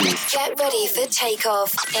Get ready for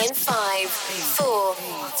takeoff in 5, 4,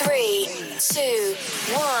 3, 2,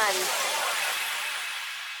 1.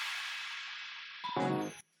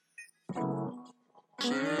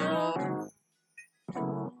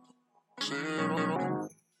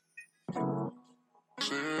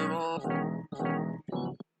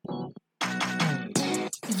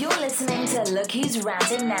 You're listening to Look Who's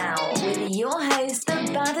Ranting Now with your host, the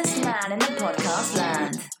baddest man in the podcast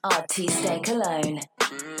land, Artiste Cologne.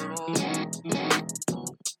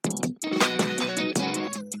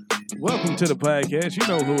 Welcome to the podcast. You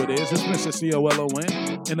know who it is. It's Mr.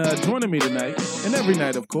 COLON. And joining me tonight, and every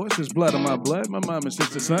night, of course, is blood of my blood, my mom and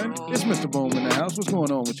sister son. It's Mr. Boom in the house. What's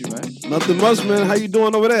going on with you, man? Nothing much, man. How you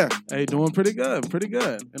doing over there? Hey, doing pretty good, pretty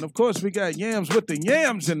good. And, of course, we got Yams with the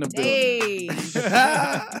Yams in the building.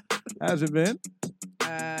 Hey. How's it been?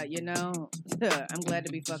 I'm glad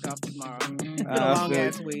to be fuck off tomorrow. It's been a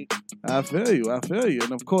long-ass week. I feel you.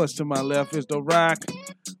 And, of course, to my left is The Rock.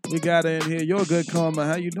 We got her in here. You're good, Karma.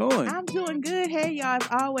 How you doing? I'm doing good. Hey, y'all, as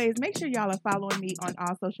always, make sure y'all are following me on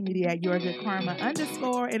all social media at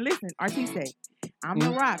YourGoodKarma_. And listen, Artiste, I'm The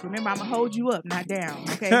Rock. Remember, I'm going to hold you up, not down.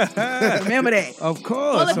 Okay? Remember that. Of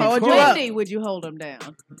course. Well, if of it's course. windy, would you hold him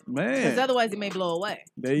down? Man. Because otherwise, he may blow away.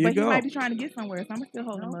 There you But go. he might be trying to get somewhere, so I'm going to still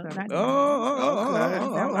hold him up. Not down.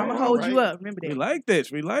 Oh, I'm going to hold you up. Remember that.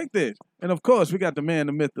 We like this. And, of course, we got the man,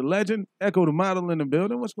 the myth, the legend, Echo the model in the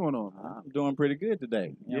building. What's going on? I'm doing pretty good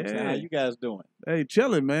today. You know what I'm saying? How you guys doing? Hey,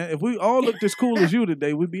 chilling, man. If we all looked as cool as you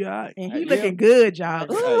today, we'd be all right. And he looking good, y'all.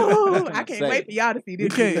 Ooh, I can't Say. wait for y'all to see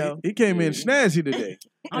this video. He came in snazzy today.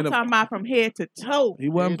 I'm talking about from head to toe. He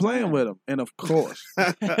wasn't playing with him. And, of course,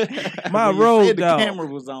 my When you road said the dog. camera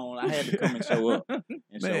was on, I had to come and show up and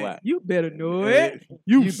show Man. out. You better know it.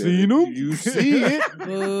 You seen him? You see it.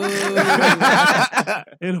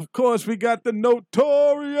 And, of course, we got the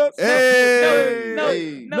notorious.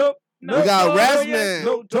 Hey. No. We got Razman.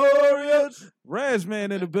 Notorious.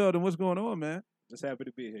 Razman in the building. What's going on, man? Just happy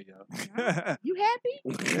to be here, y'all. You happy?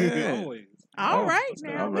 Yeah. Always. All right,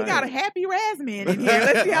 now all we right. got a happy Razman in here.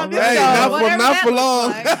 Let's see how this Hey, goes. not for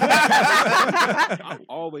long. I'm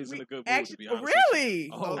always in a good mood, to Actually, be honest. Really?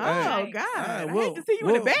 Oh, Oh, hey. God! All right, I well, hate to see you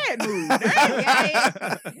in a well. bad mood.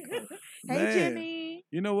 Dang. Hey, Man. Jimmy.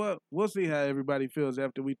 You know what? We'll see how everybody feels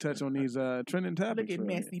after we touch on these trending topics. Look at right?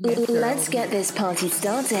 messy mess girl. Let's get this party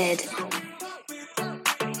started.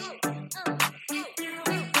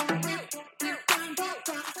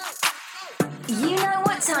 You know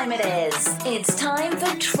what time it is. It's time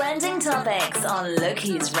for Trending Topics on Look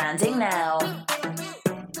Who's Ranting Now.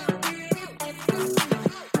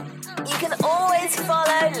 You can always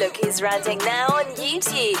follow Look Who's Ranting Now on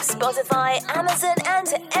YouTube, Spotify, Amazon, and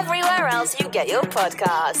everywhere else you get your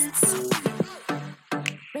podcasts.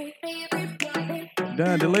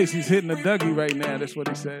 Don DeLacy's hitting a Dougie right now. That's what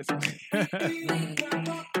he says.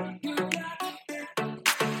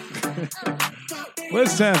 Well,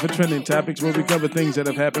 it's time for Trending Topics, where we cover things that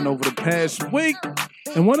have happened over the past week.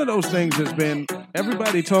 And one of those things has been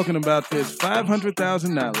everybody talking about this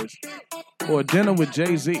 $500,000 or a dinner with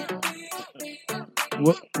Jay-Z.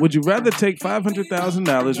 Would you rather take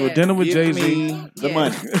 $500,000 or Yes. dinner with Give Jay-Z? me the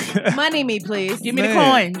money. Money me, please. Give me the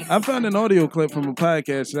Man, coins. I found an audio clip from a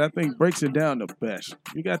podcast that I think breaks it down the best.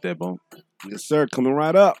 You got that, Boom? Yes, sir. Coming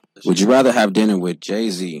right up. Would you rather have dinner with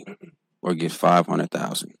Jay-Z or get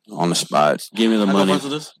 $500,000 on the spot? Give me the I money. go first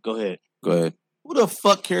with this? Go ahead. Go ahead. Who the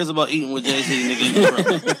fuck cares about eating with Jay-Z,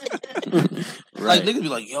 nigga? Like, niggas be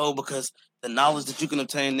like, yo, because the knowledge that you can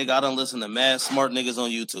obtain, nigga, I don't listen to mad smart niggas on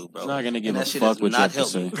YouTube, bro. I'm not gonna give And a that shit fuck does what you not have to help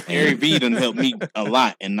say. me. Gary Vee done helped me a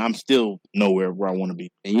lot, and I'm still nowhere where I want to be.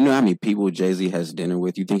 And you know how many people Jay-Z has dinner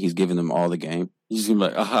with? You think he's giving them all the game? He's gonna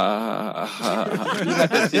be like, You have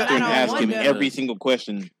to sit there and I ask him wonder. every single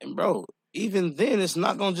question. And, bro, even then, it's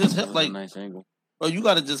not going to just help. Like, nice angle. bro, you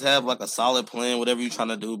got to just have, like, a solid plan, whatever you're trying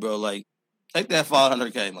to do, bro. Like, take that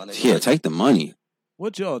 $500K, my nigga. Yeah, Like, take the money.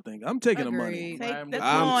 What y'all think? I'm taking the money. Agreed. Take the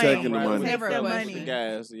I'm coin. taking the money. Take the Never money. The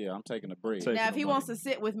guys, yeah, I'm taking the bread. Now, if he wants to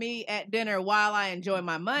sit with me at dinner while I enjoy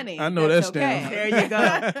my money, I know that's okay. down. There you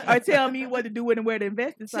go. Or tell me what to do with and where to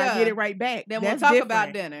invest it so I Sure. get it right back. Then we'll That's talk different.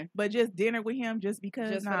 about dinner. But just dinner with him just because,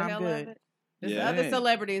 Just nah, for the I'm hell good. of it. There's Yeah. other Man.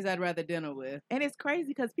 celebrities I'd rather dinner with. And it's crazy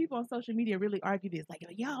because people on social media really argue this. Like,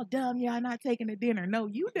 y'all dumb, y'all not taking the dinner. No,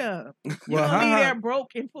 you dumb. You Well, gonna be Ha-Ha- there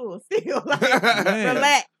broke and full still. Like, Man.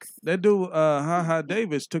 relax. That dude, Ha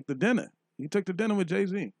Davis, took the dinner. He took the dinner with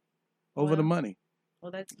Jay-Z over the Well, money.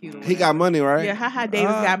 Well, that's cute. He got money, right? Yeah, Ha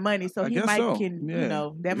Davis got money, so I he guess might so. can, Yeah. you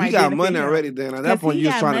know, that might You got benefit money him. already, then. At that 'Cause point, he you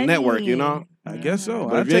just got trying to network, you know? money. I guess so.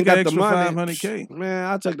 But I if you take ain't an got the extra money, $500K. Man,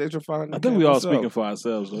 I'll take the extra $500K. I think we all myself. speaking for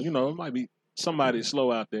ourselves, though. You know, it might be somebody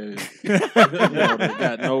slow out there. They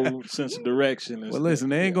got no sense of direction. Well, listen,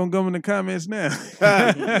 they ain't gonna come in the comments now.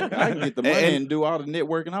 I can get the money and do all the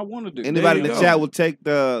networking I want to do. Anybody in the chat will take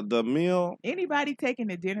the meal? Anybody taking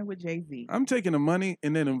a dinner with Jay-Z? I'm taking the money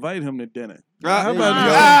and then invite him to dinner. How How about about you?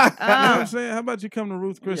 you? You know what I'm saying? How about you come to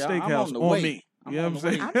Ruth Chris Yeah, I'm Steakhouse on the on way. me? I'm You know on what the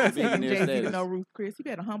I'm way. saying? I'm not taking Millionaire Jay-Z to status. no Ruth Chris. He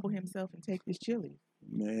better humble himself and take this chili.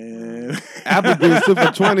 Man. Applebee's 2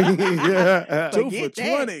 for 20. Yeah. 2 for Forget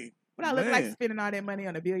that. 20. What I look like Man. spending all that money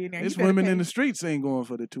on a billionaire? It's You better women pay. in the streets ain't going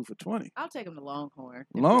for the 2 for 20. I'll take him to Longhorn.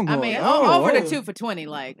 Longhorn. I mean, Oh, over oh. the 2 for 20.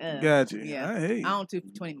 Like, Gotcha. Yeah, I hate you. I own 2 for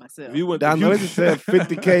 20 myself. If you went, I if know you, they just said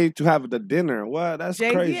 $50K to have the dinner. What? That's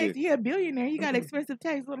Jay-Z, crazy. he a billionaire. He got expensive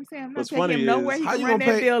taste. What I'm saying, I'm not What's taking funny him nowhere. is- He How can you run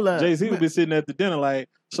gonna that pay- bill up. Jay-Z would be sitting at the dinner like,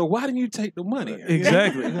 so why didn't you take the money?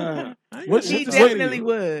 Exactly. What He you definitely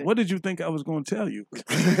would. What did you think I was going to tell you?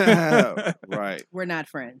 Right. We're not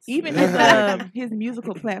friends. Even his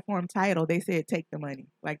musical platform title, they said "Take the money."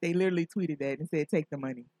 Like they literally tweeted that and said "Take the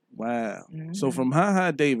money." Wow. Mhm. So from Ha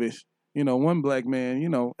Ha Davis, one black man,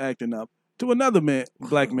 acting up, to another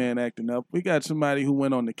black man acting up, we got somebody who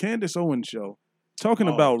went on the Candace Owens show talking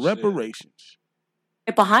Oh, about shit. reparations.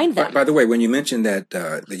 Behind By, them. by the way, when you mentioned that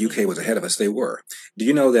the UK was ahead of us, they were. Do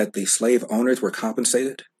you know that the slave owners were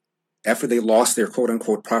compensated? After they lost their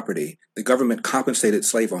quote-unquote property, the government compensated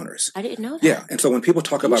slave owners. I didn't know that. Yeah, and so when people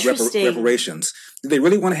talk about Interesting. reparations, do they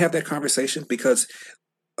really want to have that conversation? Because,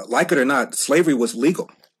 like it or not, slavery was legal.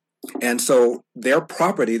 And so their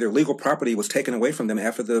property, their legal property, was taken away from them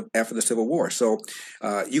after the Civil War. So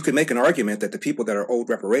you can make an argument that the people that are owed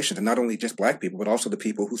reparations, and not only just black people, but also the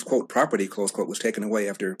people whose quote property, close quote, was taken away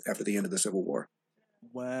after the end of the Civil War.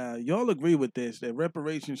 Wow. Y'all agree with this, that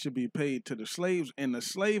reparations should be paid to the slaves and the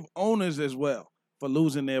slave owners as well for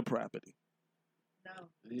losing their property.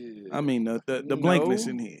 Yeah. I mean, the blankness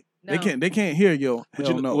in here. No. They can't hear your But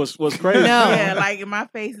hell you no. know, what's crazy? No. Yeah, like in my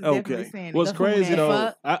face is definitely Okay. saying. What's the who crazy that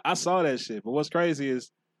though? fuck. I saw that shit, but what's crazy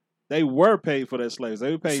is they were paid for their slaves.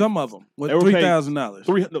 They were paid Some of them with they were paid $3,000.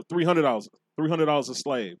 $300, $300 a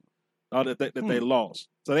slave that they lost.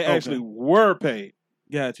 So they actually were paid.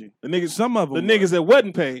 Got you. The niggas, Some of them. the niggas that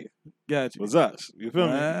wasn't paid Got you. was us. You feel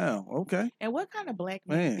me? Wow. Okay. And what kind of black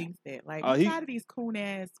Man. man thinks that? Like, Oh, I'm he- tired of these coon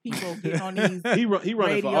ass people getting on these He running for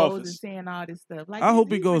radios and office. saying all this stuff. Like, I hope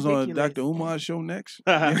he he's goes on ridiculous. Dr. Umar's show next.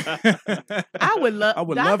 I would love. I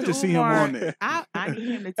would love to see him on there. I need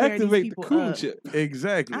him to tear Activate these the people coon up. chip.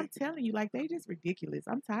 Exactly. I'm telling you, like they just ridiculous.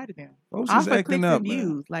 I'm tired of them. Folks All is for acting clicks up, and man.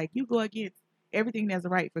 views. Like you go against everything that's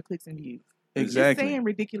right for clicks and views. Exactly. Just saying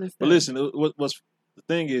ridiculous stuff. But listen, what's the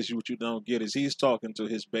thing is, what you don't get is he's talking to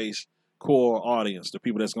his base core audience, the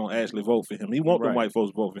people that's going to actually vote for him. He want the Right. white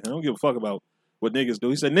folks to vote for him. He don't give a fuck about what niggas do.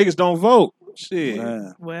 He said niggas don't vote. Shit.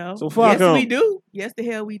 Wow. Well, So fuck yes, we 'em. do. Yes, the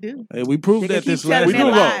hell we do. Hey, we proved They that keep this telling last We that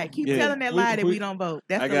do lie. vote. Keep Yeah. telling that lie that we don't vote.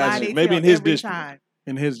 That's I the got lie you. they Maybe tell in his every district. time.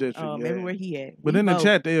 in his district. Oh, yeah. maybe where he at. But We in the vote.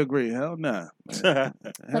 chat, they agree. Hell nah. Fuck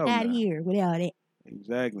Hell out nah. here without it.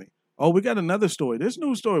 Exactly. Oh, we got another story. This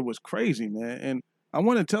news story was crazy, man. And I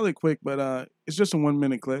want to tell it quick, but it's just a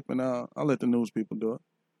 1-minute clip, and I'll let the news people do it.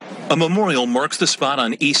 A memorial marks the spot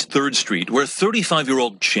on East 3rd Street where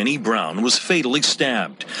 35-year-old Jenny Brown was fatally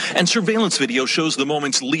stabbed. And surveillance video shows the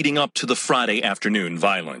moments leading up to the Friday afternoon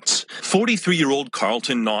violence. 43-year-old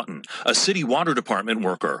Carlton Naughton, a city water department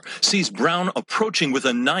worker, sees Brown approaching with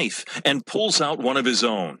a knife and pulls out one of his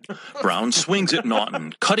own. Brown swings at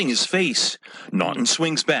Naughton, cutting his face. Naughton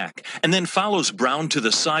swings back and then follows Brown to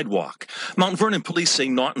the sidewalk. Mount Vernon police say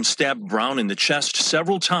Naughton stabbed Brown in the chest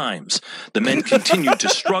several times. The men continued to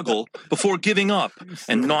struggle before giving up,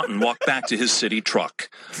 and Naughton walked back to his city truck.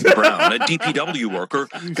 Brown, a DPW worker,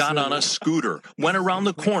 got on a scooter, went around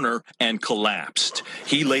the corner, and collapsed.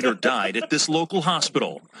 He later died at this local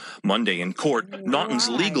hospital. Monday in court, Naughton's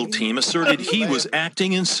legal team asserted he was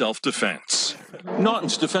acting in self-defense.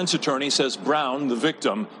 Naughton's defense attorney says Brown, the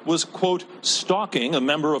victim, was, quote, stalking a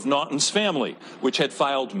member of Naughton's family, which had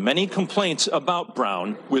filed many complaints about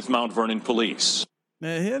Brown with Mount Vernon police.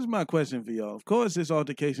 Now, here's my question for y'all. Of course, this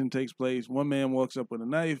altercation takes place. One man walks up with a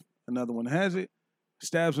knife, another one has it,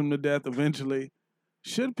 stabs him to death eventually.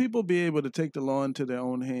 Should people be able to take the law into their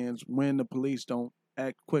own hands when the police don't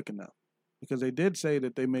act quick enough? Because they did say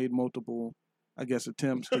that they made multiple, I guess,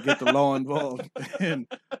 attempts to get the law involved. And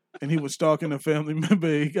he was stalking a family member.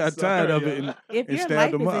 He got tired of it and, If and your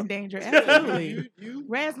stabbed life him is up. in danger, absolutely.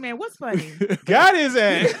 Razman, what's funny? Got his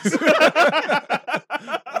ass.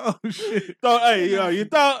 Oh shit! You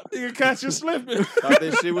thought you could catch you slipping. Thought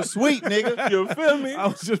that shit was sweet, nigga. You feel me? I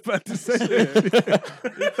was just about to say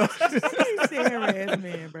that.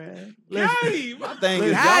 Harassment, bro. My thing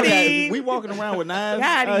is, Got y'all him. we walking around with knives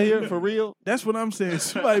Got out him. here for real. That's what I'm saying.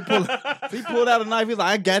 Somebody pull. He pulled out a knife. He's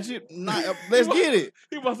like, I got you. Let's get it.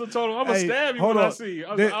 He must have told him, I'm gonna Hey, stab you hold when I on. see you. I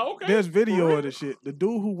was There- like, oh, okay. There's video of the shit. The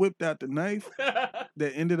dude who whipped out the knife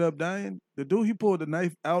that ended up dying. The dude he pulled the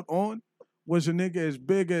knife out on was a nigga as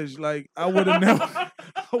big as like I would have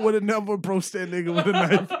never approached that nigga with a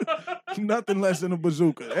knife. Nothing less than a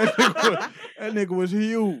bazooka. That nigga was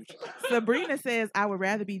huge. Sabrina says, I would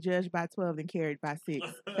rather be judged by 12 than carried by 6.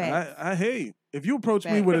 Facts. I hate you. If you approach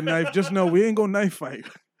me Facts. with a knife, just know we ain't gonna knife fight.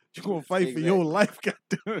 You're gonna fight for Exactly. your life,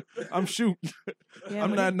 goddamn. I'm shooting. Yeah,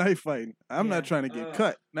 I'm when not he- knife fighting. I'm Yeah. not trying to get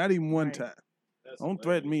cut. Not even one Right. time. Don't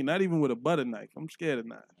threaten me, not even with a butter knife. I'm scared of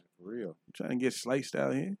knives. For real. I'm trying to get sliced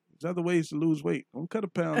out here. There's other ways to lose weight. Don't cut a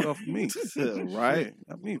pound off of me. Right. Shit.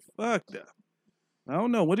 I mean, fuck that. I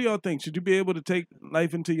don't know. What do y'all think? Should you be able to take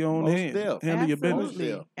life into your own Most hands? def. Handle your business?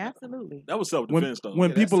 Absolutely. Absolutely. That was When, self-defense, though. when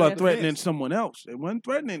Yeah, that's people are self-defense. threatening someone else. It wasn't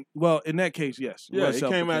threatening. Well, in that case, yes. It Yeah, was he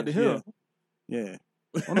came out the self-defense. hill. Yeah.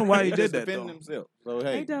 I don't know why he He did just that, defending though. himself. So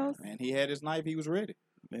Hey, hey, Dose. man, he had his knife. He was ready.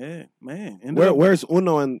 Yeah, man. Ended up Where's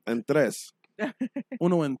uno and tres?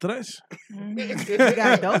 uno en tres. Mhm. We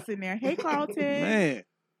got Dose in there. Hey, Carlton. Man.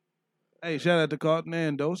 Hey, shout out to Carlton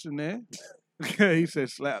and Dose in there. he said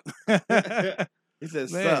slap. He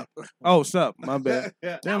said, Man. sup. Oh, sup. My bad.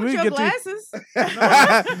 Damn, With we your get to. glasses.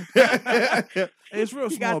 Hey, it's real You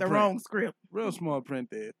small got the print. wrong script. Real small print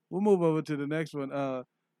there. We'll move over to the next one.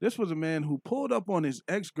 This was a man who pulled up on his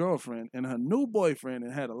ex-girlfriend and her new boyfriend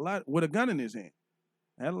and had a lot with a gun in his hand.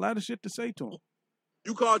 Had a lot of shit to say to him.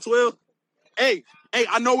 You call 12? Hey,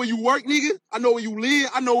 I know where you work, nigga. I know where you live.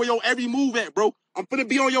 I know where your every move at, bro. I'm finna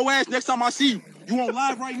be on your ass next time I see you. You on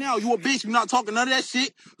live right now. You a bitch. You not talking none of that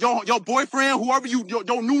shit. Your boyfriend, whoever your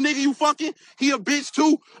new nigga you fucking, he a bitch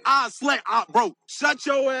too. Bro, shut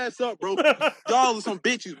your ass up, bro. Y'all are some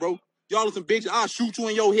bitches, bro. Y'all are some bitches. I'll shoot you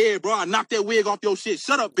in your head, bro. I'll knock that wig off your shit.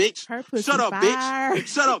 Shut up, bitch. Her pussy Shut up, fire. bitch.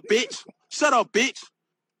 Shut up, bitch. Shut up, bitch.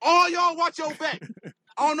 All y'all watch your back.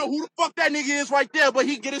 I don't know who the fuck that nigga is right there, but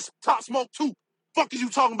he get his top smoke too. Fuck is you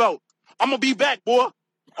talking about? I'm gonna be back, boy.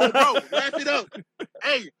 Oh, bro, wrap it up.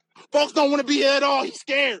 Hey, folks don't want to be here at all. He's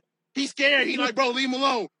scared. He's scared. He like, bro, leave him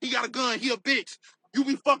alone. He got a gun. He a bitch. You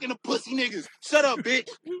be fucking the pussy niggas. Shut up, bitch.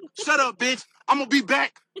 Shut up, bitch. I'm gonna be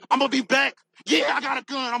back. I'm gonna be back. Yeah, I got a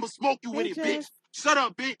gun. I'm gonna smoke you with it, bitch. Shut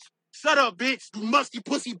up, bitch. Shut up, bitch. You musty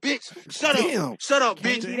pussy, bitch. Shut Damn. up. Shut up,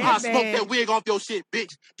 Can't bitch. be that I'll smoke bad. that wig off your shit,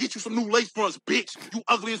 bitch. Get you some new lace fronts, bitch. You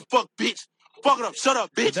ugly as fuck, bitch. Fuck it up. Shut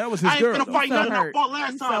up, bitch. That was his I ain't girl, finna though. fight So nothing. I hurt. fought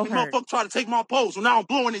last He's time. so The hurt. motherfucker tried to take my pose, so now I'm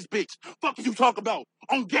blowing this bitch. Fuck is you talk about?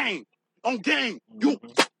 On game. On game. You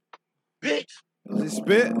bitch. Does he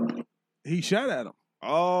spit? He shot at him.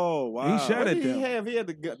 Oh, wow. He shot What at did he them. have? He had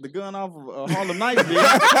the gun off of Harlem Nights,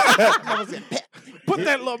 dude. Put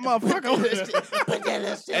that little motherfucker over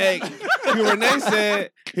there. Hey, Q Renee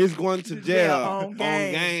said he's going to jail on on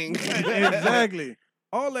gang. gang. Exactly.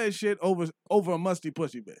 All that shit over a musty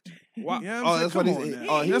pussy bitch. Wow. You know what I'm Oh, saying? that's what Come he on said. now.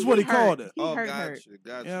 Oh, That's what he hurt. called her. He Oh, hurt. gotcha. You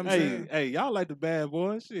know what I'm Hey, saying? hey, y'all like the bad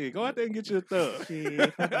boys? Shit, go out there and get you a thug.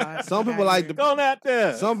 Shit, for God's Some sake. people like the Go on out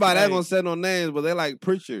there. somebody hey, ain't gonna say no names, but they like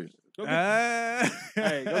preachers. Go get,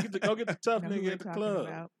 hey, go get the tough Know who nigga we're at the talking club.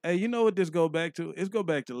 about. Hey, you know what this go back to? It's go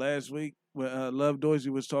back to last week when Love Dorsey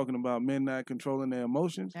was talking about men not controlling their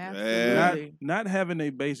emotions. Absolutely. Not having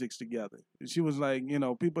their basics together. She was like, you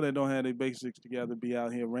know, people that don't have their basics together be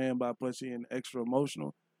out here ran by pussy and extra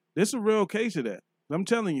emotional. This is a real case of that. I'm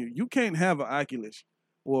telling you, you can't have an Oculus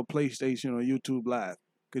or a PlayStation or YouTube Live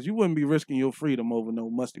because you wouldn't be risking your freedom over no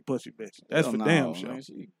musty pussy bitch. That's Hell for no, damn sure. man.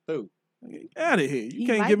 She through. Out of here. You He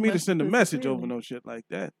can't like get me to musty send a pussy, message really. over no shit like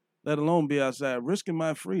that, let alone be outside risking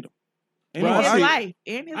my freedom. Ain't Bro, no, In I his see- life.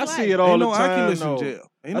 In his I life. see it all ain't the no time. Oculus though. in jail.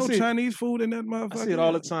 Ain't I no see- Chinese food in that motherfucker. I see it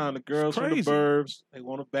all the time. The girls from the crazy. burbs, they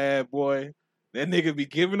want a bad boy. That nigga be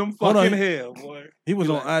giving them Hold on. fucking hell, boy. He was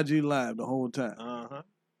Be on IG Live the whole time, Uh-huh.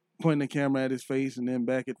 pointing the camera at his face and then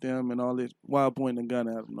back at them and all this while pointing the gun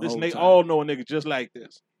at them the Listen, whole they time. all know a nigga just like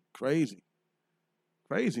this. Crazy.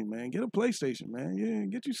 Crazy, man. Get a PlayStation, man. Yeah,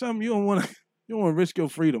 get you something you don't want to risk your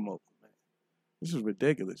freedom over, man. This is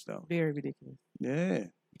ridiculous, though. Very ridiculous. Yeah.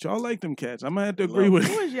 But y'all like them cats. I'm going to have to agree with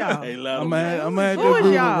Who is y'all? They love I'm them. going to have Who to is agree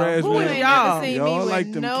with y'all? Raspberry. Who is You y'all? never seen me Y'all with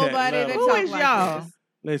like them nobody cats. that Who talk is like y'all? this.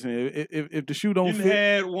 Listen, if the shoe don't You fit,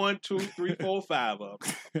 had 1, 2, 3, 4, 5 of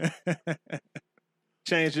them.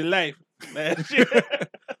 Changed your life. Man.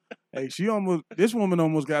 hey, this woman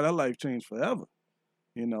almost got her life changed forever.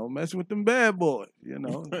 You know, messing with them bad boys, you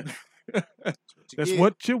know. That's get.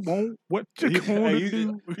 what you want. What you gonna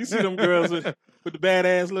do? You see them girls with the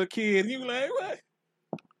badass little kid. You like, what?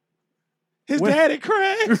 His daddy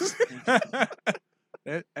crashed.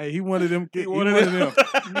 Hey, he wanted them. He wanted wanted them.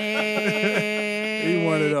 Hey. He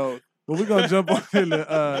wanted those. But we're gonna jump on in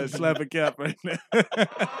the slap a cap right now.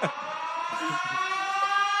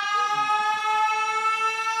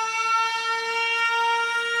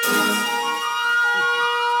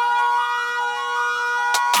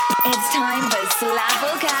 It's time for Slap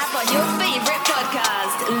or Cap on your favorite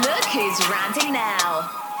podcast. Look who's ranting now.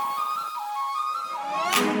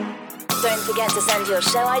 Don't forget to send your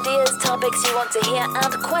show ideas, topics you want to hear,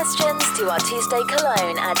 and questions to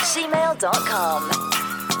artisteCologne@gmail.com.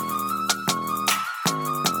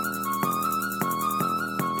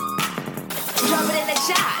 Drop it in the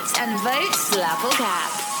chat and vote Slap or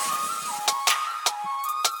Cap.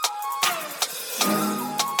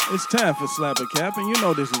 It's time for Slap a Cap, and you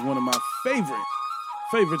know this is one of my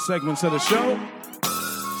favorite segments of the show.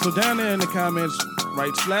 So down there in the comments,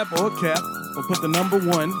 write slap or cap, or put the number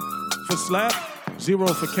 1 for slap, 0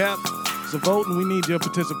 for cap. It's a vote, and we need your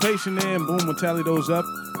participation there, and boom, we'll tally those up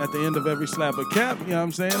at the end of every slap or cap. You know what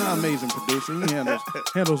I'm saying? Our amazing producer, he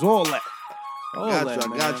handles all that. All that,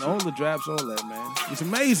 man. All the drops, all that, man. It's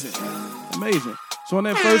amazing. Amazing. So on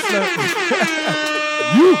that first slap...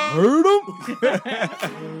 You heard him?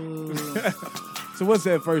 So what's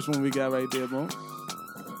that first one we got right there, Boom?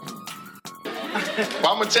 Well,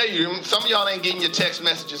 I'm going to tell you, some of y'all ain't getting your text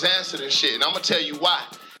messages answered and shit, and I'm going to tell you why.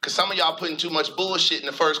 Because some of y'all putting too much bullshit in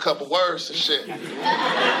the first couple words and shit. If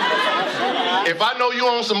I know you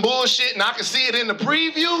on some bullshit and I can see it in the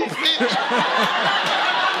preview, bitch.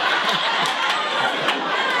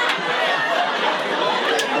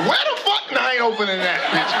 Where the fuck? No, I ain't opening that,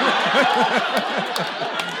 bitch.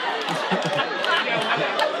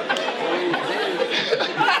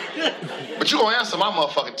 But you gonna answer my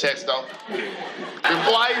motherfucking text, though.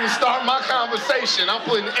 Before I even start my conversation, I'm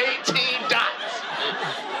putting 18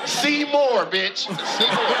 dots. See more, bitch. See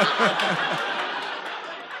more.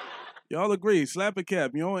 Y'all agree? Slap a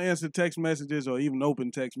cap. You don't answer text messages or even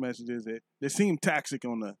open text messages. They seem toxic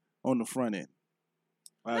on the front end.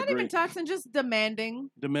 I Not agree. even toxic, just demanding.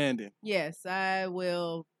 Demanding. Yes, I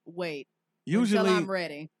will wait Usually, until I'm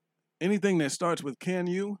ready. Anything that starts with "can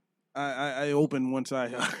you," I open once I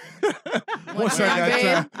Once I I'm got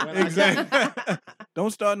in time. Exactly.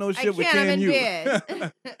 Don't start no shit with can't, I'm "can in you."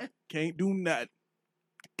 bed. Can't do nothing.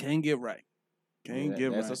 Can't get right. Can't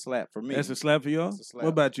get right. That's a slap for me. That's a slap for y'all. That's a slap. What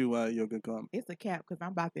about you, your good comment? It's a cap because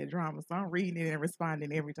I'm about that drama, so I'm reading it and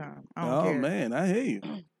responding every time. I don't Oh care. man, I hear you.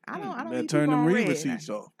 I don't Better need turn people them on read red. receipts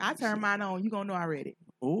off. I turn mine on. You gonna know I read it.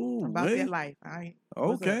 Oh, I'm about that life. I ain't.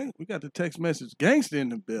 what's Okay, up? we got the text message gangster in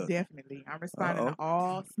the building. Definitely. I'm responding Uh-oh. to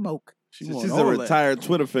all smoke. She She's want a all that. retired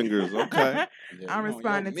Twitter fingers. Okay. I'm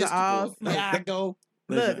responding to all smoke. There I go.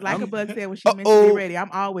 Look, Listen, like I'm- a bug said, when she's mentally ready, I'm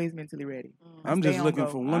always mentally ready. I'm Stay just on looking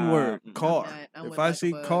go. for one word: car. I'm If with I like a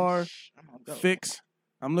see bug. car, I'm on go. fix,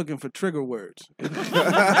 I'm looking for trigger words.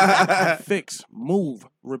 Fix, move,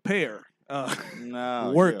 repair,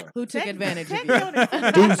 No, work. Who took advantage of Take you? me on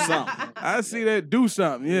the- Do something. I see that. Do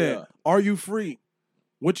something. Yeah. Yeah. Are you free?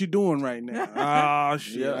 What you doing right now? Ah,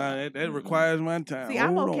 shit. Yeah. That requires my time. See,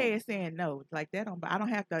 I'm Hold okay on. at saying no. Like that, I don't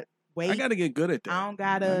have to wait. I got to get good at that. I don't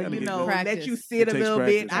I gotta, gotta you get know, good. let you Practice. sit It a takes little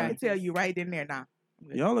bit. practice, I right? can tell you right in there now.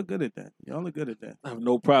 Y'all are good at that. Y'all are good at that. I have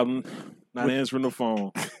no problem not answering the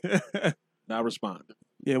phone, not responding.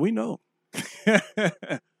 Yeah, we know.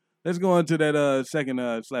 Let's go on to that second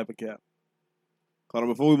slap a cap. Hold on,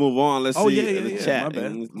 before we move on, let's Oh, see yeah, the yeah, chat. my bad.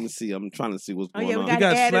 And let me see. I'm trying to see what's Oh, going yeah, we on. We gotta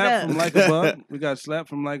got add it slapped up. from Like a Bug. We got slapped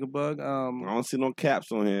from Like a Bug. I don't see no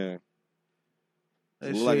caps on here. It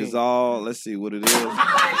Let's look like see. it's all. Let's see what it is.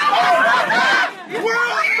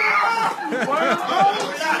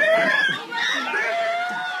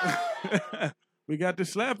 We got the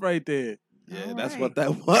slap right there. Yeah, All that's right. what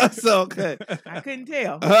that was. Okay. I couldn't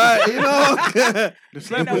tell. All right, you know. The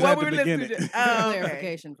slap know was what at we the were listening beginning. to. Oh, okay.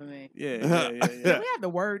 Clarification for me. Yeah. We have the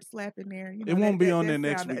word slap in there. You know, It won't be that on there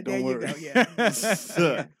next sound- week. there Don't you worry. go, yeah.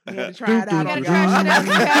 We had to try it out on Gotta trash it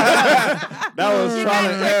y'all. out. That was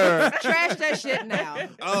trial and error. Trash that shit now.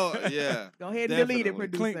 Oh, yeah. Go ahead and delete it,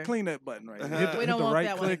 Definitely. producer. Clean that button right there. Uh-huh. Hit the, We hit don't the want right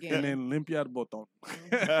that one click again. and then limpia the button.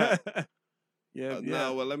 Yeah, yeah.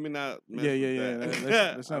 No, well, let me not mess Yeah. with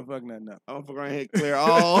that. Let's not fuck that up. I'm going to hit clear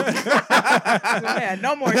all. Yeah,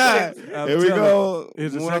 no more tips. Here we go.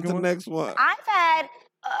 Here's the Moving on second to the one. next one. I've had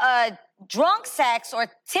drunk sex or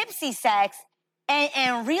tipsy sex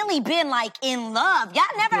and really been like in love. Y'all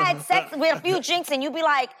never had sex with a few drinks and you be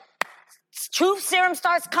like, truth serum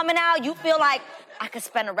starts coming out, you feel like I could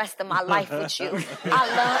spend the rest of my life with you.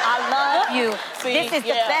 I love you. See, this is the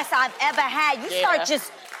best I've ever had. You start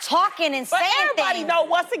just talking and saying everybody things. know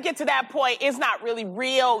once it get to that point, it's not really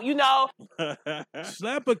real, you know?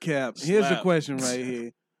 Slap a cap. Here's the question right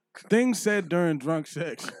here. Things said during drunk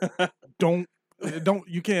sex, don't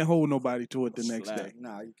you can't hold nobody to it the next day.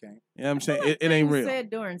 Nah, you can't. You know what I'm saying? It ain't real. Said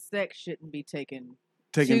during sex shouldn't be taken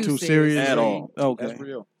Too serious at all. Okay. That's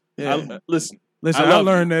real. Yeah. Listen, I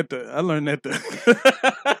learned that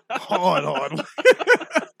hard.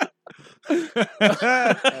 Hey,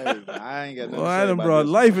 I ain't got nothing Well, to I say done about brought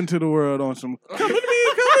this. life into the world on some. Come with me.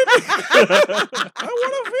 I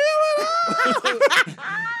want to feel it.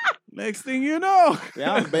 Next thing you know,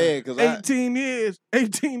 Yeah, I'm bad because 18 years. I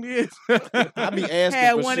be asking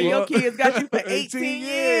Had for one shit. of your kids got you for 18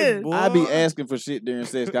 years. I be asking for shit during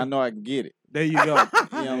sex 'cause I know I can get it. There you go. You know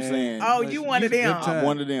what I'm saying? Oh, you one of them. I'm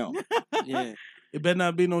one of them. Yeah. It better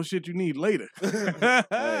not be no shit you need later. You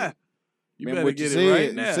Man, better what get you it said,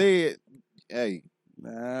 right now. You said, hey.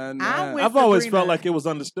 Nah. I've always felt like it was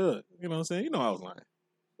understood. You know what I'm saying? You know I was lying.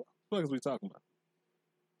 What the fuck is we talking about?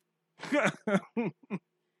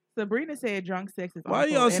 Sabrina said drunk sex is Why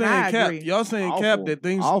awful. y'all and saying I cap? agree. Y'all saying Awful. cap that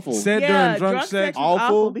things Awful. said Yeah, during drunk sex is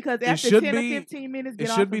awful because it after should 10 be, or 15 minutes, get it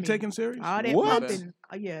off should of be me. taken serious. All that What? pumping.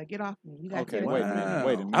 Oh, yeah, get off me. You got Okay, 10 wait a minutes. minute.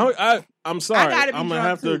 Wait a minute. I'm sorry. gotta be I'm gonna drunk,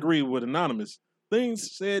 have to too. agree with Anonymous.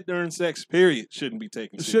 Things said during sex, period, shouldn't be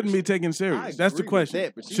taken It serious. shouldn't be taken serious. I That's the agree with question.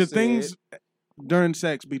 that, but she Should said- things during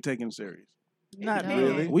sex be taken serious? Not depends.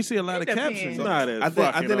 really. We see a lot It of depends. captions. Not as I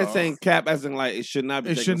think fucking they're all. saying cap as in like it should not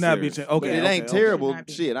be. It taken should not be serious. taken. Okay, But it ain't okay. terrible. Should not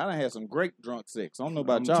be. Shit, I done had some great drunk sex. I don't know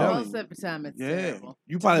about I'm y'all. telling Most of the time it's Yeah. terrible.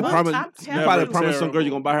 You probably What? promise. I'm You telling probably you. promise some girl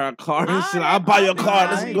you're gonna buy her a car and All shit. that I'll buy your other car.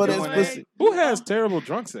 time Let's go to this doing- pussy. Who has terrible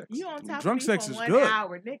drunk sex? You on top Drunk of me sex for is 1 good.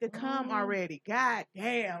 hour. Nigga, come already. God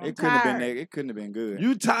damn. I'm It couldn't have been tired. that. It couldn't have been good.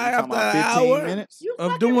 You tired talking after about an 15 hour? minutes? You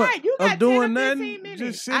Of fucking doing- right. You of got doing 10 or nothing, 15 minutes.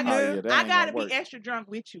 just sitting I got, there. Yeah, that I ain't gotta gonna be work. extra drunk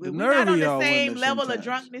with you. The If we're nerve not of on y'all the same women level of sometimes.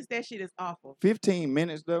 drunkenness, that shit is awful. 15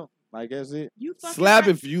 minutes though. Like that's it. You fucking Slap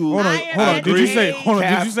right. if you. Hold on, I hold am on. at Did the you say? age- Hold on. Did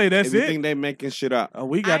Cap you say that's if you it? think they making shit up. Oh,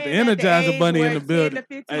 we got I the am at the Energizer age Bunny in where the 10 building. to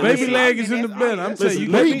 15 Hey, Baby listen, leg is in the that's building. all. I'm telling Listen, you,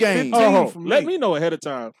 let let me, me 15 oh, from let me. me know ahead of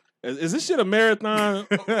time. Is this shit a marathon?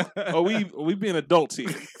 Or we being adults here?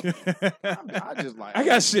 I just like. I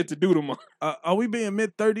got shit to do tomorrow. Are we being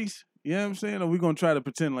mid-30s? You know what I'm saying? Or we gonna try to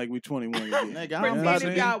pretend like we 21 again? Nigga, I'm Pretend about if to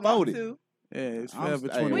be y'all want 40. to. Yeah, it's I'm forever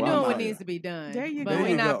st- 21. We well, doing I'm what out needs to be done. There you but go. we're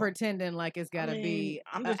There you not go. pretending like it's gotta be.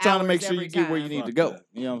 I'm just trying to make sure you every get where you time. need to Fuck go. that.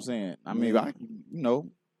 You know what I'm saying? I mean, you know,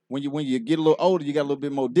 when you get a little older, you got a little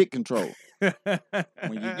bit more dick control. When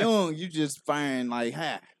you're young, you just find like,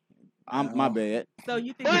 ha, I'm my bad. So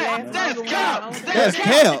you think you last longer when you're older? That's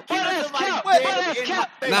cap.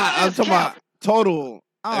 Nah, I'm talking about total.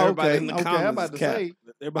 Oh, Everybody okay. in the Okay, I'm comments about is to cap. say.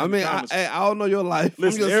 Everybody I in mean, the comments. I don't know your life. I'm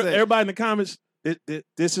Listen, just saying. everybody in the comments.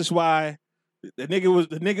 This is why the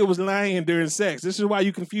nigga was lying during sex. This is why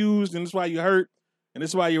you confused, and this is why you hurt, and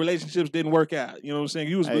this is why your relationships didn't work out. You know what I'm saying?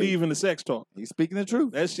 You was Hey. believing the sex talk. He's speaking the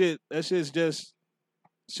truth. That shit's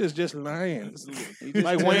just lying. He just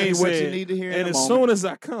Like telling Wayne you what you said. need to hear in And a as moment. soon as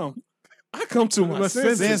I come to my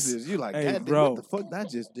senses. You like, Hey, God damn, bro. what the fuck did I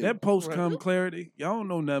just do? That post-cum clarity, y'all don't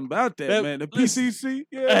know nothing about that, That- man. The listen. PCC,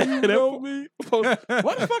 yeah, you That know me. Why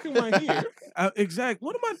the fuck am I here? Exactly.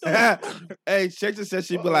 What am I doing? Hey, Shaker said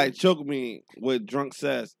she'd be like, choke me with drunk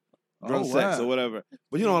sex. Drunk Oh, sex wow. or whatever.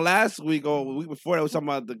 But you know, last week or the week before that was talking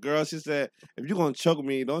about the girl. She said, if you're gonna choke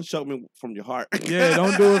me, don't choke me from your heart. Yeah,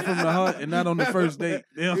 don't do it from the heart and not on the first date.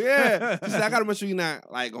 You know? Yeah. She said, I gotta make sure you're not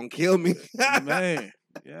like gonna kill me. Man.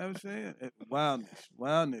 You know what I'm saying?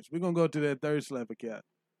 Wildness. We're gonna go to that third slapper cat.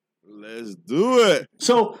 Let's do it.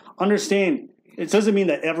 So understand, it doesn't mean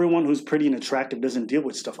that everyone who's pretty and attractive doesn't deal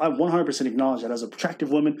with stuff. I 100% acknowledge that as an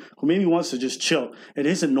attractive woman who maybe wants to just chill, it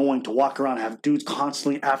is annoying to walk around and have dudes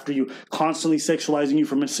constantly after you, constantly sexualizing you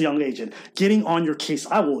from a young age and getting on your case.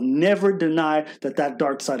 I will never deny that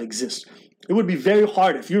dark side exists. It would be very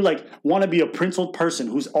hard if you want to be a principled person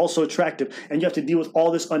who's also attractive and you have to deal with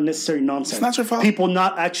all this unnecessary nonsense. It's not your fault. People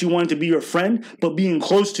not actually wanting to be your friend, but being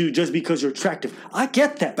close to you just because you're attractive. I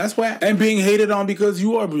get that. That's why, and being hated on because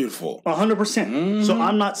you are beautiful. 100%. So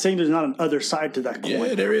I'm not saying there's not an other side to that coin.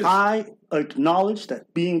 Yeah, there is. I acknowledge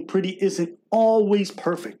that being pretty isn't always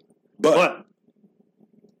perfect. But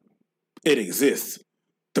it exists.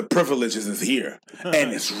 The privileges is here,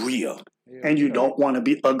 and it's real. And you don't want to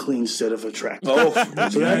be ugly instead of attractive. Oh,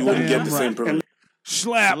 So you wouldn't get the same privilege.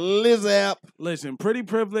 Slap. Lizap. Listen, pretty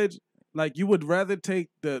privilege, like you would rather take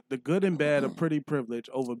the good and bad of pretty privilege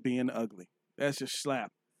over being ugly. That's just slap.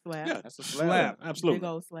 Slap. Yeah, Slap. Absolutely. Big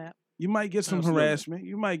old slap. You might get some Absolutely. harassment.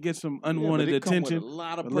 You might get some but unwanted it come with attention. a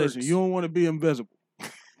lot of But listen, perks. you don't want to be invisible.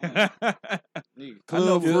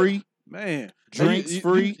 Club free, man. drinks You-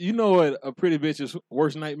 free. You know what a pretty bitch's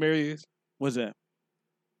worst nightmare is? What's that?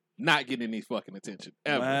 Not getting any fucking attention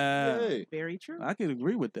ever. Wow. Very true. I could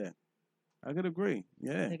agree with that. I could agree. I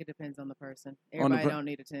Yeah. think it depends on the person. On the Everybody per- don't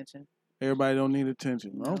need attention. Everybody don't need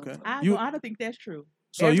attention. Okay. I don't think that's true.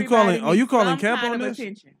 So you Everybody calling? Are you needs calling some cap kind on of this?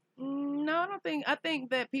 attention. No, I don't think. I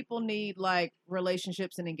think that people need like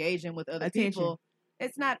relationships and engaging with other Attention. people.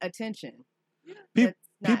 It's not attention. Pe- not-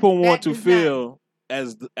 people want that to does not- feel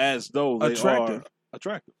as though they Attractive. are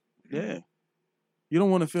attractive. Yeah. You don't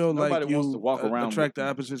want to feel Nobody like you wants to walk around attract with the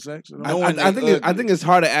opposite sex. I think it's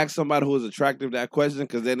hard to ask somebody who is attractive that question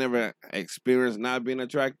because they never experienced not being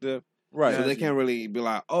attractive. Right. So they can't really be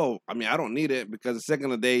like, oh, I mean, I don't need it because the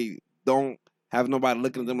second that they don't have nobody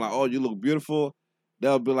looking at them like, oh, you look beautiful,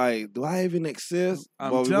 they'll be like, do I even exist?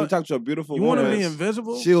 I'm Well, when tell- you talk to a beautiful You woman, wanna be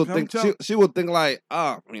invisible? She'll Come think tell- she will think like,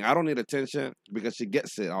 oh, I mean, I don't need attention because she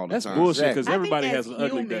gets it all the That's time. bullshit because everybody has an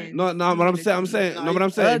ugly day. No, what I'm saying, no, what I'm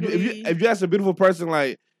saying. If you ask a beautiful person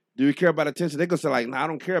like, do you care about attention? They gonna say like, no, I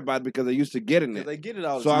don't care about it because they used to getting it. They get it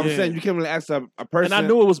all the So time. I'm saying you can't really ask a person. And I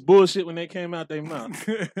knew it was bullshit when they came out their mouth.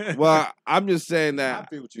 Well, I'm just saying that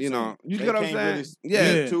feel what you're you know, saying. you They get what I'm can't saying? really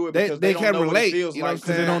Yeah, get to it because they they don't can't know what it relate. feels You know what I'm like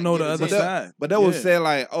saying? they don't know the other side. But they will Yeah. say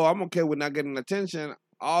like, oh, I'm okay with not getting attention,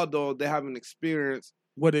 although they haven't experienced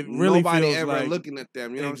What it really nobody feels ever like. looking at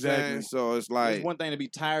them. You know what I'm Exactly. saying? So it's It's like, one thing to be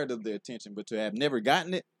tired of the attention, but to have never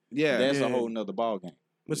gotten it, yeah, that's Yeah. a whole nother ballgame.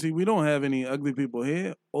 But see, we don't have any ugly people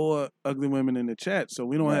here or ugly women in the chat, so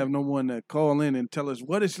we don't Right. have no one that call in and tell us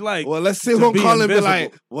what it's like. well, let's see to who be call and be invisible.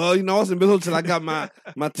 like, well, you know, I was invisible till I got my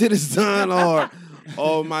titties done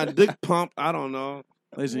or my dick pumped. I don't know.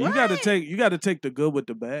 Listen, you got to take the good with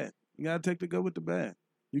the bad. You got to take the good with the bad.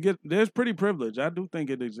 There's pretty privilege. I do think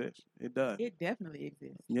it exists. It does. It definitely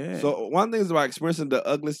exists. Yeah. So one thing is about experiencing the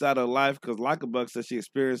ugly side of life because Like a Buck said she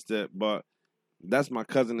experienced it, but that's my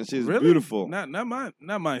cousin and she's Really? beautiful. Not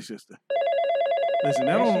my sister. Listen,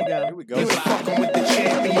 that don't. Here we go.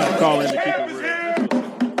 Somebody call in to keep it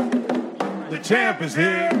real. The champ is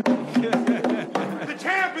here. The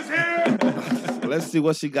champ is here. Let's see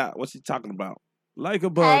what she got. What she talking about? Like a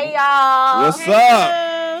bug. Hey y'all. What's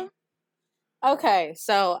up? Okay,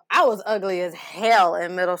 so I was ugly as hell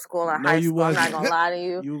in middle school and No, high you school. I'm not wasn't. gonna lie to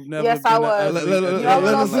you. You've never Yes, been I a was. ugly- Your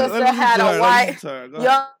little sister had a white Go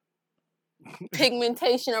young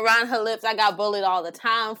pigmentation around her lips. I got bullied all the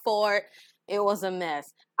time for it. It was a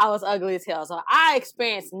mess. I was ugly as hell. So I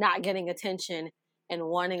experienced not getting attention and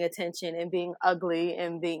wanting attention and being ugly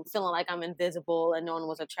and feeling like I'm invisible and no one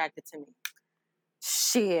was attracted to me.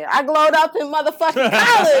 Shit, I glowed up in motherfucking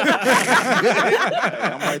college.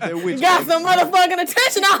 I'm right there with you. Got some motherfucking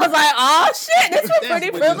attention. I was like, oh shit, this was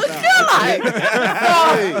pretty privileged feel like.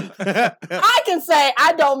 So, I can say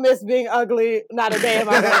I don't miss being ugly, not a day in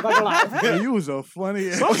my motherfucking life. Yeah, you was a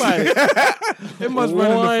funny. Somebody. It must run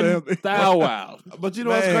in the One family. thou wow. But you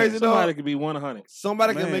know what's Man, crazy though? Somebody could be 100.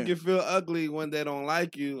 Somebody can Man. make you feel ugly when they don't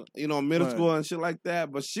like you, you know, middle Right. school and shit like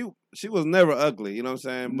that. But she was never ugly, you know what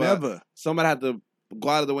I'm saying? But Never. somebody had to go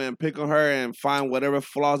out of the way and pick on her and find whatever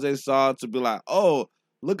flaws they saw to be like, oh,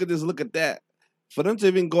 look at this, look at that. For them to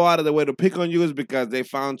even go out of the way to pick on you is because they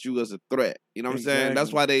found you as a threat. You know what I'm saying? That's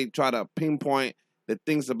Exactly. why they try to pinpoint the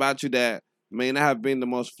things about you that may not have been the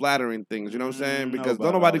most flattering things. You know what I'm saying? Because about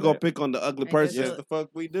don't nobody all go that. pick on the ugly Ain't person. Yes, the fuck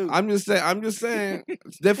we do. I'm just saying.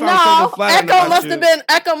 They found No, something flattering Echo about you.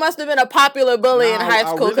 Echo must have been a popular bully in No, high I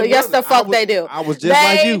school. really Cause yes, the wasn't. fuck they do. I was just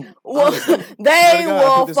like you. Will, Honestly. they Swear to God, I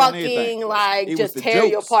will put this on everything. fucking like It was just the tear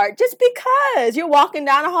you jokes. apart just because you're walking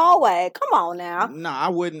down a hallway. Come on now. Nah, I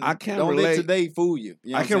wouldn't. I can't Don't relate. let today fool you.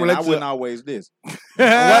 You know I what I'm can't saying? relate I to- wouldn't always this.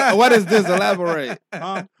 What is this? Elaborate.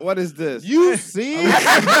 Huh? What is this? You see?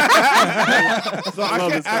 So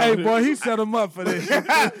Hey, boy, he set him up for this.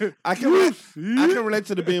 I can relate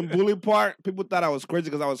to the being bullied part. People thought I was crazy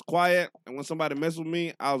because I was quiet, and when somebody messed with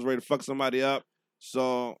me, I was ready to fuck somebody up.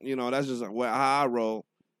 So you know that's just how I roll.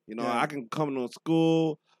 You know, Yeah. I can come to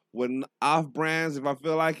school with off brands if I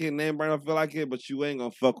feel like it, name brand if I feel like it, but you ain't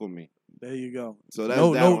gonna fuck with me. There you go. So that's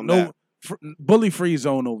that on that. Bully free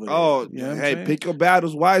zone over there. Oh, You know what I'm hey, saying? pick your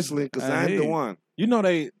battles wisely, because I I ain't hear the you. one. You know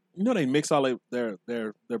they mix all their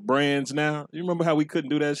brands now. You remember how we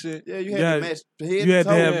couldn't do that shit? Yeah, you You had had- to match head You had to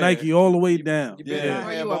toe. have Yeah. Nike all the way down. You better Yeah.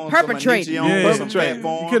 have You were on perpetrating. some Anichi on Yeah, some you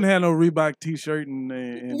platform. couldn't have no Reebok t-shirt and Y'all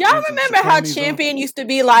and some remember how Saucony's on. Champion used to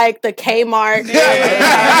be like the Kmart?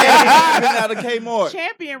 Yeah, out of Kmart.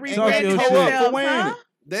 Champion Talk regretted your themselves, shit. For wearing huh? it.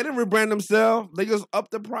 They didn't rebrand themselves. They just upped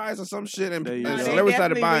the price or some shit, and you No, they celebrities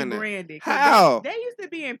started definitely buying rebranded, it. 'cause How? They used to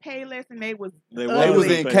be in Payless and they was They was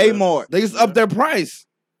in Kmart. They just upped their price.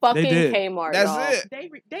 Fucking did. Kmart. That's dog.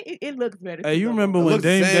 it. It looks better. Hey, you remember It when looks the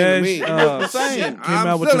Dame same to me. Dash It looks the same. came I'm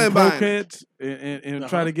out with still them ain't pro buying it. kids and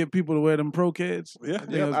try to get people to wear them pro kids? Yeah. I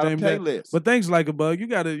think Yep, it was out of Dame Dash. Payless. But thanks, Like a Bug. You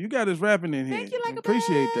got us rapping in here. Thank you, Like a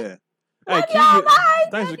Appreciate Bug. that. Hey, keep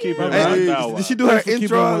it. Thanks for keeping it. Hey, Bow Wow. did she do her Thanks for keeping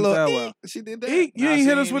intro? one A little Bow Wow. eek? She did that. Eek, you Nah, ain't she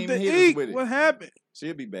hit us ain't with even the hit us eek. with it. What happened?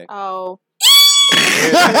 She'll be back. Oh.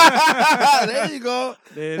 There you go.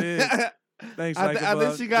 There it is. Thanks, I Like a think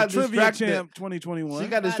Bug. she got the Trivia distracted. Champ 2021. She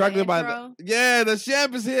got By the distracted by intro? the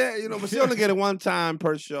champ is here, you know, but she only get it one time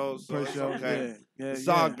per show. So Per it's show. okay. Yeah, It's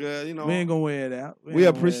yeah. all good, you know. We ain't gonna wear it out. We ain't gonna wear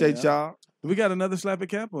it appreciate out. y'all. We got another slap at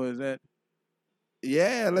cap, or is that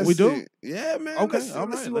Yeah, let's we see. do? Yeah, man. Okay, Let's see, all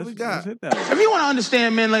let's right. see what we got. Let's hit that. If you want to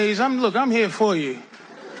understand, men, ladies, I'm here for you.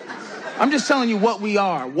 I'm just telling you what we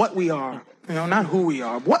are. You know, not who we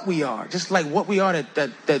are, what we are. Just like what we are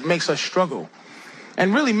that makes us struggle.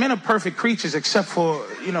 And really, men are perfect creatures except for,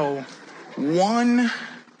 you know, one.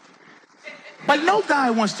 Like, no guy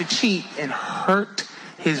wants to cheat and hurt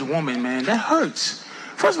his woman, man. That hurts.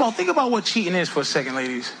 First of all, think about what cheating is for a second,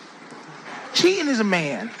 ladies. Cheating is a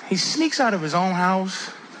man. He sneaks out of his own house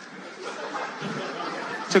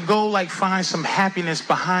to go, like, find some happiness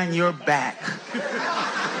behind your back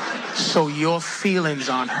so your feelings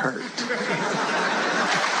aren't hurt.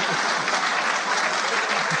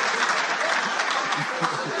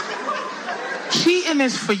 Cheating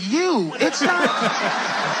is for you. It's not.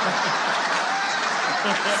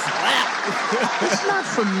 It's not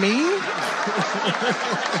for me.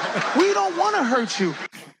 We don't want to hurt you.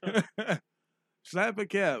 Slap a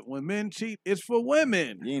cap. When men cheat, it's for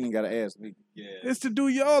women. You ain't even gotta ask me. Yeah. It's to do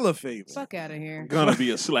y'all a favor. Fuck out of here. Gonna be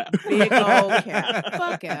a slap. Big old cap.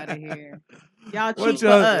 Fuck out of here. Y'all What cheat for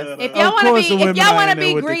y'all- us. If Of y'all want course to the be, if women y'all are want to in there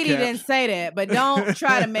be with the greedy, caps. then say that. But don't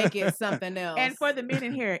try to make it something else. And for the men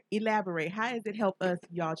in here, elaborate. How does it help us,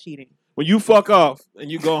 y'all cheating? When you fuck off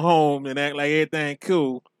and you go home and act like everything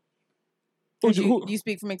cool, you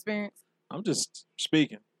speak from experience. I'm just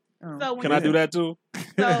speaking. So when Can I do that too?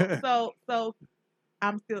 So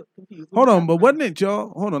I'm still confused. Hold on, but wasn't it y'all?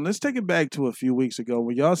 Hold on, let's take it back to a few weeks ago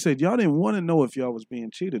when y'all said y'all didn't want to know if y'all was being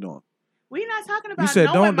cheated on. We're not talking about said,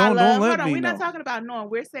 knowing, don't my love. let Hold on, me we're not know. talking about knowing.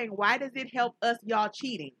 We're saying, why does it help us, y'all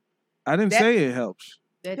cheating? I didn't That- say it helps.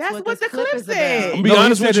 That's what this the clip is said. about. I'm be No, he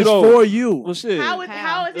honest said with you it's though. for you. Well, shit. How is it for It us?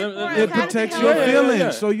 How does It it protects help your us?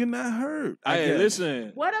 feelings, so you're not hurt. I Hey, guess.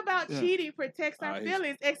 listen. What about Yeah. cheating protects our Alright.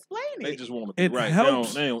 feelings? Explain They it. just want to be It right.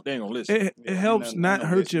 helps. They ain't gonna listen. It helps not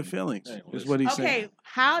hurt your feelings. Is what he's Okay, saying.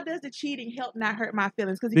 how does the cheating help not hurt my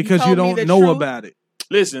feelings? Because you don't know about it.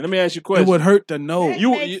 Listen, let me ask you a question. It would hurt to know. That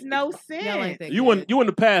makes no sense. You and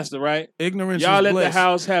the pastor, right? Ignorance Y'all is at bliss. the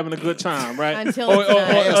house having a good time, right? Until or,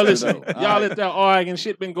 it's not. listen, All y'all right. at that arguing,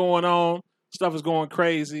 shit been going on, stuff is going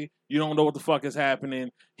crazy. You don't know what the fuck is happening.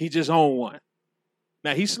 He just on one.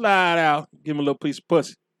 Now he slide out, give him a little piece of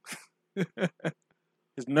pussy.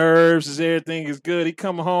 His nerves, his everything is good. He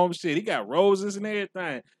come home, shit. He got roses and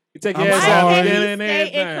everything. You take your I'm ass out Why to can't dinner he and stay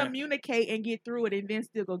and everything. communicate and get through it and then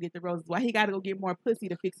still go get the roses? Why he got to go get more pussy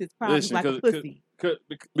to fix his problems Listen, like a pussy?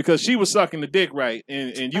 because she was sucking the dick right,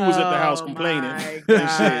 and you was at the house Oh, complaining. my And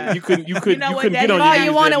God. shit. You couldn't know you what, couldn't that get on is- your All knees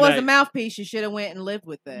you wanted that was night. a mouthpiece. You should have went and lived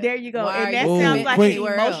with that. There you go. Why And are that you sounds sitting like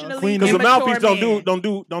anywhere else? emotionally Because the immature mouthpiece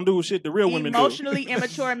man. don't do shit the real women do. Emotionally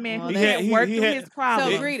immature man who He can't had- work he through had- his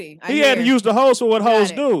problems. So greedy. I He had to hear. use the hose for what Got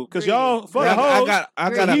hoes it. do. Because y'all, for the I hose, got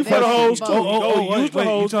he a for the question. hose too. Go use the wait, you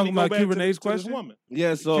hose talking when you about go back Q to Renee's this question? woman.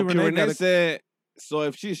 Yeah, so Q Renee Renee got a- said, so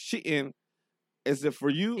if she's cheating, is it for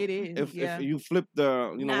you? It is, If yeah. you flip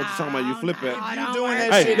the, you know what you're talking about, you flip it. You doing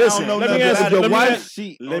that Hey, shit? listen, I don't know let me nothing answer. about it. Your Let me wife answer-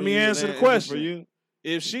 cheat Let on me you, answer is the it for question. you?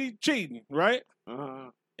 If she cheating, right, Uh-huh.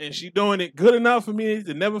 and she doing it good enough for me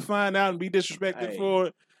to never find out and be disrespected for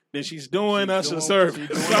it, then she's doing us a service.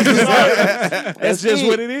 That's just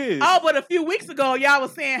what it is. Oh, but a few weeks ago, y'all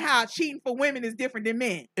was saying how cheating for women is different than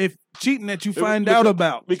men. If cheating that you find because- out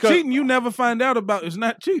about, because- cheating you never find out about is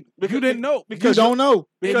not cheating. You didn't know. Because You don't know.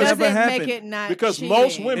 It because doesn't never make happened. it not because cheating.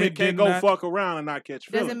 most women It can't did go not- fuck around and not catch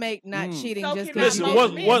feelings. doesn't make not cheating So just can because Listen, you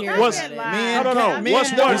what's hear what's about it. Men no, can't- men what's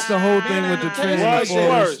don't- worse? That's the whole thing with the What's transformers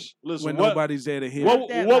worse? Listen, when what, nobody's there to hear. what,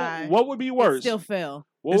 it. what would be It worse? still fell.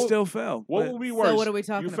 What It would- still fell. What but- would be So worse? what are we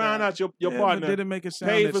talking You found about? out your Yeah, but partner did it make it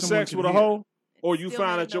sound paid that for someone sex could with a hear? hoe, or you Still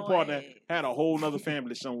found ain't out your no partner way. had a whole nother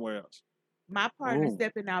family somewhere else. My partner Ooh.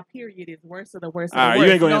 stepping out, period, is worse of the worst of All the right, worst.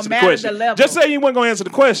 you ain't gonna no answer the matter question. level. Just say you weren't gonna answer the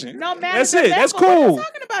question. No matter That's the it. level. That's What you cool.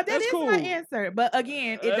 talking about? That That's is cool. my answer. But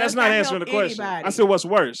again, it That's does not not answering the help question. anybody. I said, what's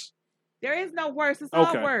worse? There is no worse. It's all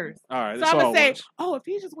Okay. worse. All right, So it's I'm all gonna say, worse. oh, if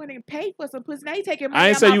he just went and paid for some pussy, now he taking money I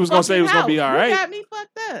ain't out say my you was gonna say it was gonna be fucking all house. right. You got me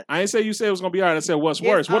fucked up. I ain't say you said it was gonna be all right. I said what's It's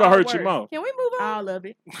worse. What'll all hurt you worse. more? Can we move on? All of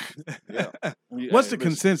it. What's the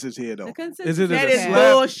consensus here, though? The consensus Is it That a is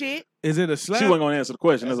slap? bullshit. Is it a slap? She wasn't gonna answer the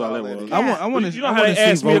question. That's all that was. I want to. You know how they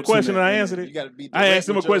asked me a question and I answered it. I asked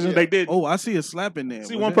them a question. They did. Oh, I see a slap in there.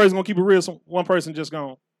 See, Was one it- person gonna keep it real. One person just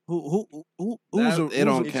gone. Who's a, It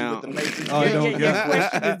don't who's a- count. Oh, it don't Your count.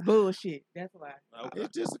 question is bullshit. That's why.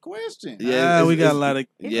 It's just a question. Yeah, we got a it's- lot of.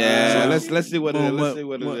 Yeah, let's see what it is. Let's see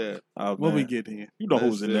what what- it is. Oh, What we man. get here? You know Let's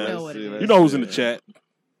who's in see, there. let's see, You let's know who's see. in the chat.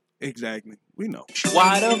 Exactly. We know.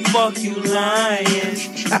 Why the fuck you lying?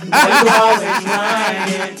 Why you always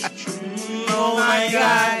lying? Oh my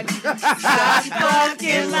God. Stop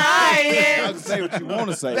fucking lying. Say what you want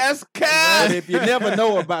to say. That's cap. But if you never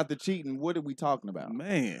know about the cheating, what are we talking about?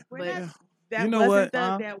 Man. That You know wasn't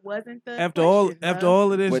what? That wasn't the After all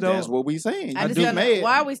of this, But though, that's what we saying. I You just get don't know, mad.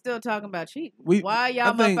 why are we still talking about cheating? We- Why y'all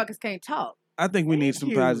I think- motherfuckers can't talk? I think we need some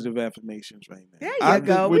you. positive affirmations right now. There I you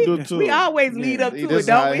go. think we do too. We always lead up to this it, is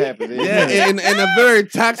how don't it we? happened. Yeah, in a very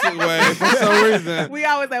toxic way for some reason. We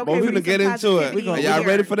always like, okay, But we we gonna need get some into it. positivity Are y'all here.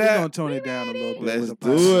 ready for We're gonna that? tone it down a little bit. Let's with a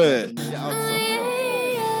do positive it. I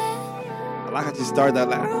like how you started that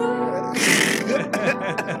loud.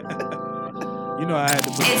 You know I had to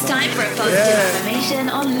put It's it time on. for a positive affirmation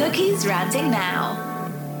on Look Who's Ranting Now.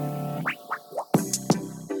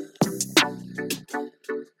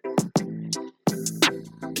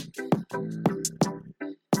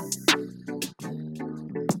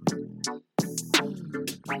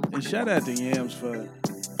 And shout out to Yams for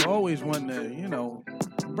always wanting to,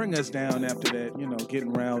 bring us down after that,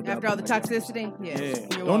 getting riled up. After all the toxicity? Yes. Yeah. You're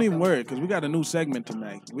Don't welcome. even worry, because we got a new segment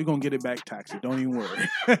tonight. We're going to get it back toxic. Don't even worry.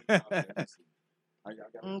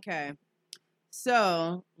 Okay.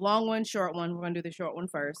 So, long one, short one. We're going to do the short one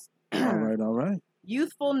first. All right.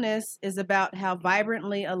 Youthfulness is about how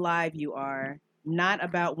vibrantly alive you are, not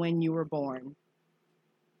about when you were born.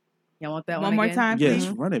 Y'all want that one One more again? time, Yes,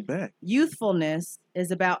 please. run it back. Youthfulness is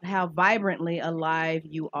about how vibrantly alive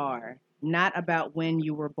you are, not about when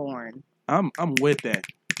you were born. I'm with that.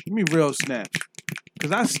 Give me real snaps.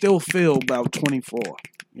 Because I still feel about 24.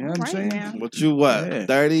 You know what I'm saying? But you what? Yeah.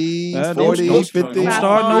 30, Don't 40, 50? Don't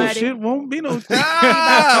start no 40. shit. Won't be no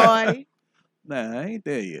About 40. Nah, I ain't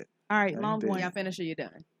there yet. All right, long there. one. Y'all finish or you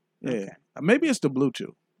done? Yeah. Maybe it's the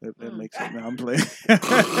Bluetooth. That makes it. Now I'm playing.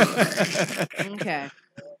 Okay.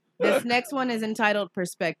 This next one is entitled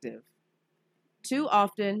Perspective. Too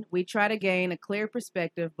often, we try to gain a clear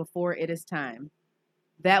perspective before it is time.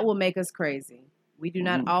 That will make us crazy. We do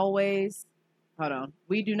not always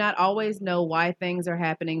know why things are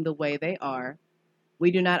happening the way they are.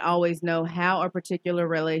 We do not always know how a particular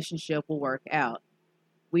relationship will work out.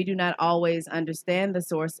 We do not always understand the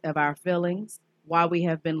source of our feelings, why we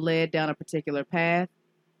have been led down a particular path,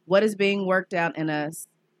 what is being worked out in us,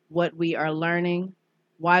 what we are learning,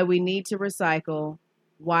 why we need to recycle,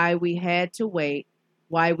 why we had to wait,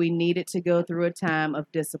 why we needed to go through a time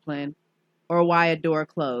of discipline, or why a door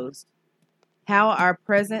closed. How our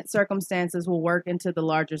present circumstances will work into the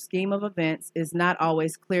larger scheme of events is not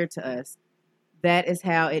always clear to us. That is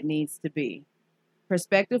how it needs to be.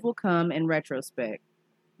 Perspective will come in retrospect.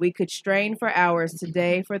 We could strain for hours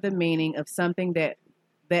today for the meaning of something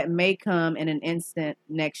that may come in an instant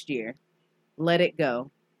next year. Let it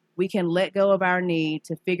go. We can let go of our need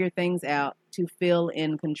to figure things out, to feel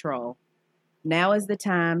in control. Now is the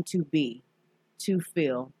time to be, to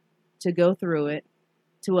feel, to go through it,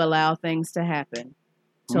 to allow things to happen,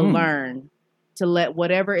 to learn, to let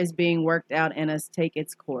whatever is being worked out in us take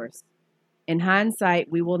its course. In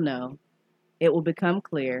hindsight, we will know. It will become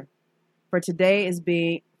clear. For today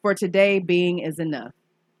being is enough.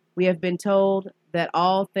 We have been told that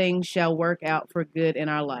all things shall work out for good in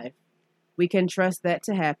our life. We can trust that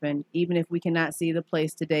to happen, even if we cannot see the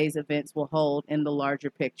place today's events will hold in the larger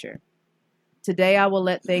picture. Today, I will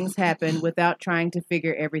let things happen without trying to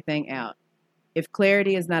figure everything out. If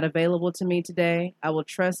clarity is not available to me today, I will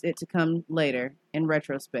trust it to come later, in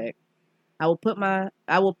retrospect. I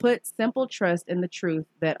will put simple trust in the truth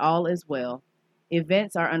that all is well.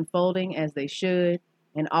 Events are unfolding as they should,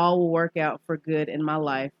 and all will work out for good in my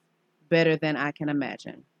life, better than I can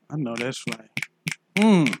imagine. I know that's right.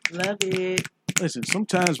 Love it. Listen,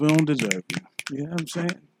 sometimes we don't deserve you. You know what I'm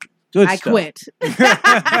saying? Good I stuff. quit.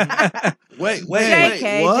 Wait,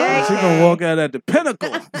 JK, what? She gonna walk out at the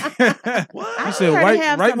pinnacle. She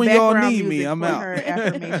said, right when y'all need me, I'm out. Her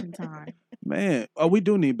affirmation time. Man, we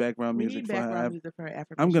do need background We music need for her. background music for her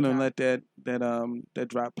affirmation I'm gonna time. let that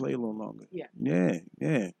drop play a little longer. Yeah.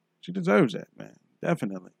 Yeah. She deserves that, man.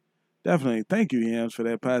 Definitely. Definitely. Thank you, Yams, for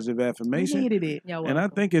that positive affirmation. needed it. And I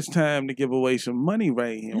think it's time to give away some money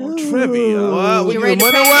right here on trivia. What? We You giving ready to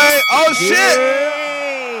money pay? away? Oh, shit!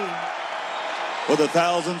 For the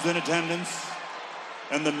thousands in attendance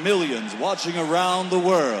and the millions watching around the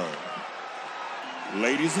world,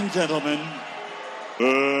 ladies and gentlemen,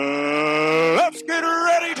 let's get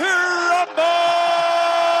ready to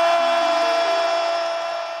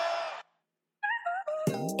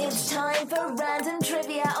It's time for random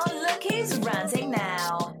trivia on Look Who's Ranting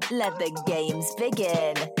Now. Let the games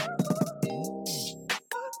begin.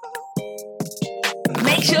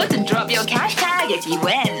 Make sure to drop your cash tag if you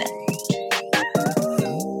win.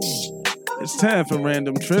 It's time for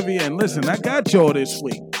random trivia. And listen, I got y'all this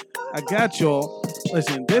week. I got y'all.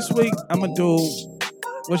 Listen, this week I'm going to do,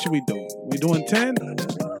 what should we do? We doing 10?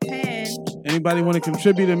 10. Anybody want to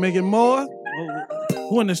contribute and make it more?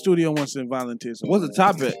 Who in the studio wants to volunteer? What's the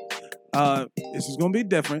topic? This is going to be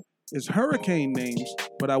different. It's hurricane names,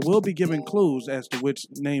 but I will be giving clues as to which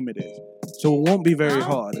name it is. So it won't be very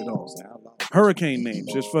hard at all. Hurricane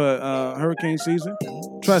names, just for hurricane season.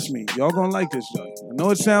 Trust me, y'all going to like this joint. I know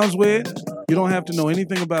it sounds weird. You don't have to know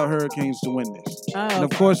anything about hurricanes to win this. Oh, And of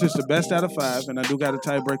course, it's the best out of 5, and I do got a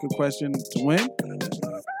tiebreaker question to win.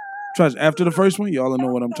 Trust, after the first one, y'all will know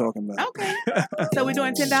what I'm talking about. Okay. So we're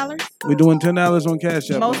doing $10? We're doing $10 on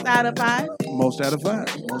Cash App. Most out of 5? Most out of 5.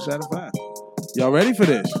 Most out of 5. Y'all ready for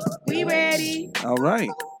this? We ready. All right.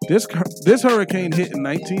 This hurricane hit in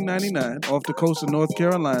 1999 off the coast of North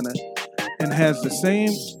Carolina and has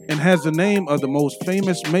the name of the most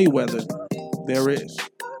famous Mayweather there is.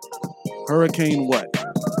 Hurricane what?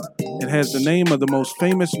 It has the name of the most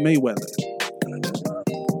famous Mayweather.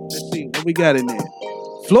 Let's see what we got in there.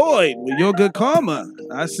 Floyd with Your Good Karma.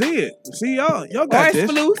 I see it. See y'all. Y'all got Or this.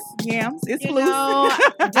 it's Floose. Yams. It's You Floose. know,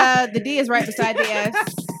 the D is right beside the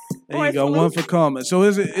S. There you go. One for Karma. So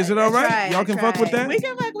is it all right? right, Y'all can that's fuck with right. that? We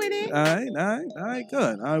can fuck with it. All right,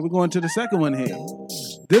 good. All right, we're going to the second one here.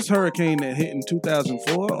 This hurricane that hit in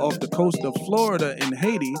 2004 off the coast of Florida in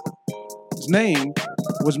Haiti, his name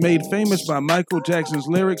was made famous by Michael Jackson's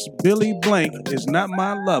lyrics, Billy Blank is not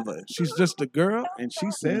my lover. She's just a girl, and she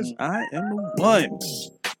says, I am the one.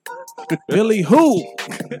 Billy who?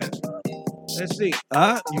 Let's see.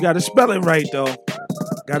 You got to spell it right, though.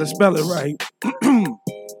 Got to spell it right.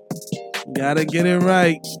 Gotta get it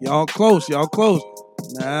right. Y'all close.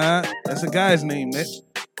 Nah, that's a guy's name. That's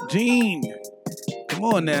Gene. Come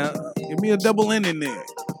on now. Give me a double N in there.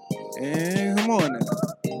 And come on now.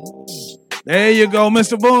 There you go.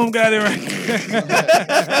 Mr. Boom got it right.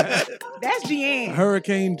 That's Jean.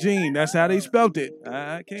 Hurricane Gene. That's how they spelt it.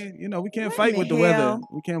 I can't, we can't fight with the weather.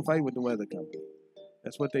 We can't fight with the weather company.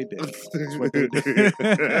 That's what they did. That's what they did.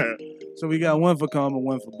 So we got one for Karma,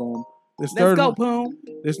 one for Boom. Let's go, Boom.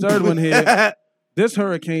 This third one here. This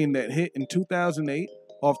hurricane that hit in 2008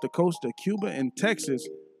 off the coast of Cuba and Texas,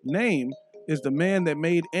 name is the man that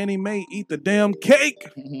made Annie Mae eat the damn cake.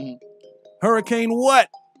 Hurricane what?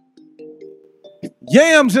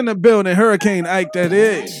 Yams in the building. Hurricane Ike, that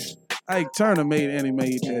is. Ike Turner made Annie Mae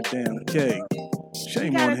eat that damn cake.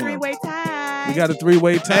 Shame on him. Three-way tie. We got a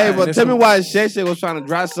 3-way tie. Hey, but tell me why Shay Shay was trying to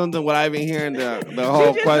drop something without even hearing the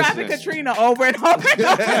whole She just question. dropping Katrina over and over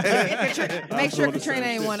and over. Make sure Katrina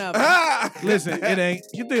ain't one of them. Listen, it ain't.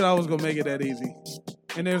 You think I was gonna make it that easy?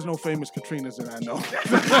 And there's no famous Katrinas that I know.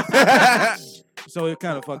 So it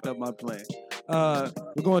kind of fucked up my plan.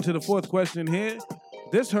 We're going to the fourth question here.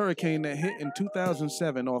 This hurricane that hit in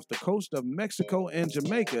 2007 off the coast of Mexico and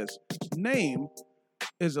Jamaica's name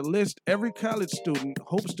is a list every college student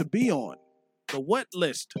hopes to be on. The what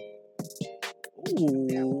list?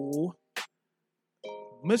 Ooh.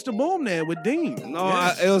 Mr. Boom there with Dean. No,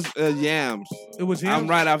 Yes. it was Yams. It was him? I'm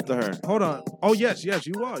right after her. Hold on. Oh, yes, you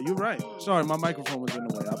are. You're right. Sorry, my microphone was in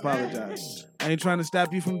the way. I apologize. I ain't trying to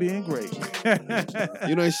stop you from being great.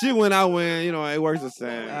 If she win, I win. It works the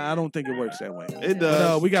same. I don't think it works that way. It does.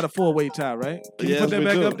 But, we got a 4-way tie, right? Can you Yes, put that we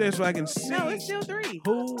back do. up there so I can see? No, it's still 3.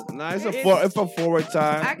 Who? Nah, it's a forward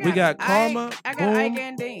tie. We got Karma. I got Boom. Ike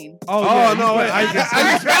and Dean. Oh, yeah, no, you wait. put Ike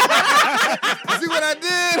and- See what I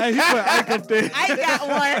did? Hey, he put Ike up there. I got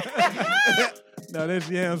one. No, there's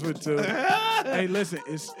Yams with 2. Hey, listen,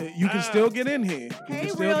 you can still get in here. You Hey, can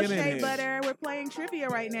still Real get in Shea here. Butter. We're playing trivia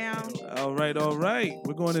right now. All right.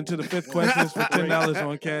 We're going into the 5th question for $10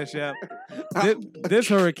 on Cash App. This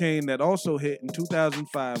hurricane that also hit in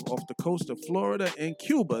 2005 off the coast of Florida and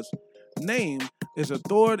Cuba's name is a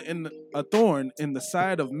thorn in the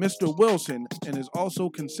side of Mr. Wilson and is also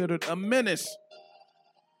considered a menace.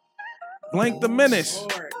 Blank the menace.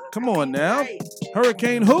 Come on now.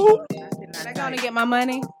 Hurricane who? Am I going to get my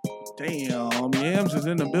money? Damn, Yams is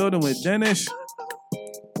in the building with Dennis.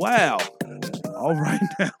 Wow. All right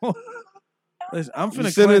now. Listen, I'm You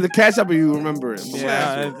finna send it claim. to catch up or you remember it?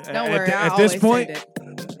 Yeah. Don't worry, I At this always point.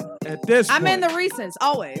 send it. At this I'm point. in the recents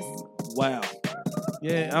always. Wow.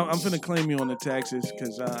 Yeah, I'm finna claim you on the taxes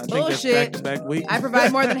because I think Bullshit. that's back-to-back week. I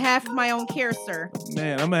provide more than half of my own care, sir.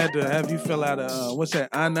 Man, I'm gonna have to have you fill out a what's that,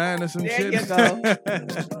 I-9 or some There shit. you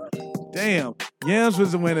go. Damn, Yams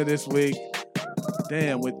was the winner this week.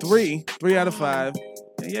 Damn, with 3 out of 5.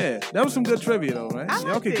 Yeah, that was some good trivia though, right?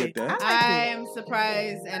 Y'all could get that. I am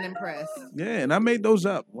surprised and impressed. Yeah, and I made those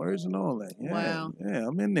up, words and all that. Yeah, Wow. yeah,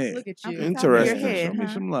 I'm in there. Look at you. Interesting. Show me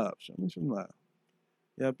some love. Show me some love.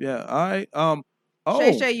 Yep, yeah. All right. Oh,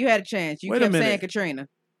 Shay, you had a chance. You wait a kept saying minute. Katrina.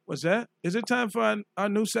 What's that? Is it time for our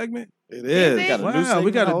new segment? It is. Is it? Wow,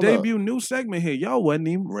 we got a debut new segment here. Y'all wasn't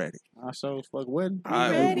even ready. I so fuck wedding.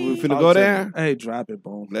 All right, we finna go there. Hey, drop it,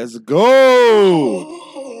 boom. Let's go.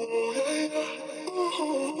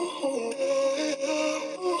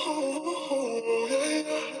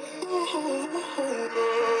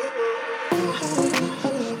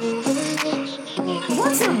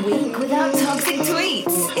 What's a week without toxic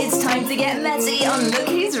tweets? It's time to get messy on Look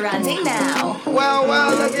Who's Ranting Now. Well,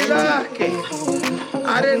 looky.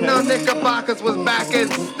 I didn't know Knickerbockers was back in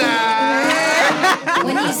style.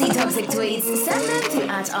 When you see toxic tweets, send them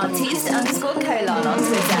to @artiste_colon on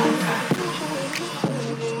Twitter.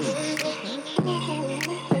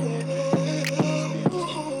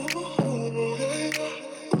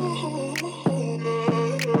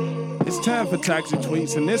 It's time for Toxic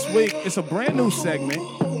Tweets, and this week it's a brand new segment.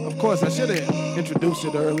 Of course, I should have introduced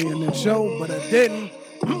it early in the show, but I didn't.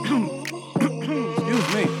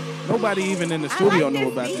 Excuse me. Nobody even in the studio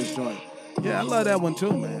knew about this joint. Yeah, I love that one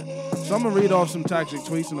too, man. So I'm going to read off some toxic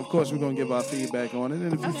tweets, and of course, we're going to give our feedback on it.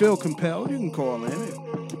 And if you feel compelled, you can call in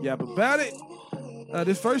and yap about it.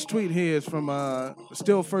 This first tweet here is from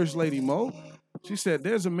still First Lady Mo. She said,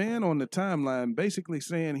 there's a man on the timeline basically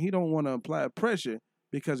saying he don't want to apply pressure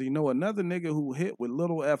because he know another nigga who hit with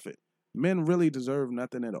little effort. Men really deserve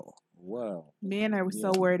nothing at all. Wow. Men are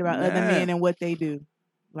so worried about other Nah. men and what they do.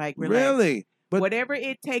 Like, relax. Really? But whatever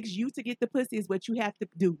it takes you to get the pussy is what you have to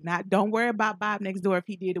do. Don't worry about Bob next door if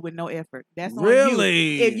he did it with no effort. That's on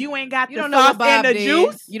Really? you. If you ain't got You the don't know sauce what Bob and the did.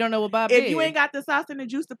 juice, You don't know what Bob if did. you ain't got the sauce and the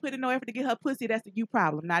juice to put in no effort to get her pussy, that's a you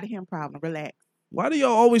problem, not a him problem. Relax. why do y'all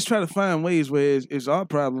always try to find ways where it's our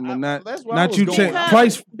problem and not that's where I was you going. check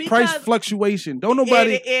Because- price fluctuation? Don't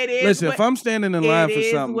nobody It is listen. what- If I'm standing in line it for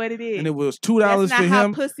is something what it is. and it was $2 That's for not how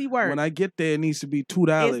him, pussy works. when I get there, it needs to be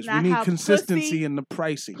 $2. It's We not need how consistency pussy- in the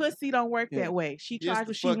pricing. Pussy don't work Yeah. that way. She Yes, charges the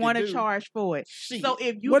what she fuck it want to do. charge for it. So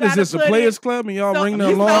if you What is gotta this? A put players in- club and y'all so ring the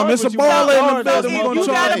you alarm? know It's a what you baller gotta in the do. building. If We're gonna you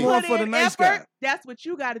charge gotta more put for the in nice effort, guy. that's what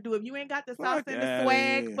you got to do. If you ain't got the sauce and the outta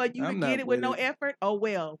swag here. for you I'm to not get it with with no it. effort, oh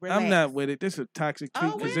well. Relax. I'm not with it. This is a toxic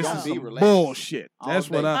tweet because this well. is Be some relaxed. bullshit. All That's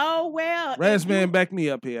what day. I'm. Oh well. Razman, back me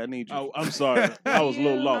up here. I need you. Oh, I'm sorry. I was a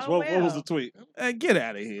little lost. Oh, What was well. the tweet? Get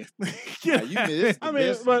out of here. Yeah, you missed I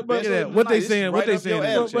mean, but Yeah, what they saying? What they saying?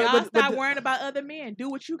 Y'all But stop worrying about other men. Do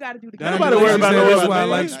what you got to do to get Don, nobody you worried said about no that's other why I man.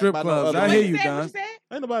 like strip About no clubs. other I man. hear What you, said? Don. What you said?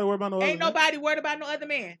 Ain't nobody worried about no Ain't other nobody worried about no other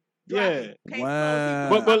man. Drop Yeah. it. Can't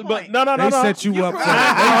Wow. close it. But no. They set you up for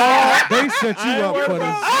that. They set you up for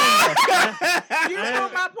this. You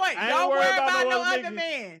proved my point. I ain't Don't worried worry about about no no other other nigga.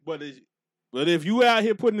 man. But if you out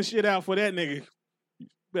here putting the shit out for that nigga, you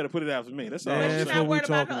better put it out for me. That's all. Yeah, But I'm you're that's saying. not what we worried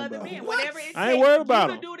about no talking other about. men. Whatever it I ain't takes worried you about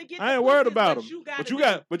to him. do to get I the ain't worried pussy is about what him. you But gotta you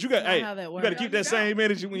do. got, Not hey, how that you works. got to keep that same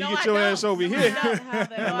energy when you No, get I your don't. ass over No, here. I don't. How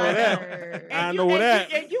that I know that. works. I know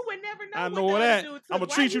that. And you would never know I what know the other that. dude took. I'm gonna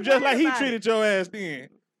Why treat you you just like worried he about treated your ass then.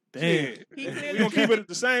 Damn. Shit. He We clearly gonna keep it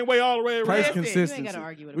the same way all the way Price around. You ain't consistency. gotta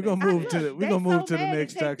argue with We're him. gonna move to the. We're gonna move to the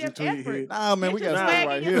next toxic them tweet effort. here. Nah, man, we Get got your something swag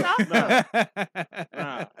right and your here. sauce up.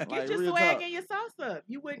 Nah. Get your real swag talk. and your sauce up.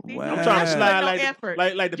 You wouldn't. Wow. I'm I'm trying to Yeah. slide no like effort.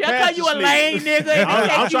 the Just because you a pastor lame slid. nigga, and I'm it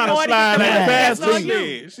takes you trying to more slide to like get the the pastor pussy.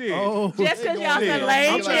 slid. Shit. Oh, Just because y'all Shit. some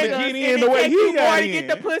lame I'm trying to niggas, get and in it the way takes he you more got to get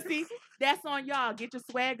the in. pussy. That's on y'all. Get your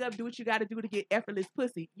swag up. Do what you got to do to get effortless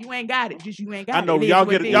pussy. You ain't got it. Just you ain't got it. I know It is y'all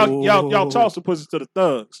what get it it. is. Y'all toss the pussy to the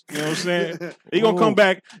thugs. You know what I'm saying? They gonna come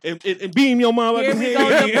back and beam your motherfucking Here we head. go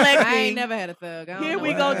I deflecting. ain't never had a thug. I don't Here know we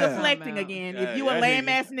what go you're talking deflecting about. again. Yeah, If you a I hear lame you.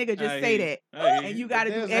 ass nigga, just I say hear that. you. And you got to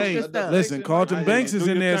do There's extra a stuff. Listen, Carlton right Banks here. is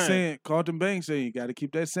Do in your there thing. saying, Carlton Banks saying, you got to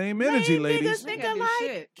keep that same energy, Lame ladies. niggas think Gotta do alike.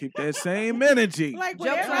 shit. Keep that same energy. Like Jokes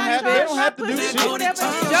whatever on I you. charge They don't my have to do pussy, shit. whatever.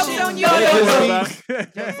 Jokes on you. Don't Dick worry is about weak.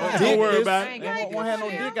 it. Dick Don't worry is- about I ain't They gotta won't do have no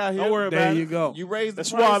shit. dick out here. Don't worry There about you it. go. You raise the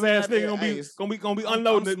That price suave ass out there, nigga gonna hey, be I'm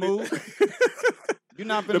unloading it. smooth. You're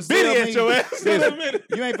not The finna biddy sell at me. your ass. Listen,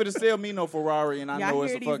 you ain't finna sell me no Ferrari, and I Y'all know hear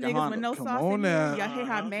it's a these fucking niggas Honda. with no Come sauce on in there? now. Y'all hear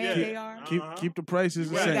how mad they are? Keep the prices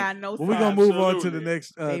the They same. got no Well, we're sauce. gonna move on to Absolutely. the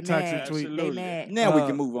next They toxic mad. tweet. They mad. Now we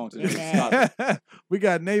can move on to the They next topic. We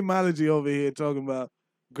got Namology over here talking about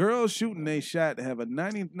girls shooting a shot have a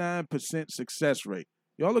 99% success rate.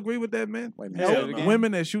 Y'all agree with that, man? Wait a minute, say it again.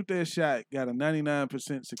 Women that shoot their shot got a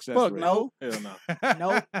 99% success Fuck rate. no. Hell no.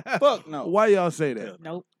 Nope. Fuck no. Why y'all say that?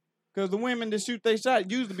 Nope. Because the women that shoot their shot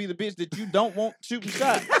usually be the bitch that you don't want shooting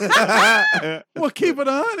shots. Well, keep it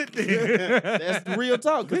 100 then. That's the real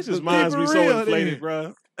talk. This Keep is minds it be real so then. inflated,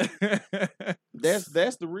 bro.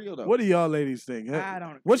 That's the real though. What do y'all ladies think? I don't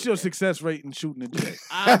agree What's your with that. success rate in shooting a jet?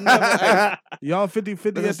 I've never. Y'all 50-50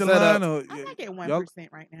 at the Set line? up. Or I might get 1% y'all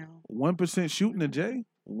right now. 1% shooting a J?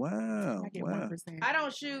 Wow. I get Wow. 1%. I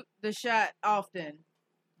don't shoot the shot often,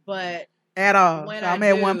 but At all. when So I I'm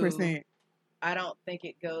at do, 1%. I don't think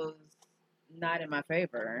it goes not in my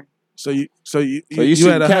favor. So you So you at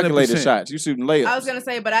shooting 100%. calculated shots. You shooting layups. I was gonna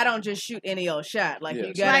say, but I don't just shoot any old shot. Like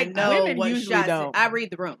you Yes. gotta Like, know women what usually shots. don't. I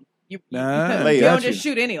read the room. You Nah. Lay you don't at just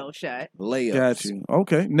you. shoot any old shot. Layups. Got you.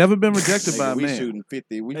 Okay. Never been rejected by a We man. shooting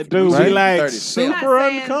 50. We That dude we be shooting like 30. super I'm not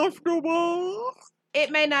saying- uncomfortable.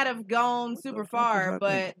 It may not have gone super far, that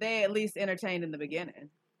but they at least entertained in the beginning.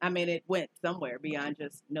 I mean, it went somewhere beyond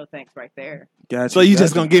just no thanks right there. Got So you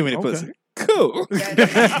just got gonna give me the Okay. pussy? Cool.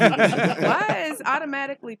 Why is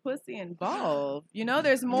automatically pussy involved? You know,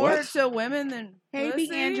 there's more What? to women than Hey, Big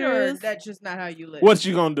pussy, or Andrews. that's just not how you live. What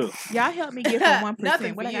you gonna do? Y'all help me get from 1%.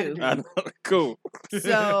 Nothing What for I gotta you. do? I know. Cool.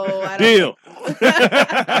 So I don't Deal.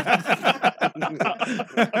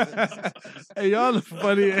 Hey, y'all are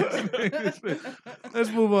funny ass niggas.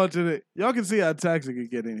 Let's move on to the. Y'all can see how toxic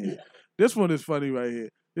it get in here. This one is funny right here.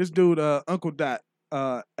 This dude, Uncle Dot,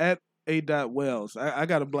 at A. Dot Wells. I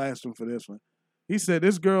gotta blast him for this one. He said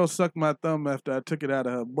this girl sucked my thumb after I took it out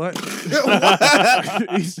of her butt.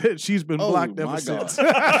 He said she's been blocked ever my since.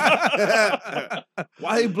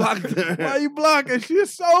 Why he blocked her? Why you blocking? She a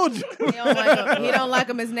soldier. He don't like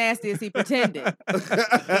him as nasty as he pretended.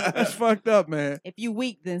 That's fucked up, man. If you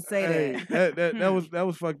weak, then say Hey, that. that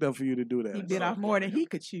was fucked up for you to do that. He bit off more than he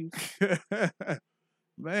could chew.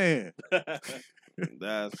 Man.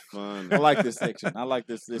 That's fun. I like this section. I like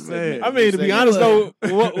this Man. segment. I mean, to be This honest segment.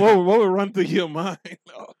 though, what would run through your mind?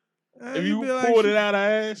 If you be like, pulled it out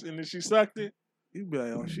her ass and then she sucked it, you'd be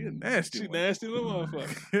like, oh, she a nasty she one. nasty little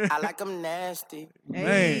motherfucker. I like them nasty. Man.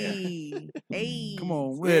 Hey. Hey. Come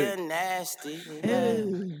on, Real with nasty.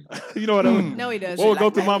 You know what I mean? No, he doesn't. What would go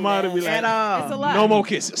through my mind and be like, At all. It's a lot. no more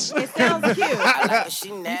kisses. It sounds cute. I like it, she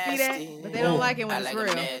You see nasty. that? But they don't like it when I it's like real.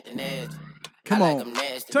 'em nasty, nasty. Come I on. like 'em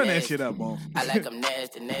nasty, Turn that nasty. shit up, boy. I like 'em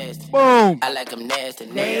nasty, nasty. Boom. I like 'em nasty,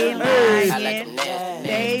 They nasty. I lying. like 'em nasty,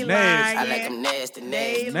 They nasty. I like 'em lying. nasty, They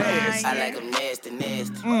nasty. Nasty. I like 'em nasty,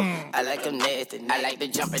 nasty. I like 'em nasty. I like to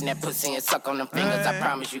jump in that pussy and suck on them fingers. I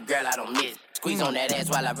promise you, girl, I don't miss. Squeeze on that ass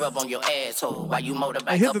while I rub on your asshole. While you motorbike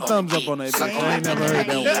Hey, hit up the on thumbs the up on that Suck bitch. on I my ain't never titty, heard that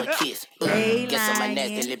give one. you a kiss. They Guess I'm a lying.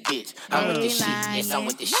 nasty little bitch. I'm with the They shit. Yes, I'm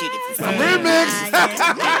with the shit. If you Remix.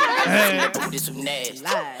 I got some booties who nasty.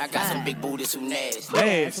 I got some big booties who nasty.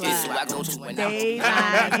 Nasty. This is who I go to when They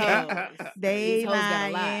I'm lying. They These hoes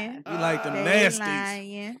gotta lying. You like them They nasties.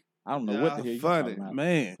 lying. I don't know what the hell you funny. talking about.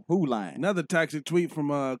 Man. Who lying? Another toxic tweet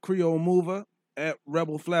from Creole Mover at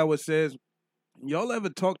Rebel Flower says, y'all ever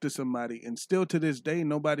talk to somebody and still to this day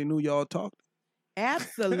nobody knew y'all talked?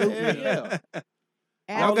 Absolutely. Yeah.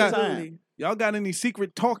 Y'all got, Absolutely. y'all got any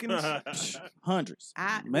secret talkings? Hundreds.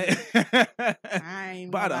 Man. I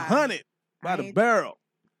ain't By the gonna lie. 100. By the ain't- barrel.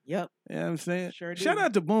 Yep. You know what I'm saying? Sure do. Shout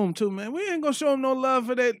out to Boom too, man. We ain't gonna show him no love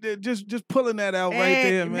for that. Just pulling that out right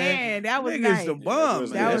Hey, there, man. that was Nigga's nice. the bomb,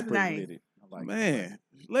 That man. was nice. Man,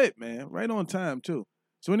 lit, man. Right on time too.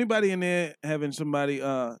 So anybody in there having somebody?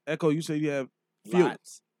 Echo, you say you have few.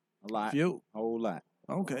 Lots. A lot. Few. A whole lot.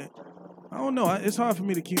 Okay. I don't know. It's hard for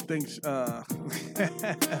me to keep things a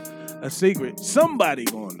secret. Somebody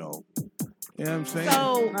gonna know. You know what I'm saying?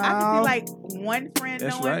 So I can see like one friend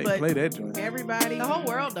That's knowing, right. but Play that joint. everybody, The whole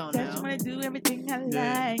world don't just know. want to do everything I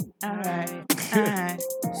Yeah. like. All right.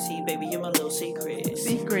 See, baby, you're my little secret.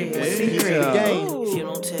 Secret. Hey, Secret. yeah. If you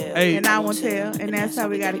don't tell, Hey. And I won't tell, and that's how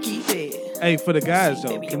we got to keep it. Hey, for the guys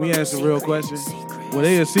though, can we ask a real question? Were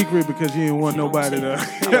they a secret because you didn't want nobody to,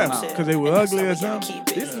 because they were ugly or something?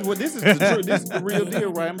 This is the truth. This is the real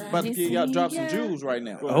deal, right? I'm about to give y'all drop some jewels right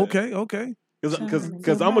now. Okay.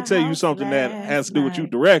 Because I'm gonna tell you something that has to do with you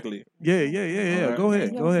directly. Yeah. Go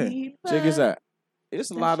ahead. Check this out.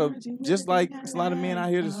 It's a lot of it's a lot of men out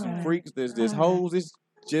here that's some freaks. There's hoes. It's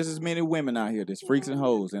just as many women out here that's freaks and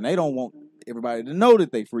hoes, and they don't want everybody to know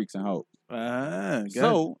that they freaks and hoes. Got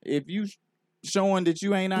So if you showing that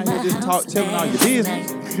you ain't out here just telling all your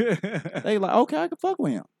business, they like, okay, I can fuck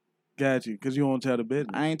with him. Got you, because you won't tell the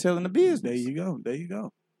business. I ain't telling the business. There you go. There you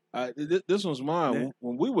go. This one's mine. Yeah.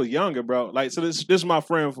 When we were younger, bro. Like, so this is my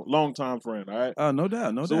friend, longtime friend. All right. Oh, no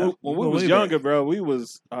doubt, no So doubt. when You we go was way younger, back. bro, we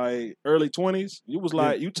was early 20s. You was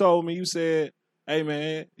like, Yeah. you told me, you said, "Hey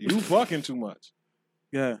man, you fucking too much."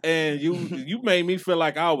 Yeah. And you made me feel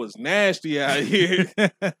like I was nasty out here.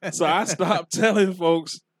 So I stopped telling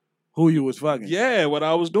folks who you was fucking. Yeah, what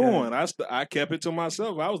I was doing. I kept it to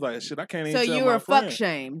myself. I was like, shit, I can't even So tell you my were friend. fuck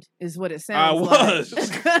shamed, is what it I sounds was,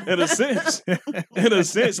 like. in a sense. In a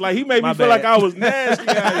sense. Like, he made My me feel bad. like I was nasty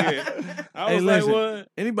out here. I Hey, was like, listen, what?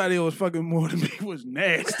 Anybody that was fucking more than me was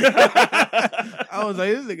nasty. I was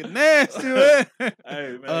like, this nigga nasty, man.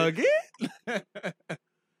 Hey, man. Again?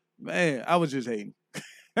 Man, I was just hating.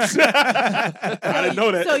 I didn't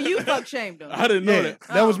know that. So you fuck shamed him. I didn't know that.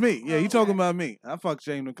 That was me. Yeah, he talking about me. I fuck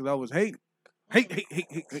shamed him because I was hating. Hate.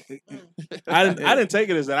 I didn't take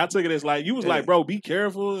it as that. I took it as like, you was like, bro, be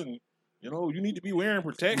careful, and you need to be wearing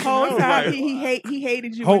protection. I Whole was time like, he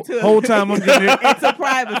hated you Whole into time I'm getting into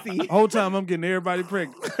privacy. Whole time I'm getting everybody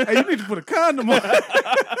pregnant. Hey, you need to put a condom on.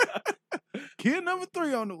 Kid number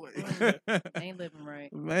 3 on the way. Ain't living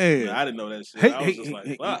right. Man, I didn't know that shit. I was just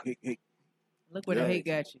like, fuck. Look where the hate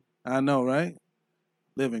got you. I know, right?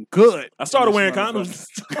 Living good. I started in wearing this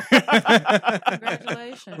condoms.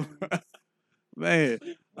 Congratulations. Man,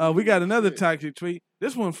 we got another toxic tweet.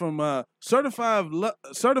 This one from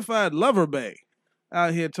Certified Lover Bay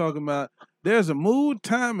out here talking about there's a mood,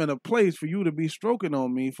 time, and a place for you to be stroking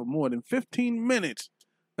on me for more than 15 minutes,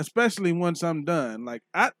 especially once I'm done. Like,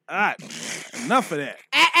 enough of that.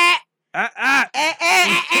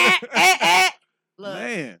 Look,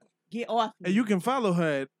 Man. get off. And you can follow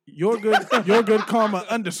her at your good karma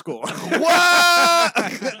 _ What?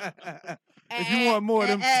 If you want more of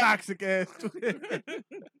them toxic ass,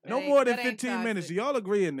 no more than 15 minutes. Do y'all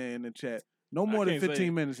agree in there in the chat? No more than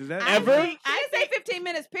 15 minutes. Is that Ever? She didn't say 15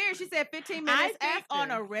 minutes, period. She said 15 minutes I think after.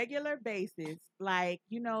 on a regular basis, like,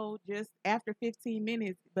 just after 15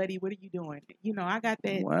 minutes, buddy, what are you doing? I got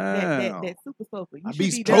that that super soaker. You I should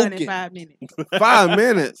be be done in stroking. 5 minutes. 5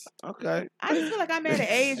 minutes. Okay. I just feel like I'm at an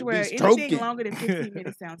age where anything stroking. longer than 15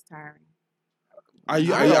 minutes sounds tiring. Are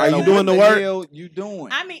you I don't know doing the what work? hell you doing?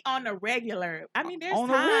 I mean, on a regular. I mean, there's On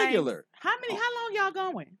a times- regular. How long y'all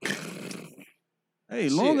going? Hey,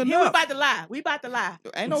 long Yeah, we enough. about to lie. We about to lie.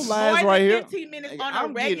 Ain't no More lies than right here. 15 minutes Nigga, on a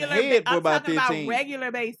I'm getting regular. head for I'm about talking 15. about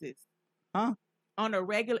regular basis. Huh? On a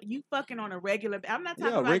regular, you fucking on a regular. I'm not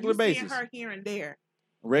talking Yeah, about regular you seeing basis. her here and there.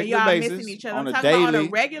 Regular and y'all basis, missing each other. on I'm a talking about on daily-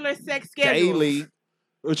 a regular sex schedule. Daily.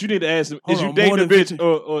 But you need to ask him, Hold is you on, dating more a than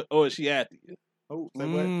bitch or is she active? Oh, say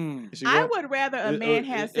what? Is she I what? would rather a Is- man are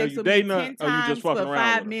have you sex with me dating her, 10 or you times just for fucking around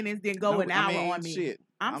 5 with her? minutes than go an hour on me. Shit.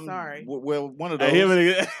 I'm sorry. Well, one of Hey, those.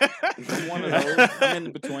 him and I'm one of those. I'm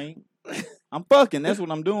in between. I'm fucking. That's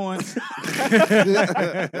what I'm doing.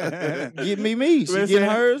 Get me. She Man getting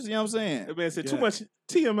said- hers. You know what I'm saying? That man said too much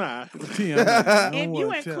TMI. If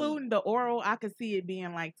you including the oral, I could see it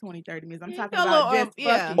being like 20, 30 minutes. I'm talking a about little, just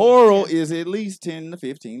yeah. fucking. Oral is at least 10 to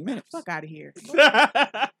 15 minutes. Fuck out of here.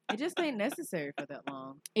 It just ain't necessary for that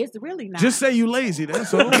long. It's really not. Just say you lazy.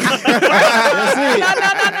 That's all. No. It's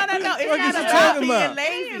What not you about talking being about?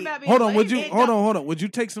 lazy. Hold on. Hold on. Would you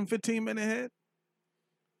take some 15-minute head?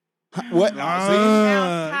 What? Get the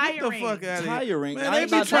tiring. fuck out of here. Tiring. Man, I they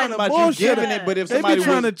ain't be not trying talking to about you bullshit giving us. it, but if They somebody be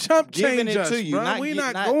trying was to chump giving change it us, to you, bro. We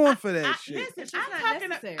not not going for that shit. Listen,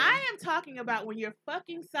 I am talking about when you're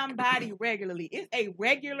fucking somebody regularly. It's a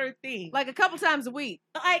regular thing. Like a couple times a week.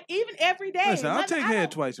 Like even every day. Listen, I'll Mother, take I head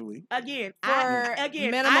don't- twice a week. Again,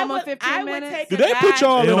 minimum I of would, 15 I would minutes? take Do a they put guy-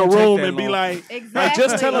 y'all in It a don't take room that and be long. like, Exactly.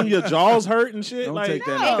 just tell them your jaws hurt and shit? Don't Like, take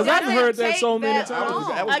that because long. I've heard doesn't that so take many that times. long.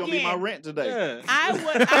 That was going to be my Again. rent today. Yeah. I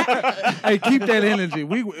would. Hey, keep that energy.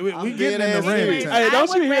 We I'm getting in dead the ass ring. serious. time. Hey, don't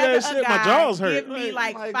I you would hear that rather a shit? My guy jaws hurt. Give me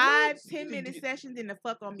like Like, 5, what? 10 minute sessions than to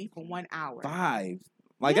fuck on me for 1 hour. 5.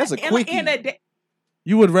 Like, that's a In- quickie. in a day.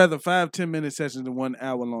 You would rather 5-10-minute sessions than 1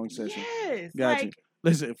 hour long session. Yes. Got like, you.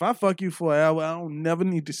 Listen, if I fuck you for an hour, I don't never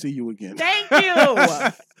need to see you again. Thank you.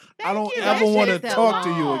 I don't you. ever That want to shit is talk to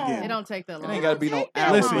that you long. again. It don't take that It long. ain't got to be no that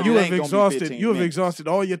hour. Listen, but you it have ain't gonna be 15 exhausted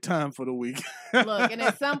minutes. all your time for the week. Look, and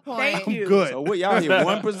at some point, Thank you. Good. So what y'all hit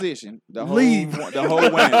one position, the whole Leave. the whole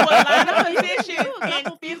Well, win. line of positions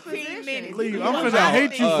in 15 minutes. Leave. You I'm know finna what?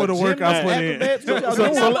 hate you for the work I put in. acrobats, what y'all So-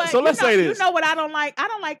 doing? so let- so let's say this. You know what I don't like? I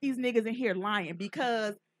don't like these niggas in here lying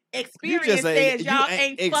because experience just ain't- says you y'all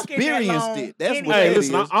ain't ain't fucking that experienced long. it. That's what anyway. Hey, that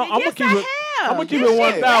listen, is. I'm gonna Yes, keep I it. have. I'm gonna keep This it shit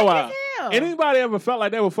 1,000. whack as hell. Anybody ever felt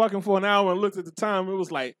like they were fucking for an hour and looked at the time? It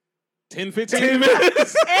was like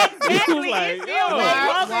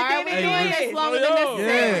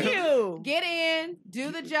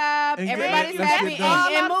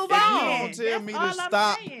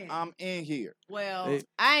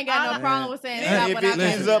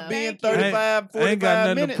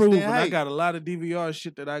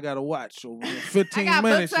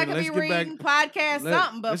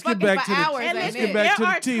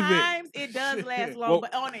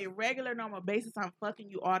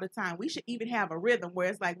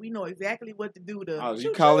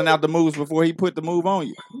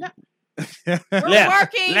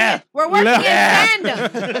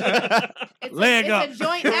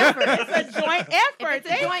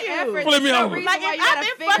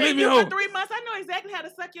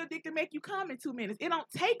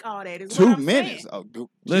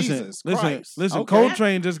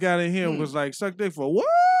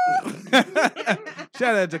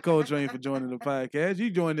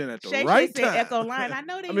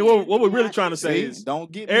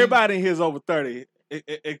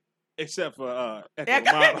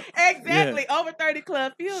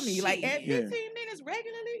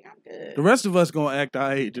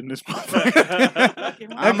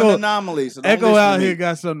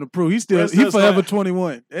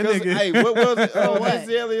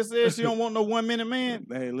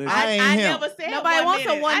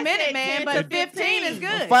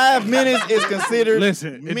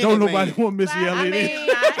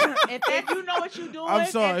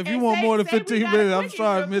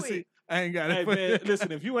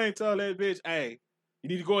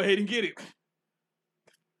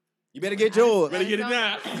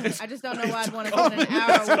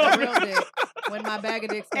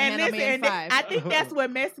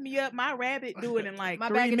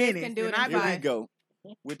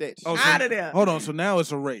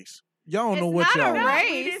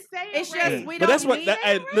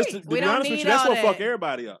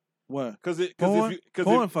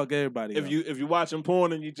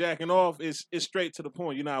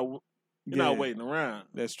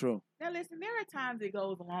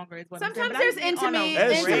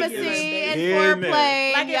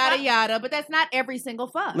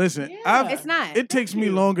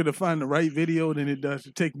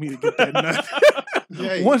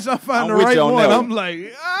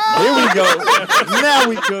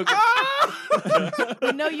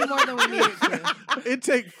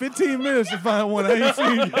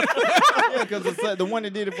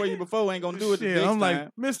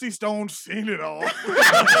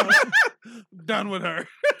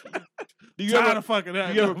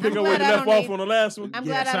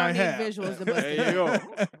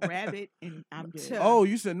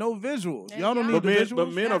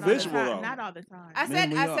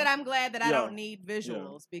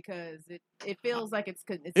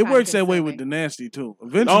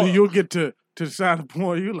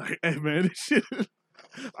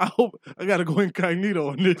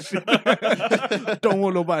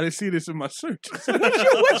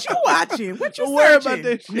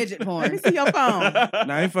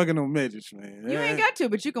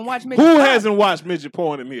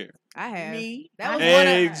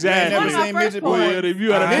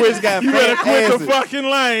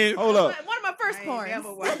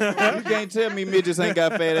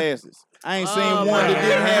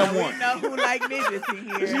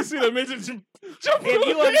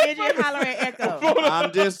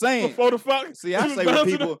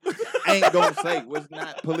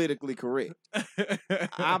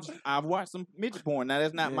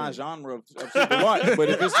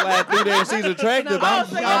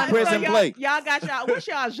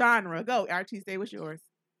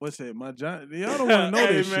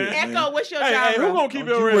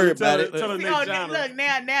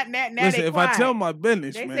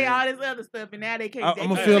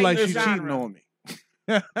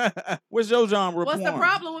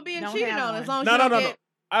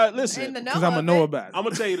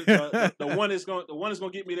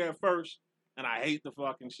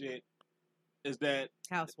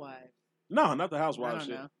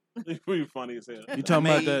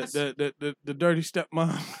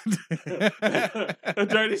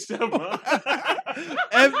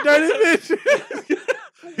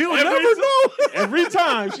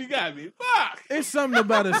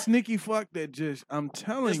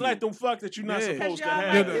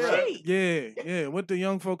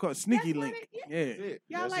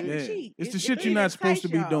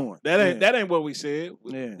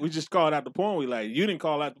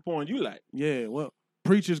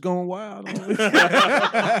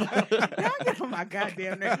Get on my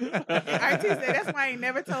goddamn nerve. RT said that's why I ain't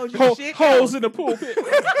never told you shit. Holes in the pulpit.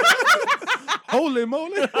 Holy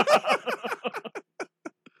moly.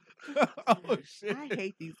 Oh shit! I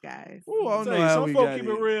hate these guys. Ooh, I don't Tell know you, how some we folk got keep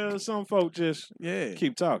here. it real. Some folk just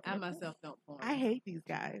keep talking. I myself don't porn. I hate these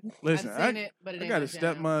guys. Listen, I've seen it, but it I ain't got a my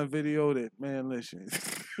jam. stepmom video that man. Listen,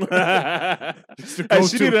 Hey,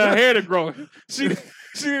 she needed her hair to grow. She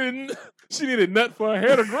needed nut for her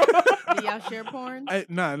hair to grow. Do y'all share porn?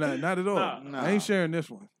 Nah, not at all. Nah. I ain't sharing this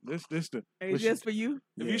one. This the. It's listen, just for you.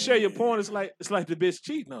 If you share your porn, it's like the bitch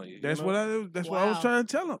cheating on you. That's you what know? That's what I was Wow. trying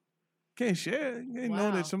to tell him. Can't share. You ain't know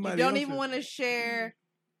Wow. that somebody. You don't else even is- want to share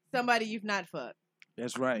somebody you've not fucked.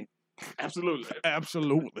 That's right. Absolutely.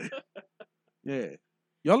 Absolutely. Yeah.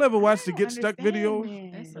 Y'all ever watch the Get Stuck videos?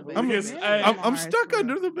 I'm stuck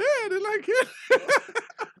under the bed and like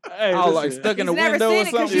Hey, Oh, like listen. stuck in the He's never window seen or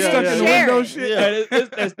it 'cause something. you stuck in the window shit. Yeah,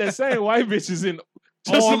 it's that same white bitch is in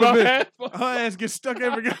just All about of half. it. Her ass gets stuck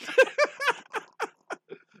every goddamn.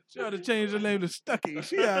 She ought to change her name to Stucky.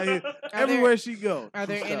 She out here everywhere she go. Are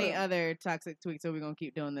there She's any stuck. other toxic tweets? Or we gonna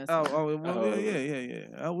keep doing this? Oh, well, yeah.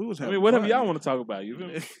 Oh, we was I having mean, whatever fun. y'all want to talk about. You feel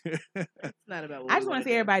me? It's not about. What I we just want wanna to see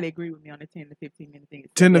do. everybody agree with me on the 10 to 15 minute thing.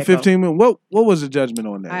 10 to Echo. 15 minutes. What was the judgment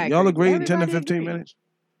on that? I Y'all agree. agree? 10 to Everybody 15 agreed. minutes?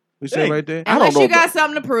 We say right there? Unless you got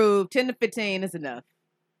something to prove, 10 to 15 is enough.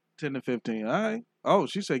 10 to 15. All right. Oh,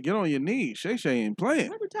 she said get on your knees. Shay ain't playing.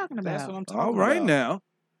 What are we talking about? That's what I'm talking All right about. now.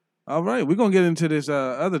 All right. We're going to get into this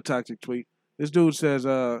other toxic tweet. This dude says,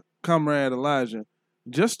 Comrade Elijah,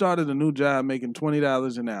 just started a new job making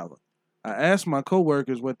 $20 an hour. I asked my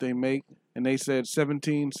coworkers what they make, and they said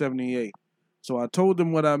 $17.78. So I told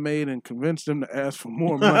them what I made and convinced them to ask for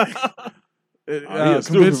more money.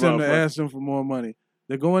 Convinced them to ask them for more money.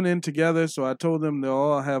 They're going in together, so I told them they'll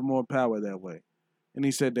all have more power that way. And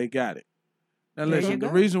he said they got it. Now There you listen, the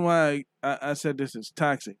go. reason why I said this is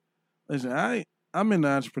toxic. Listen, I'm in the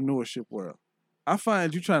entrepreneurship world. I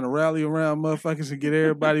find you trying to rally around motherfuckers and get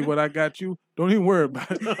everybody what I got you. Don't even worry about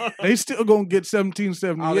it. They still gonna get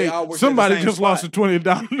 $17.78. all work at the Somebody same just lost a spot.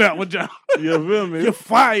 $20 an hour job. You feel me? You're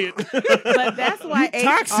fired. But that's why You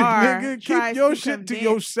toxic, HR nigga. tries Keep your to shit to convince-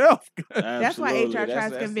 yourself. That's why HR That's- tries to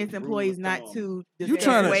that's convince the rule employees of not thumb. to You discuss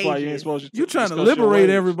trying to- That's why you ain't wages. supposed to. You trying to discuss your liberate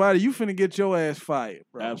ways. everybody. You finna get your ass fired,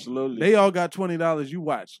 bro. Absolutely. They all got $20. You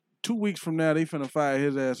watch. 2 weeks from now, they finna fire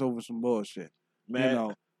his ass over some bullshit. Man, you know,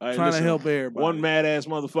 hey, trying listen, to help everybody. One mad ass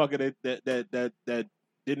motherfucker that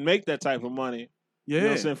didn't make that type of money. Yeah. You know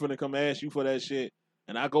what I'm saying? Finna come ask you for that shit.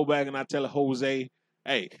 And I go back and I tell Jose,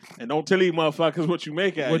 hey, and don't tell these motherfuckers what you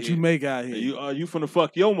make out What here. you make out here. You finna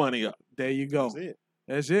fuck your money up. There you go. That's it.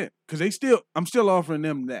 That's it. Because I'm still offering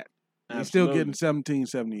them that. They still Absolutely. getting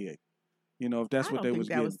 $17.78. You know, if that's I what don't they think was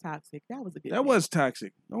that getting. was toxic. That was a good. That was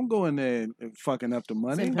toxic. Don't go in there and fucking up the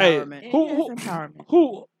money. It's Hey, empowerment.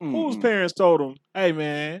 whose Mm-mm. parents told them, hey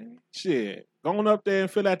man, shit, go on up there and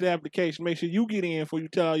fill out the application. Make sure you get in before you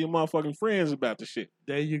tell all your motherfucking friends about the shit.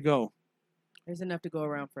 There you go. There's enough to go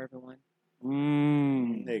around for everyone.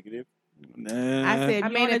 Negative. Nah. I said, I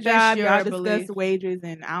you mean, on a if that's job, y'all your discuss belief. wages,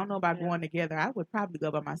 and I don't know about going together. I would probably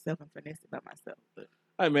go by myself and finesse it by myself. But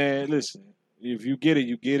Hey man, listen, if you get it,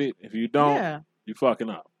 you get it. If you don't, yeah, you fucking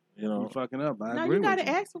up. You know, You fucking up. I no, agree you with gotta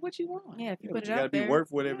you. ask for what you want. Yeah, if you Yeah, put but it you out gotta be there. worth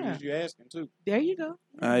whatever it Yeah. is you asking too. There you go.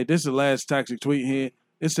 All right, this is the last toxic tweet here.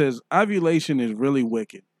 It says, ovulation is really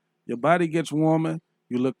wicked. Your body gets warmer.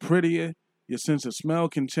 You look prettier. Your sense of smell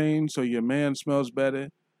can change so your man smells better.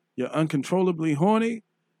 You're uncontrollably horny.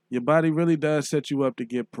 Your body really does set you up to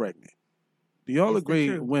get pregnant. Do y'all It's the agree,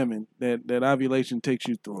 truth. women, that ovulation takes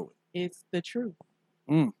you through it? It's the truth.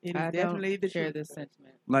 Mm. It is I definitely don't the share truth. this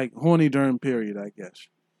sentiment. Like horny during period, I guess.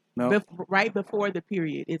 No? Right before the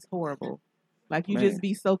period, it's horrible. Like you Man. just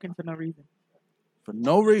be soaking for no reason. For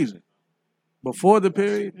no reason. Before the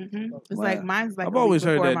period? Mm-hmm. It's Wow. like mine's like. I've a week always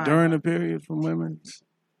heard before that mine. during the period from women.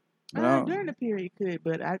 But I don't- During the period could,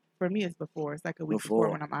 but for me it's before. It's like a week Before.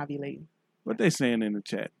 before when I'm ovulating. What they saying in the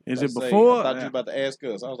chat? Is Let's it say, before? I thought you were about to ask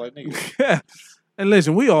us. I was like, nigga. Yeah. And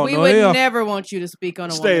listen, we all We know would they are. never want you to speak on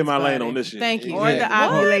a Stay in woman's my lane body. on this shit. Thank you. Or the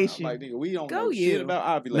Exactly. ovulation. I'm like, nigga, we don't Go know you. shit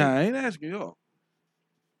about ovulating. Nah, I ain't asking y'all.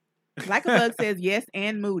 Like a bug says, yes,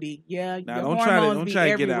 and moody. Yeah, Nah, your don't try to- hormones don't be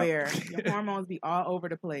try to get out. everywhere. Your hormones be all over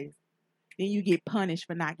the place. Then you get punished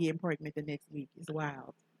for not getting pregnant the next week. It's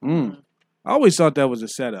wild. Mm. I always thought that was a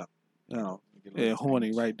setup. No, yeah,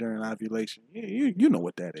 horny right during ovulation. You know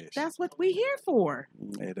what that is. That's what we here for.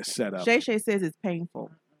 Yeah, the setup. Shay Shay says it's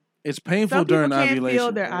painful. It's painful Some during people can't ovulation.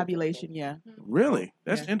 feel their ovulation. Yeah, Really?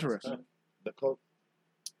 That's Yeah. interesting.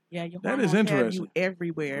 yeah. Your That is hormones have interesting. you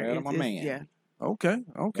everywhere. Right on my man. Yeah, Okay.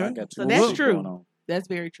 I got so too that's much true. going on. That's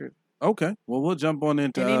very true. Okay. Well, we'll jump on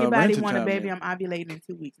into And anybody rented want a time baby? then. I'm ovulating in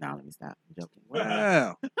 2 weeks. Now let me stop. I'm joking.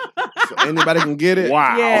 Wow. So anybody can get it.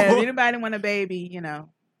 Wow. Yeah, if anybody want a baby, I'm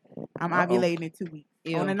Uh-oh. ovulating in 2 weeks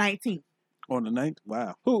on the 19th. On the 9th?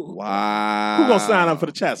 Wow. Wow. Who gonna sign up for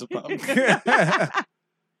the child support? You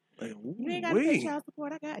ain't got to pay child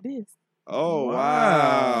support. I got this. Oh,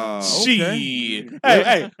 wow. Shit.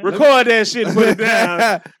 Hey, record that shit and put it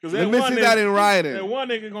down. Let me see that in writing. That one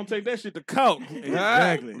nigga gonna take that shit to court.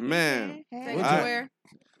 Exactly. Man. Take it to where?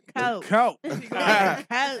 Coat. Coat.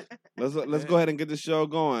 Let's go ahead and get the show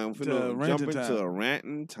going. We're To gonna jump ranting into time. a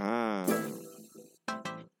ranting time.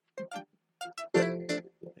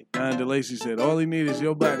 Don DeLacy said, all he needs is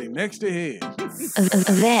your body next to his. This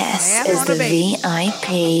is the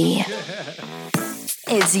VIP.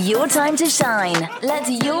 It's your time to shine. Let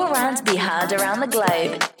your rant be heard around the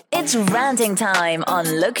globe. It's ranting time on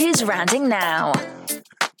Look Who's Ranting Now.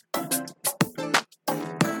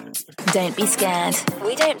 Don't be scared.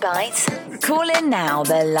 We don't bite. Call in now.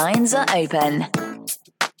 The lines are open.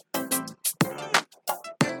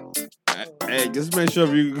 Hey, just make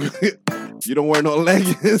sure you don't wear no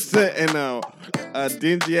leggings and a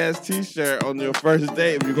dingy ass t-shirt on your first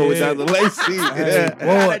date if you go with Don DeLacy.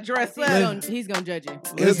 He's gonna judge you.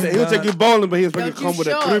 He'll take you bowling, but he's going to come with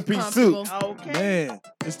a three-piece suit. Okay. Man,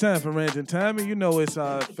 it's time for ranting time, and you know it's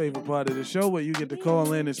our favorite part of the show where you get to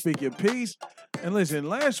call in and speak your piece. And listen,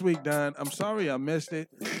 last week, Don, I'm sorry I missed it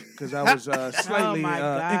because I was slightly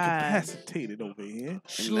incapacitated over here.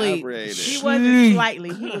 Sleep. He wasn't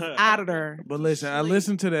slightly. He was out of there. But listen, I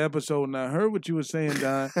listened to the episode and I heard what you were saying,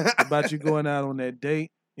 Don, about you going out on that date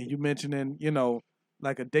and you mentioning,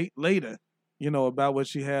 like a date later, about what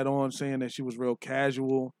she had on, saying that she was real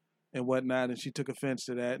casual and whatnot, and she took offense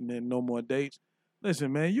to that, and then no more dates.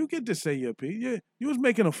 Listen, man, you get to say your piece. You was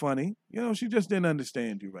making her funny. She just didn't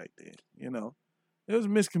understand you right there. There was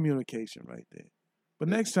miscommunication right there. But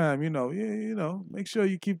next time, make sure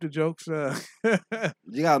you keep the jokes. You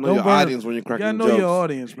gotta know your audience when you're cracking jokes. You gotta know your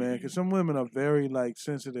audience, man, because some women are very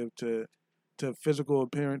sensitive to physical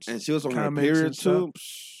appearance. And she was on her comments period and stuff.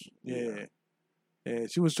 too. Yeah,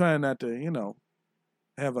 she was trying not to,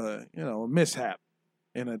 have a mishap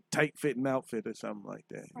in a tight fitting outfit or something like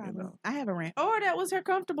that. I have a rant. Or that was her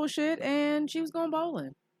comfortable shit and she was going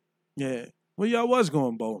bowling. Yeah. Well, y'all was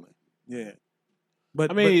going bowling. Yeah.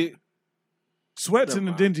 But I mean, sweats in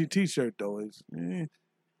a dingy t-shirt though is.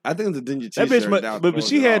 I think it's a dingy that t-shirt. bitch, but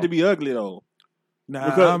she had to be ugly though.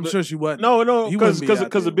 Nah, I'm sure she wasn't. No, He because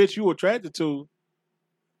wouldn't be out the bitch you were attracted to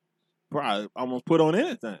probably almost put on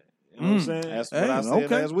anything. You know what I'm saying? That's what I said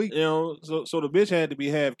last week. So the bitch had to be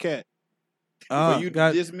half cat. But you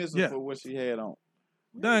dismiss her for what she had on.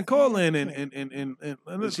 Don, call in and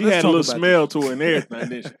let's she had talk a little about smell this. to her and everything,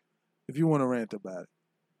 didn't she? If you want to rant about it.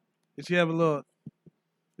 Did she have a little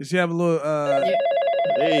There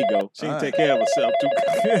you go. She can take care of herself too.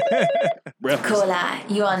 Caller,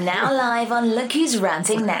 you are now live on Look Who's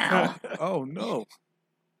Ranting Now. Oh no.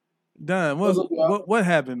 Don, what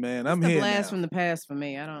happened, man? I'm It's a here blast now. from the past for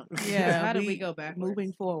me. I don't. Yeah, How did we go back?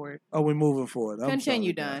 Moving forward. Oh, we're moving forward. I'm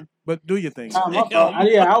Continue, sorry, Don. But do your thing. I was gonna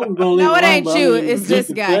leave No, it alone, ain't but I you. mean, It's just this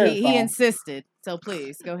to guy. He clarify. insisted. So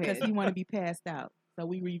please go ahead. Because he want to be passed out. So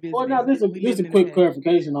we revisit. Well, now this is a quick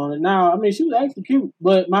clarification on it. Now, I mean, she was actually cute,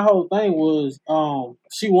 but my whole thing was,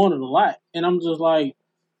 she wanted a lot, and I'm just like,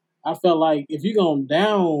 I felt like if you going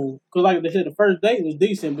down, because like they said, the first date was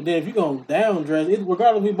decent, but then if you going down dress,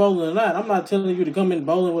 regardless if you bowling or not, I'm not telling you to come in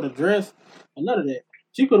bowling with a dress or none of that.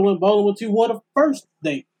 She could have went bowling with you on the first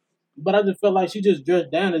date, but I just felt like she just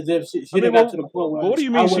dressed down as if she didn't got to the point where. What do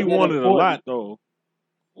you mean she wanted a lot though?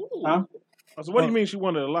 Huh? So what do you mean she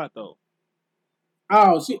wanted a lot though?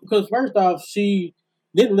 Oh, because first off, she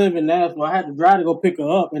didn't live in Nashville. I had to drive to go pick her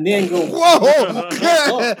up and then go.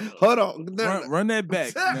 Whoa! Hold on. Run that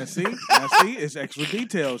back. Now see, it's extra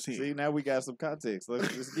details here. See, now we got some context. Let's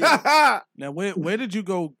get it. Now, where did you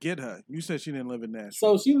go get her? You said she didn't live in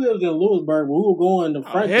Nashville. So she lives in Lewisburg. We were going to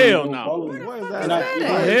Franklin. hell to go no. bowling. Where is And that?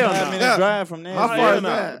 Hell no. 5-minute drive from there. How far is no.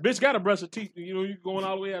 that? Bitch got to brush her teeth. You going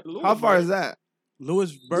all the way out to Louisville. How far is that?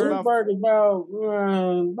 Lewisburg. Lewisburg is about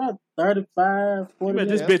 35, 40 You met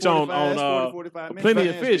this minutes. bitch on 45 Plenty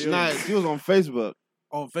of Fish. Nah, she was on Facebook.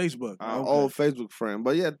 On Facebook. Our old Facebook friend.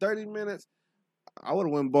 But yeah, 30 minutes. I would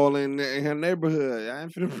have went bowling in her neighborhood. I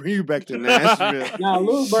ain't finna bring you back to Nashville. Now,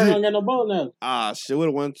 Lewisburg don't got no bowling alley. Ah, shit, would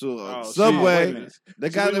have went to Oh, Subway. shit. They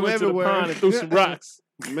got We them went to the everywhere. pond and threw some rocks.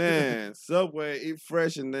 Man, Subway, eat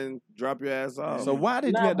fresh and then drop your ass off. So why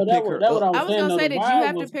did Nah, you have to but that pick was- her that what up? I I was was saying, gonna though, say, the did you vibe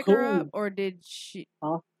have to was pick her cool. up, or did she?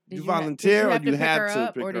 Huh? Did You you ha- volunteer did or you have you to pick had her to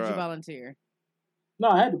up, pick or her did you up? volunteer? No,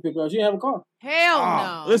 I had to pick her up. She didn't have a car. Hell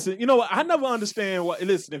Ah, no. Listen, you know what? I never understand why.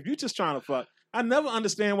 Listen, if you just trying to fuck, I never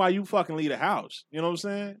understand why you fucking leave the house. You know what I'm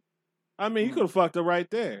saying? I mean, you could have fucked her right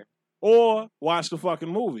there, or watch the fucking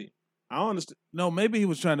movie. I don't understand. No, maybe he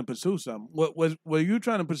was trying to pursue something. Were you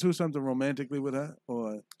trying to pursue something romantically with her,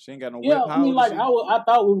 or she ain't got no? Yeah, I mean, like I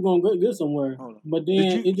thought we were gonna get somewhere, but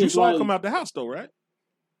then You saw her come out the house though, right?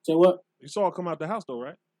 Say what? You saw her come out the house though,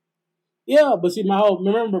 right? Yeah, but see,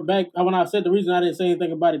 remember back when I said the reason I didn't say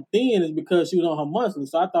anything about it then is because she was on her monthly,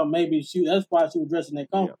 so I thought maybe that's why she was dressing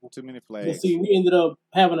that comfortable. Too many But flags. see, we ended up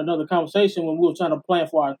having another conversation when we were trying to plan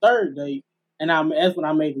for our third date, and that's when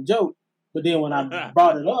I made the joke. But then when I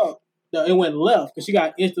brought it up, it went left because she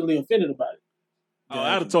got instantly offended about it. Oh,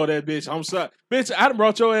 I'd have told that bitch, I'm sorry. Bitch, I'd have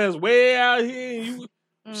brought your ass way out here and you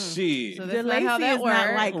shit. So that's not how that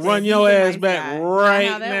works. Run your ass back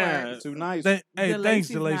right now. Too nice. Hey, thanks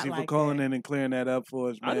DeLacy's to Lacey not for like calling in and clearing that up for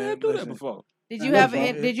us, man. I didn't do that before. Did you have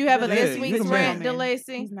a this you week's the rant, man.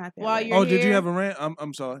 DeLacy? Not that While way. you're Oh, here? did you have a rant?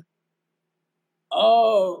 I'm sorry.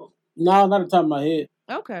 Oh, no, not the top of my head.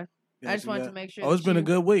 Okay. I just you wanted got- to make sure. Oh, it's that been a you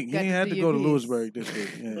good week. He got ain't had do to your go to piece. Lewisburg this week.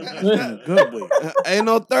 Yeah, it's been a good week. Ain't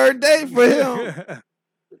no third date for him.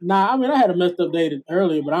 Nah, I mean I had a messed up date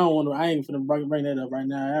earlier, but I ain't finna bring that up right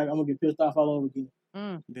now. I'm gonna get pissed off all over again.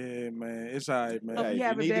 Yeah, man. It's all right, man. Hope you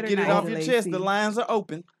have a need to better get it night, off your chest. DeLacy. The lines are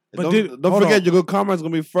open. But don't hold forget on. your good karma's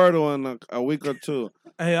gonna be fertile in a week or two.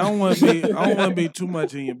 Hey, I don't want to be too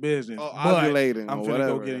much in your business. Oh, but ovulating I'm or finna go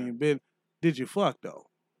whatever. get in your business. Did you fuck though?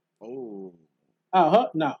 Oh.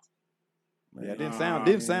 No. Yeah, didn't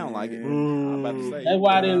sound like it. I'm about to say. That's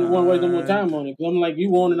why I didn't want to waste no more time on it. Cause I'm like, you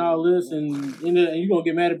wanting all this, and you gonna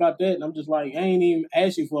get mad about that, and I'm just like, I ain't even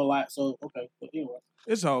asked you for a lot, so okay. But anyway,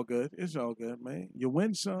 It's all good. It's all good, man. You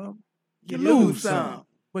win some, You you lose lose some. some.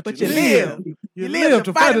 But you you live. live. You You live live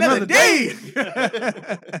to to fight fight another another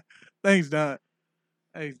day. Thanks, Don.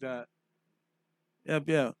 Thanks, Don.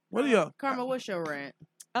 Yep. What are y'all? Karma, what's your rant?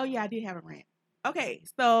 Oh yeah, I did have a rant. Okay,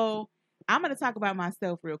 so I'm gonna talk about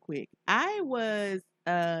myself real quick. I was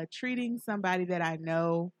treating somebody that I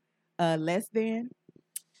know less than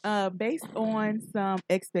based on some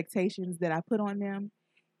expectations that I put on them,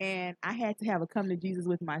 and I had to have a come to Jesus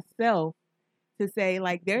with myself to say,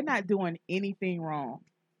 like, they're not doing anything wrong.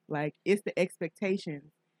 Like, it's the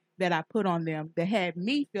expectations that I put on them that had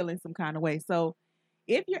me feeling some kind of way. So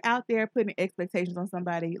if you're out there putting expectations on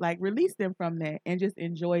somebody, like, release them from that and just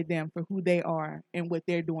enjoy them for who they are and what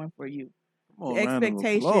they're doing for you. Oh, The round of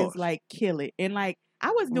expectations, applause. like, kill it. And, like,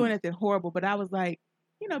 I wasn't doing anything horrible, but I was, like,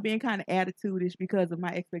 being kind of attitude-ish because of my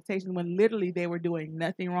expectations when literally they were doing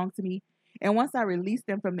nothing wrong to me. And once I released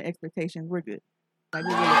them from the expectations, we're good. Like, we're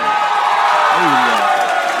really good.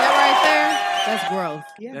 That right there, that's growth.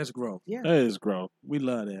 Yeah. That's growth. Yeah. That is growth. We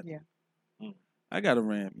love that. Yeah. I got a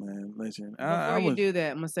rant, man. Listen, Before I you was. do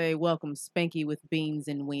that, I'm gonna say welcome Spanky with beans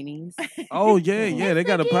and weenies. Oh yeah. They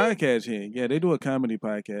got a podcast here. Yeah, they do a comedy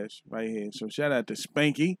podcast right here. So shout out to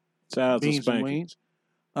Spanky. Shout out to Beans and Spanky. Wings.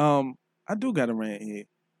 I do got a rant here.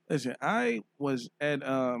 Listen, I was at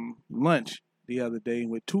lunch the other day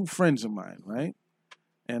with two friends of mine, right?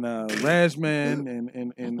 And Razman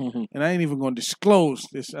and I ain't even gonna disclose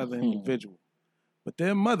this other individual. But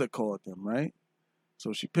their mother called them, right?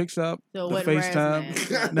 So she picks up So the what FaceTime.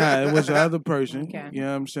 Razman? Nah, it was the other person. Okay. You know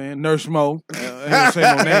what I'm saying? Nurse Mo. I ain't gonna say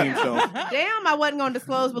no names though. Damn, I wasn't gonna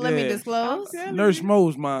disclose, but let me Yeah. disclose. Nurse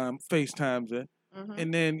Mo's mom FaceTimes her. Mhm.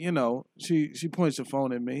 And then, she points the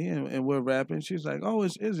phone at me and we're rapping. She's like, oh,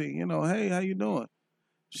 it's Izzy. Hey, how you doing?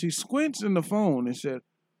 She squints in the phone and said,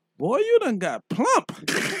 boy, you done got plump.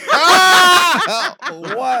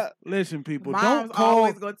 What? Listen, people, Mom's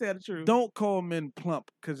always gonna tell the truth. don't call men plump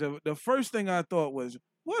because the first thing I thought was,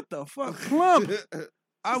 what the fuck, plump?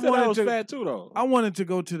 I was fat too, though. I wanted to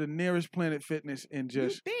go to the nearest Planet Fitness and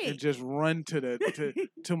just run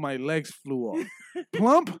to my legs flew off.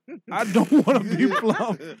 Plump? I don't want to be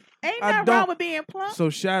plump. Ain't I nothing don't- wrong with being plump. So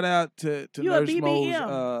shout out to You a Nurse Mo's.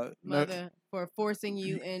 BBM. Mother, for forcing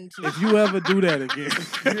you into. If you ever do that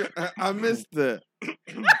again, I missed that.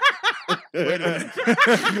 Wait a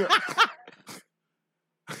minute.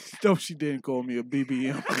 No, she didn't call me a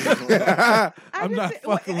BBM. I'm not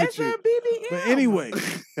fucking with you. But anyway,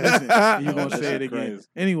 listen, you gonna say it again. Crazy.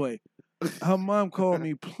 Anyway, her mom called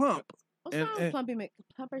me plump. What's wrong with Plumpy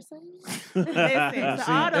McPlumperson? Listen, See, to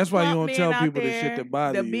all the that's why you plump don't tell men out people the there, shit that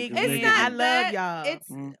bother the you. big 'cause men, niggas I do. love y'all. It's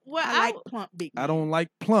well, I like plump big. I don't like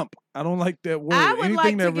plump. I don't like that word. I would Anything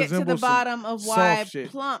like that to get to the resembles some bottom of why soft shit.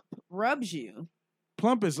 plump rubs you.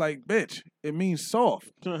 Plump is like bitch. It means soft.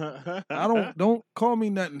 I don't call me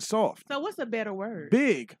nothing soft. So what's a better word?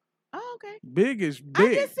 Big. Oh, okay. Big is I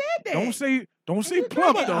big. just said that. Don't say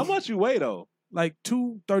plump though. How much you weigh, though? Like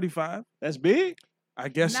 235. That's big? I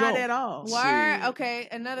guess Not so. at all. Why? Shit. Okay,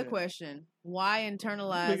 another question. Why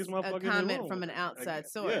internalize Biggest a motherfucker in the comment room. from an outside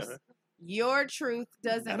source? Yeah. your truth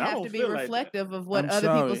doesn't And I have don't to be feel like that. reflective of what I'm other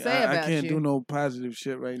sorry. people say I about can't you. do no positive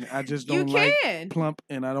shit right now. I just You don't like can. plump,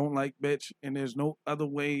 and I don't like bitch, and there's no other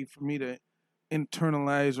way for me to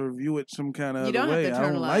internalize or view it some kind of You other don't have way. to I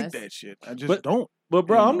don't like internalize. that shit. I just But- don't. But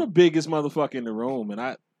bro, You I'm know? the biggest motherfucker in the room,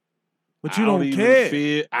 and But you I don't even care.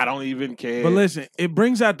 Feel, I don't even care. But listen, it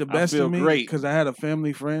brings out the I best feel in me great. because I had a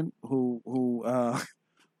family friend who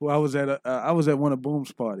I was at I was at one of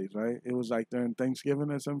Boom's parties, right? It was like during Thanksgiving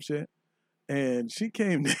or some shit, and she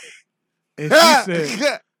came there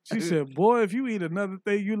and she said, "Boy, if you eat another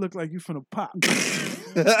thing, you look like you finna pop."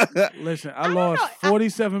 Listen, I lost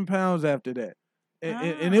 47 pounds after that,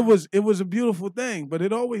 and it was a beautiful thing, but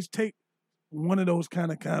it always take one of those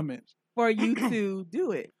kind of comments For you to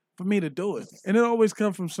do it. for me to do it, and it always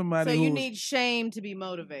comes from somebody So who you need shame to be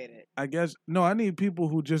motivated. I guess no, I need people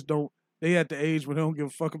who just don't. They at the age where they don't give a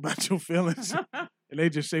fuck about your feelings, and they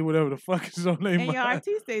just say whatever the fuck is on their And mind. your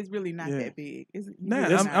artiste is really not Yeah. that big. Is it? Nah,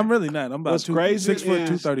 Really I'm really not. I'm about What's crazy 6 foot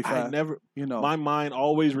is 235. I never, you know, my mind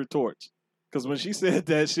always retorts because when she said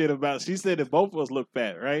that shit about, she said that both of us look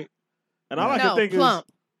fat, right? And all I No, can think plump.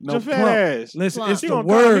 is No, your fat plump. ass. Listen, Plump. it's She the gonna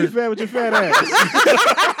call me word. fat with your fat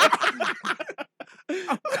ass.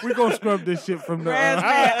 We gonna scrub this shit from the. Raz,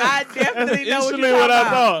 man, I definitely know what Instantly you're what I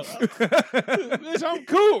talking thought. Bitch, I'm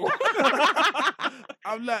cool.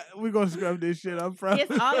 I'm not. We gonna scrub this shit. I'm proud.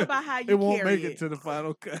 It's all about how you It won't carry make it it. to the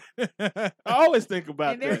final cut. I always think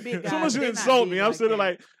about And they're that. big As soon guys, as you they're not insult big me, I'm like sitting that.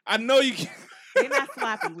 like, I know you can't. They're not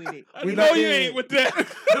sloppy with it. I We know not- you ain't with that.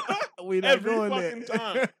 We not Every going fucking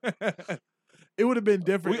there. time. It would have been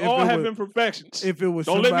different. We if all it have was, imperfections. If it was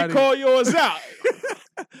Don't somebody, let me call yours out.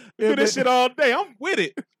 Do If this it- shit all day. I'm with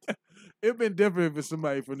it. It'd been different if it's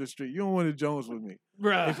somebody from the street. You don't want to Jones with me.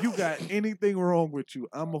 Bruh. If you got anything wrong with you,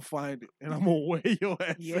 I'm gonna find it and I'm gonna weigh your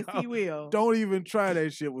ass Yes, out. he will. Don't even try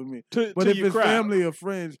that shit with me. Till But if you it's cry. family or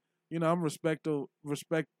friends, you know, I'm respectful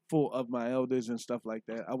of my elders and stuff like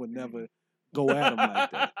that. I would never go at them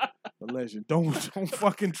like that. But listen, don't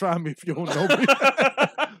fucking try me if you don't know me.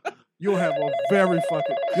 You'll have a very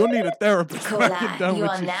fucking. You'll need a therapist. when I get Caller, done you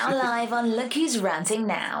with are your now shit. live on Look Who's Ranting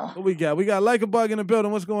Now. What we got? We got Like a Bug in the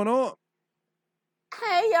building. What's going on?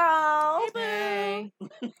 Hey y'all. Hey.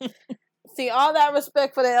 See, all that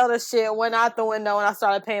respect for the elder shit went out the window when I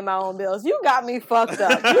started paying my own bills. You got me fucked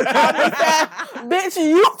up. You got me fat. Bitch,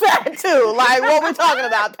 you fat too. Like, what we talking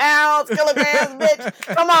about? Pounds, kilograms, bitch?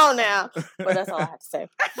 Come on now. But that's all I have to say.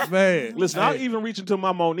 Man, Listen, I'll even reach into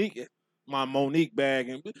my Monique bag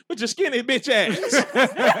and but your skinny bitch ass.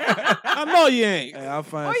 I know you ain't. Hey, I'll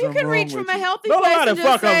find Or you something can wrong reach with from a you. healthy Don't place nobody and just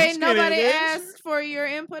fuck 'em say skinny nobody bitch. asked for your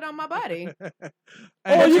input on my body.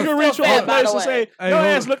 Or you can Still reach from fat, a by the place and way. say, Hey, your hold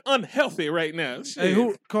ass on. look unhealthy right now. Hey, Shit.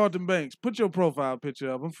 who? Carlton Banks, put your profile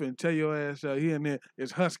picture up. I'm finna tell your ass out here and there.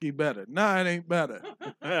 Is Husky better? Nah, it ain't better.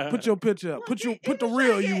 Put your picture up. Put the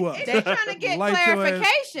real you up. They trying to get Light your ass.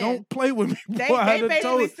 clarification. Don't play with me. They, boy. I they done basically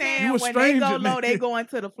told you saying a when they stranger, go low, they nigga. going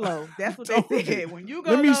to the flow. That's what Told they you. said. When you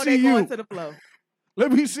go Let me low, see they you. going to the flow.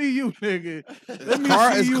 Let me see you, nigga. Let me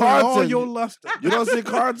Car- see it's you in all Carlton. your luster. You don't see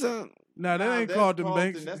Carlton? Nah, that ain't that's Carlton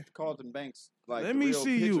Banks. That's Carlton Banks. Like, Let the me real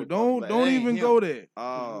see picture you. of Don't Carlton don't Banks. even Ain't go him. there.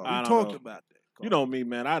 Oh, We I don't talked know. about that. You know me,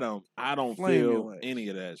 man. I don't Flame feel your ass. any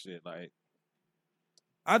of that shit. Like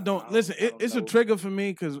I don't listen. It's a trigger for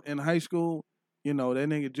me because in high school, you know that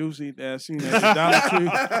nigga Juicy that I seen at the Dollar Tree.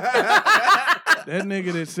 That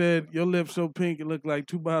nigga that said your lips so pink it looked like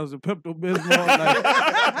 2 bottles of Pepto Bismol,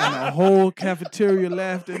 and a whole cafeteria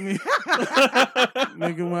laughed at me.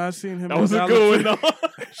 Nigga, when I seen him, that at was a Dollar good Tree, one.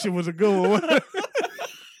 though. shit was a good one.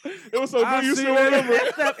 It was so I good you seen still that remember.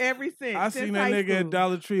 Messed up every since. I since seen that high nigga at school.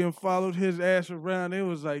 Dollar Tree and followed his ass around. It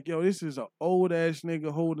was like, yo, this is an old ass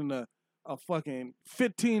nigga holding a fucking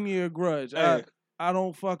 15-year grudge. Hey. I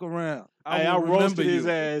don't fuck around. Hey, I will roasted remember his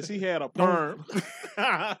you. ass. He had a Don't- perm.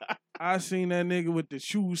 I seen that nigga with the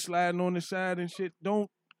shoes sliding on the side and shit. Don't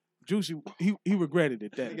Juicy. He regretted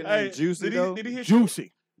it. That Nigga named Juicy, though? Did he hit you?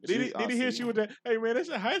 Juicy. Did he hit you with that? Hey man, that's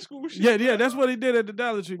a high school shit. Yeah, that's what he did at the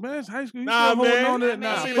Dollar Tree. Man, it's high school. You Nah, still holding man. on to it? I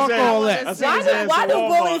Nah, seen his fuck ass. all I that. seen his ass Why at do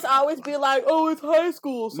Walmart. bullies always be like, oh, it's high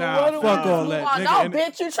school, so Nah, why don't fuck we all move that, on? nigga. No, And-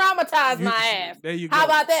 bitch, you traumatized You- my ass. There you go. How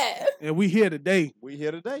about that? And we here today. We here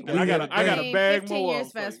today. We I here got a today. bag 15 more.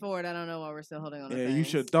 years fast forward, I don't know why we're still holding on to Yeah, things. you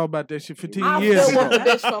should have thought about that shit 15 I'm years still with the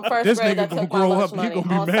ago. bitch from first This grade nigga that gonna took my grow lunch up. He money gonna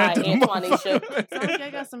be on mad site to the and Twanisha. motherfucker. Sounds like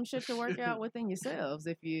y'all got some shit to work out within yourselves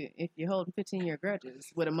if you're holding 15-year grudges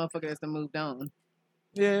with a motherfucker that's done moved on.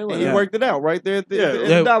 Yeah, and he worked it out right there at the, at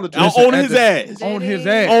Yeah. the Dollar Tree. On his ass. On his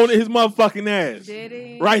ass. On his motherfucking ass. Did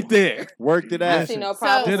he? Right there. Worked it out. I see no So,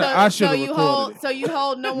 problem. Did I so should've you recorded hold, it. so you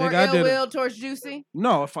hold no more Nigga, I ill did it. will towards Juicy.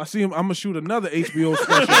 No, if I see him, I'm gonna shoot another HBO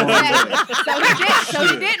special on his ass. So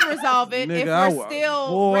he didn't resolve it. Nigga, if I we're wa- still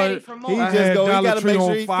boy, ready for more, He I just had go. He Dollar gotta Tree make sure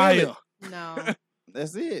on he fire. feel it. no.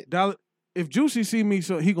 That's it. Dollar, if Juicy see me,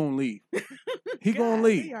 so he gonna leave. He gonna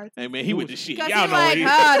leave. Hey man, he with the shit. Because Y'all he know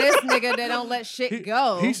like, he this nigga that don't let shit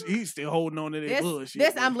go. He's still holding on to that this, bullshit.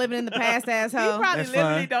 this I'm living in the past, He asshole. probably That's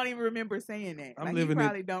literally fine. don't even remember saying that. I'm Like, living he it.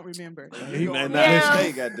 probably don't remember. He, man, Yeah.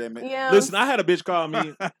 Hey, goddammit. Yeah. Listen, I had a bitch call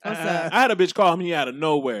me. What's I up? had a bitch call me out of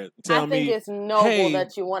nowhere. Tell I think me, it's noble hey,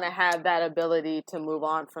 that you want to have that ability to move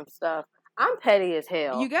on from stuff. I'm petty as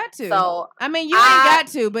hell. You got to. So I mean, you ain't got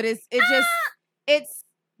to, but it's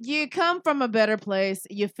you come from a better place.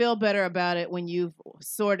 You feel better about it when you've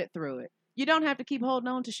sorted through it. You don't have to keep holding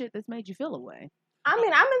on to shit that's made you feel away. I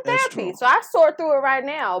mean, I'm in That's therapy, true. so I sort through it right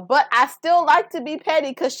now. But I still like to be petty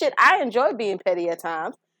because shit, I enjoy being petty at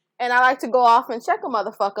times. And I like to go off and check a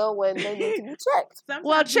motherfucker when they need to be checked. Sometimes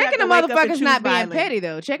Well, you have checking to a wake up and motherfucker's choose not being violence. petty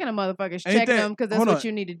though. Checking a motherfucker's Ain't checking that- them because that's hold what on.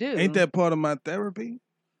 you need to do. Ain't that part of my therapy?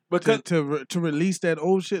 because To release that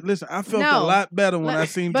old shit. Listen, I felt a No. lot better when I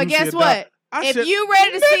seen. But Juicy guess adopt- what? I If said, you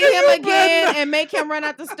ready to see "Nigga, him you again better and make him run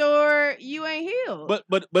out the store, you ain't healed. but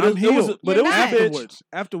I'm it was healed. but You're it was a not. bitch.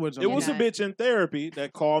 Afterwards, It I'm was a healed. bitch in therapy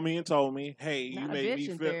that called me and told me, "Hey, you Not a made bitch me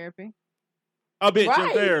in feel therapy. a bitch in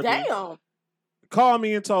Right, therapy." damn. Called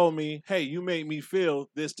me and told me, "Hey, you made me feel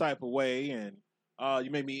this type of way, and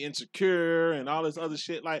you made me insecure, and all this other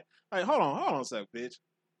shit." Like, hold on a sec, bitch.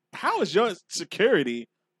 How is your security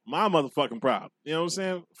my motherfucking problem? You know what I'm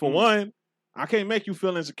saying? For one, I can't make you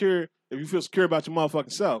feel insecure if you feel secure about your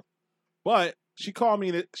motherfucking self. But she called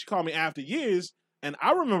me after years, and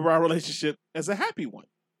I remember our relationship as a happy one.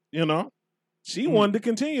 You know, she wanted to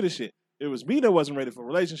continue the shit. It was me that wasn't ready for a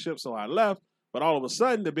relationship, so I left. But all of a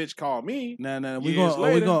sudden, the bitch called me. Nah, years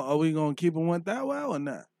later. are we gonna keep it 1,000 or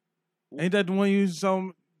not? Ain't that the one you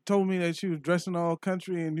told me that she was dressing all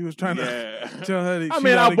country and you was trying Yeah. to tell her that I she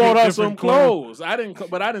mean, I gotta bought get her some different clothes? clothes. I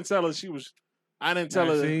didn't tell her she was. I didn't tell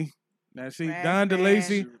her. Now see, Don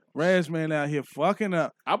DeLacy, Razman out here fucking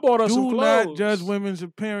up. I bought her Do some not clothes. judge women's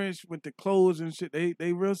appearance with the clothes and shit.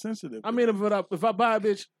 They real sensitive. I mean, if I buy a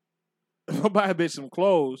bitch some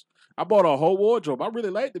clothes, I bought her a whole wardrobe. I really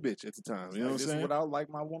liked the bitch at the time. You know what I'm This is saying? what I would like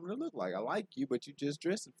my woman to look like. I like you, but you just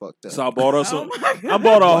dressing fucked up. So I bought her some. Oh my I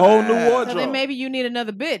bought her a whole new Wow. So wardrobe. then maybe you need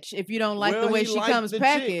another bitch if you don't like Well, the way he she liked comes the chick.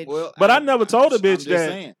 packaged. Well, But I never told the bitch just that.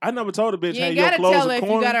 saying. I never told the bitch, you "Hey, ain't your gotta clothes tell her are if you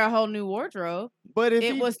corny." got her a whole new wardrobe. But if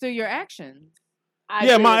it he- was through your actions.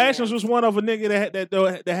 Yeah, my actions was one of a nigga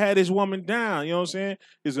that had his woman down. You know what I'm saying?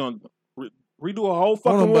 He's gonna redo a whole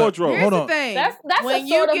fucking on, but- wardrobe. Here's the thing. That's when a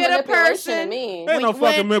you sort of get a manipulation to person, me. Ain't no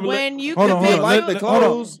fucking when you Hold on, commit hold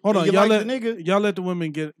on. to Hold on. you Y'all like let the nigga. y'all let the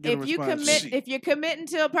women get a if you response. if you're committing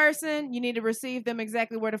to a person, you need to receive them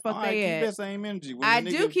exactly where the fuck All right, they keep at. that same energy. When I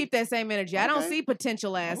the do nigga- keep that same energy. I don't Okay. see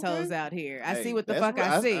potential assholes out here. I Hey, see what the that's fuck right.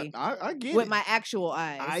 I see I get with it. my actual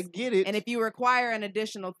eyes. I get it. And if you require an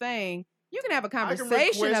additional thing, you can have a can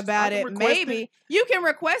conversation request- about I can it. request Maybe you can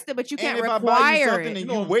request it, but you can't and if I require buy you something it.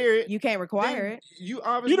 and you wear it, You can't require then it. You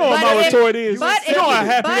obviously You know what But my if- retort is? but You know how if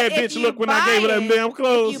happy but that if bitch you looked when I gave her them buy damn it-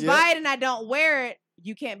 clothes. If you buy it and I don't wear it,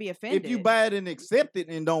 you can't be offended. If you buy it and accept it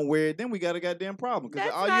and don't wear it, then we got a goddamn problem. Because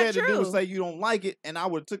That's all you not had to do was true. say you don't like it, and I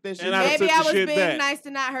would have took that shit. And I'd have Maybe took I the was shit being back. nice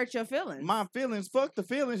to not hurt your feelings. My feelings, fuck the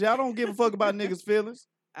feelings. Y'all don't give a fuck about niggas' feelings.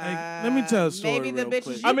 Let me tell a story. Maybe the real bitches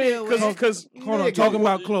quick. you I mean, deal with. because Hold on, Nigga, talking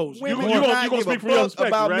about clothes. you women gonna do not you gonna give a speak from your fuck perspective,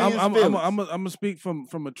 about right? men's I'm feelings. gonna speak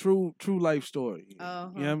from a true life story. You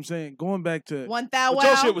know what I'm saying? Going back to One thou But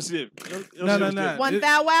your wow. shit was it. No. One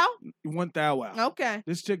thou wow. 1,000. Okay.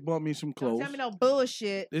 This chick bought me some Don't clothes. tell me no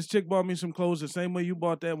bullshit. This chick bought me some clothes the same way you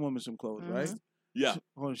bought that woman some clothes, right? Yeah.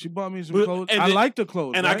 She bought me some But- clothes. and I then- like the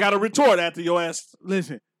clothes. And I right? got a retort after your ass.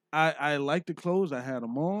 Listen, I like the clothes. I had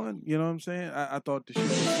them on. You know what I'm saying? I thought the shit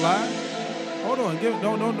was fly. Hold on,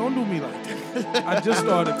 don't do me like that. I just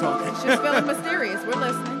started talking. She's feeling mysterious. We're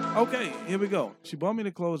listening. Okay, here we go. She bought me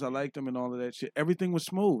the clothes. I liked them and all of that shit. Everything was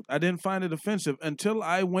smooth. I didn't find it offensive until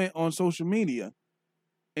I went on social media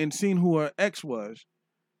and seen who her ex was.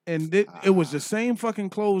 And it was the same fucking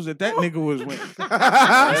clothes that nigga was wearing. You see what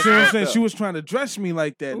I'm saying? She was trying to dress me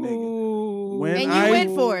like that nigga. When And you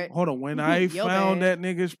went for it. Hold on. When I Your found bad. that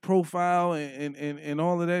nigga's profile and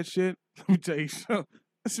all of that shit, let me tell you something.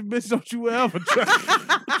 I said, bitch, don't you ever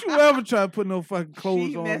try to put no fucking clothes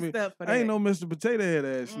She on messed me. up for I ain't that. no Mr. Potato Head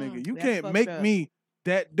ass nigga. You that's can't fucked make up. me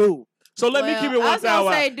that dude. So let me Well, keep it I was 1,000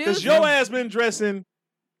 gonna say, because dude, your ass been dressing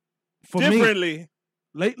For me. differently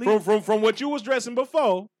lately, from what you was dressing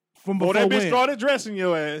before. From before before that bitch when? started dressing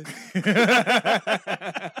your ass. Still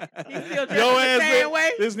dressed Your the ass same been,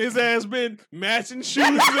 way? his ass been matching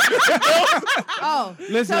shoes. Oh,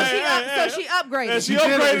 Listen, so she upgraded. And she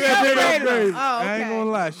upgraded that She did nigga. upgrade. Oh, I ain't okay. gonna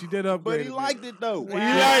lie, she did upgrade. But he liked it though. You liked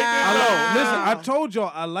it, Listen, I told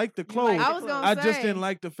y'all I like the clothes. I was gonna I just say, didn't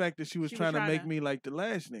like the fact that she was trying to make me like the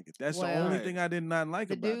last nigga. That's the Well, only thing I did not like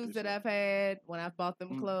the about dudes this. that I've had when I've bought them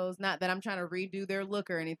Mm. clothes, not that I'm trying to redo their look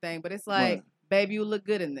or anything, but it's like, Right. baby, you look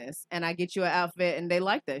good in this, and I get you an outfit, and they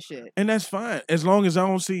like that shit. And that's fine as long as I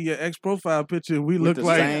don't see your ex profile picture. And we With look the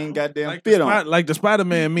like same goddamn like fit the on. like the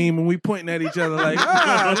Spider-Man meme when we pointing at each other like,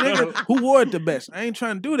 nigga, who wore it the best? I ain't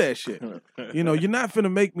trying to do that shit. You know, you're not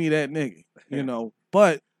finna make me that nigga. You know,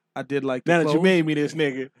 but I did like the Now that clothes. you made me this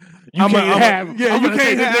nigga, you can't have. Yeah, I'm you gonna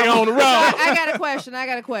take can't this have nigga on the road. I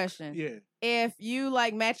got a question. Yeah. If you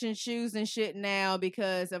like matching shoes and shit now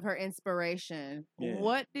because of her inspiration, Yeah.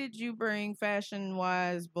 what did you bring fashion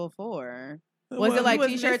wise before? Was Well, it like you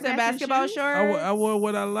was t-shirts and mismatching basketball shoes? shorts? I wore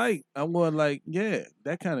what I like. I wore like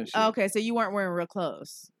that kind of shit. Okay, so you weren't wearing real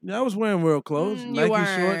clothes. Yeah, I was wearing real clothes, You Nike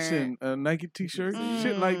shorts weren't. and Nike t-shirts,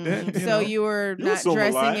 shit like that. So know. you were You not assume a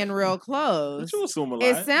dressing lot. in real clothes. But you assume a lot.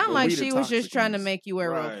 It sounded But like we the she was just toxic trying to ones. make you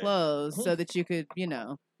wear real Right. clothes so that you could,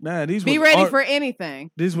 Nah, these be was ready art- for anything.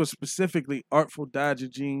 These were specifically Artful Dodger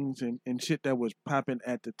jeans and shit that was popping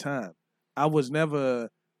at the time. I was never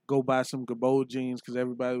go buy some Gabot jeans because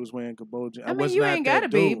everybody was wearing Gabot jeans. I mean, was you not ain't that gotta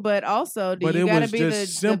be, dude. but also, do But you it gotta was be just the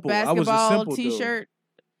simple. I was a basketball simple dude. t-shirt?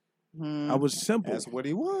 I was simple. That's what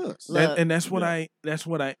he was. Look. And that's what I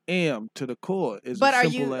am to the core. Is But a are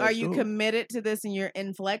simple you ass you dude. committed to this and you're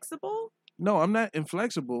inflexible? No, I'm not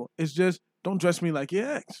inflexible. It's just don't dress me like your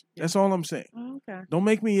ex. That's all I'm saying. Okay. Don't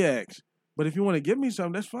make me your ex. But if you want to give me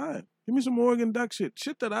something, that's fine. Give me some Oregon Duck shit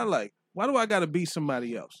that I like. Why do I got to be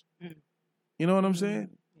somebody else? You know what I'm saying?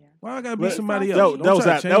 Why I got to be But somebody that, else? that was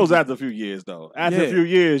try to that change was me. after a few years though. After a Yeah. few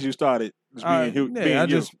years, you started just being, being I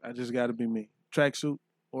you. just got to be me. Tracksuit,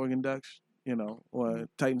 Oregon Ducks, or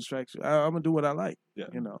Titans tracksuit. I'm gonna do what I like. Yeah.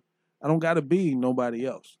 I don't got to be nobody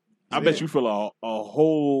else. I bet you feel a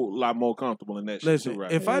whole lot more comfortable in that shit Listen, too,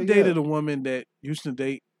 right? if I dated a woman that used to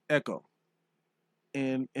date Echo,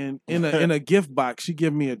 and in a gift box, she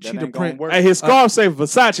give me a cheetah ain't gonna print. work. Hey, his scarf say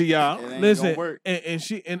Versace, y'all. It ain't Listen, gonna work. and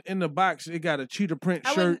she in the box, it got a cheetah print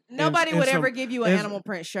I shirt. wouldn't, nobody and would some- ever give you an and- animal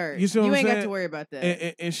print shirt. You see what I'm ain't got saying? to worry about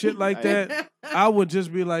that. And shit like that. I would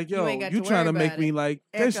just be like, You yo, ain't got you to trying to worry make about me it. like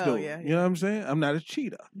this Echo, dude. yeah, You know what I'm saying? I'm not a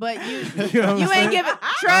cheetah. But you You know what I'm you saying? ain't giving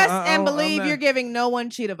trust I and don't- I'm believe not- you're giving no one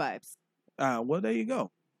cheetah vibes. Well, there you go.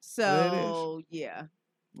 So yeah,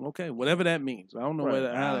 Okay, whatever that means. I don't know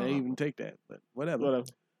Right. how to even take that, but whatever.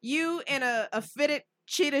 you in a fitted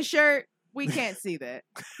cheetah shirt, we can't see that.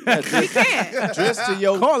 Yeah, we can't. Dress to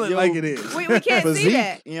your Call it your like it is. We can't see physique,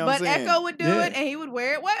 that. you know what But I'm saying? Echo would do Yeah. it, and he would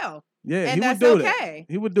wear it well. Yeah, and he that's would do okay.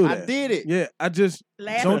 that. He would do I that. did it. Yeah, I just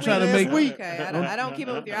Last don't try to week- make. Okay, I don't keep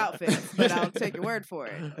up with your outfits, but I'll take your word for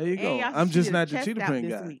it. There you And go. y'all I'm should just get not a the chest cheetah out print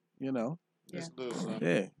this guy. week. You know. Let's do something.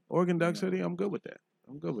 Yeah, Oregon Ducks hoodie. I'm good with that.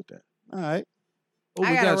 I'm good with that. All right. Oh, I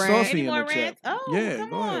we got got a rant. Saucy Any in more the chat. rants? Oh, Yeah, come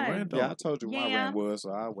go ahead, on. rant Yeah, I on. told you my Yeah. rant was, so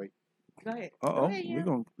I'll wait. Go ahead. Uh Go oh, ahead, we yeah.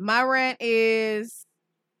 gonna. My rant is,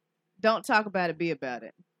 don't talk about it, be about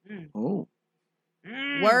it. Oh,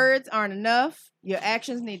 Words aren't enough. Your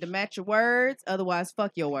actions need to match your words. Otherwise,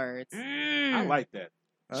 fuck your words. I like that.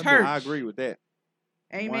 Church. I agree with that.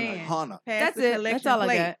 Amen. 100. Pass That's the it. collection That's all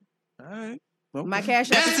plate. I got. all right. My Okay.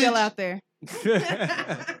 cash app is still out there.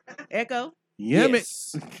 Echo. Yum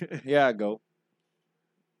Yes. Here I go.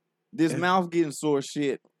 This mouth getting sore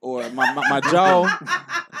shit or my jaw,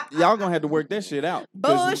 y'all gonna have to work that shit out.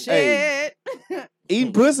 'Cause, hey, Bullshit.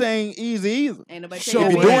 eating pussy ain't easy either. Ain't nobody Should tell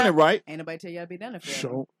be you doing it right. Ain't nobody tell you how to be done it.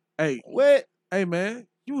 Show. Hey, What? hey, man,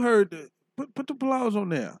 you heard the put the applause on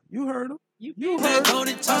there. You heard him. You heard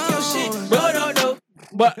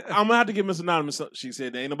But I'm gonna have to give Miss Anonymous. She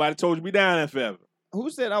said, "Ain't nobody told you to be down there forever." Who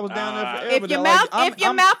said I was down there forever? If your though? mouth, Like, if your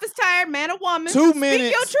I'm mouth is tired, man or woman, 2 speak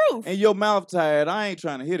minutes your truth. and your mouth tired, I ain't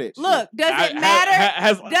trying to hear that. Look, does it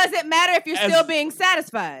matter? Does it matter if you're still being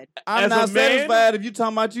satisfied? I'm as not a man- satisfied if you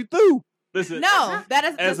talking about you through. Listen, No,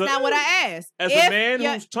 that's as a- not what I asked. as If a man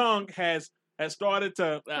your- whose tongue has started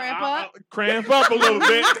to Cramp up? a little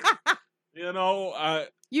bit, you know,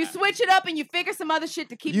 You switch it up and you figure some other shit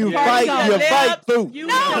to keep You the party fight, going. you fight through. No, you You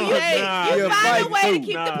find fight a way to through.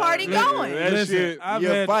 keep the party going. that Listen, shit. I've You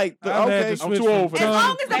had, fight through. I've had Okay. to I'm switch too old from for As that. tongue-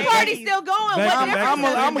 long as the party's still going, what Back- difference back-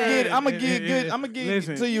 does it I'm make? gonna get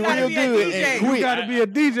Listen, to you gotta real be a good DJ. and You quick. got to be a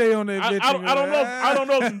DJ on that bitch. I don't know. I don't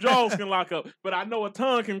know if some jaws can lock up, but I know a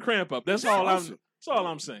tongue can cramp up. That's all I'm. That's all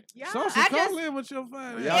I'm saying. Saucy, I call just- in with your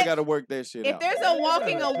fine. Y'all got to work that shit If out. there's a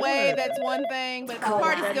walking away, that's one thing, but if the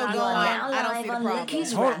party's still going, I don't see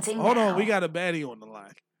the problem. Hold on, we got a baddie on the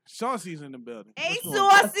line. Saucy's in the building. Hey, What's going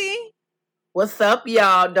on? Saucy. What's up,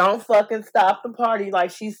 y'all? Don't fucking stop the party,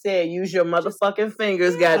 like she said. Use your motherfucking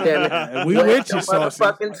fingers, goddammit. We Wet with your you, Saucy.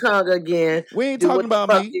 motherfucking tongue again. We ain't Do talking what the about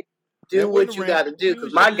fuck me. you- Do That what wasn't you a got to rant. do,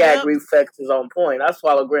 because my gag reflex is on point. I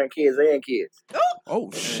swallow grandkids and kids.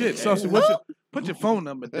 Oh shit, Saucy, put your phone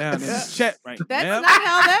number down in the chat right That's now. not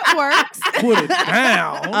how that works. Put it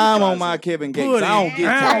down. I'm on my Kevin Gates. Put I don't it get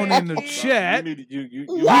down tired. in the chat.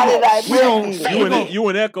 You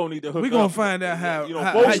and Echo need to hook We up. gonna find out how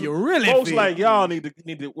folks, you really folks feel. like y'all need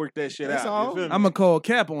to work that shit That's out. all. You feel me? I'm gonna call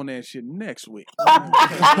Cap on that shit next week.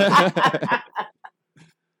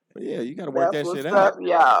 But yeah, you got to work That's that shit what's out. up,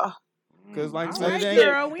 y'all. Because like I All said, right, it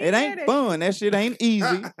girl, ain't, we it hear ain't that fun. That shit ain't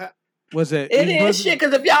easy. What's that? It is shit,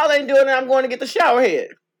 because if y'all ain't doing it, I'm going to get the shower head.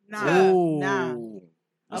 Nah.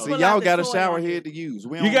 See, y'all got a shower head to use.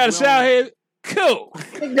 We You don't- got a we shower don't- head? Cool.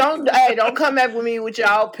 Don't come back with me with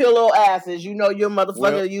y'all pillow asses. You know your motherfucker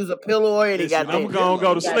Well, use a pillow or any Listen, goddamn. I'm gonna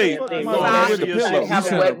go to sleep. Goddamn I'm thing. gonna with the go to pillow. Have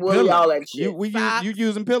You a wet said a willy, pillow. all that shit. You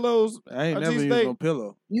using pillows? I ain't never G used State? no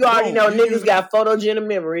pillow. You already No, know you niggas use- got photogenic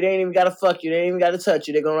memory. They ain't even gotta fuck you. They ain't even gotta touch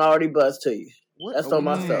you. They gonna already buzz to you. What? That's on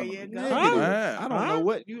myself. There you go. Negative. I don't know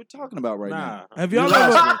what you're talking about right Nah. now. Have y'all You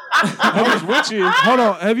ever? lost me. I was with you. Hold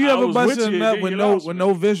on. Have you I ever was with busted a you, nut then with you no lost with me.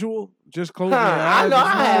 no visual? Just closing Huh, your eyes. I know and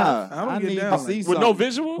I shit? have. I don't I get need down to like see that. With no something.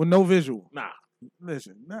 visual? With no visual. Nah.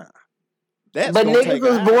 Listen, nah. That's But gonna niggas take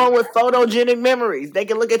was an born with photogenic memories. They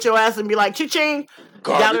can look at your ass and be like, "Cha-ching,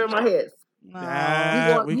 got her in my head."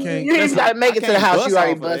 Nah, we can't. You ain't gotta make it to the can't house. bust You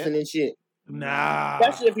already off of that. busting and shit. Nah.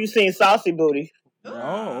 Especially if you seen saucy booty.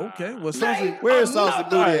 Oh, okay. Well, Saucy. Where's Saucy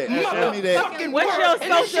Booty at? Show me that. What's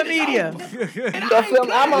your social media? So feel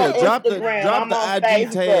me? I'm on Yeah, drop the Instagram. drop I'm the on IG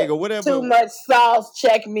Facebook. tag or whatever. Too much sauce.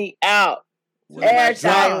 Check me out. Everything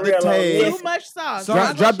Drop the real. tag. Too much sauce.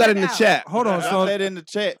 Drop that in the chat. Hold on, Drop Saucy. that in the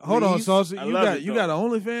chat. Hold on, please. Saucy. I You love got it, you got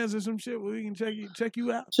OnlyFans or some shit where we can check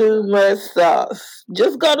you out. Too much sauce.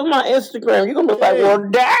 Just go to my Instagram. You're gonna be like, well,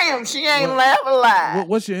 damn, she ain't What- laughing alive.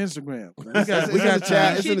 What's your Instagram? We got It's in the chat.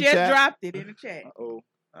 time. It's She in the just chat. dropped it in the chat. Oh,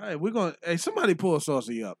 All right, we're gonna. Hey, somebody pull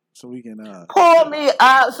Saucy up so we can. Pull me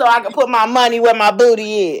up so I can put my money where my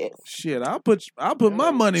booty is. Shit, I'll put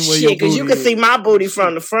my money where Shit, your because booty you can is. see my booty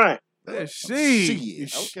from the front. Let's see.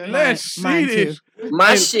 Okay. Let's Mine see this.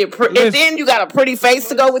 My Hey, shit, and listen. then you got a pretty face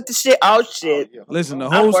to go with the shit. Oh shit! Listen, the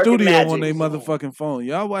I'm whole working studio magic. on their motherfucking phone.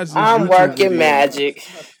 Y'all watch this I'm YouTube working video. magic.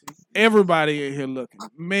 Everybody in here looking,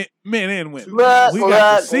 men and women. Look, We got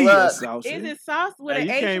to look, see look. us, Saucy. Is it sauce with Hey, an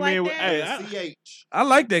you H came like in with that? hey, I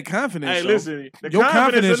like that confidence. hey, though. listen, the Your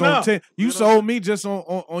confidence on enough. 10. You sold me just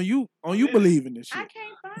on you believing this I shit.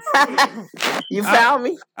 can't find it. You found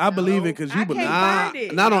me. I believe it because you I believe can't it.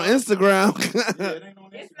 find it. Not on Instagram.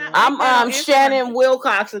 It's not I'm like that on Shannon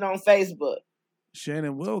Wilcoxon on Facebook.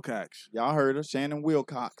 Shannon Wilcox. y'all heard her, Shannon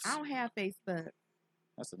Wilcox. I don't have Facebook.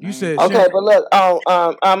 That's a You name. said Okay, Shannon. but look,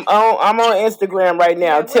 I'm on Instagram right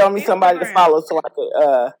now. Yeah, Tell what's me somebody to Instagram? follow so I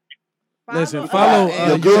could Listen, follow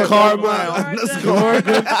Yeah, Your yeah, karma.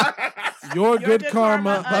 your good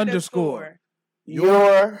karma underscore.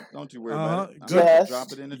 your Don't you worry about it. I'm Good. gonna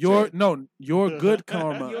drop it in the chat. Your good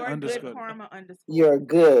karma Your underscore. good karma underscore. you're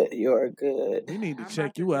good. You're good. We need to I'm check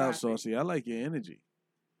about to you out, drop it. Saucy. I like your energy.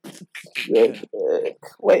 You're good.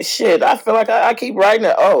 Wait, shit. I feel like I keep writing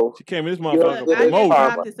it. Oh, She came in this You're motherfucker good I just promoting.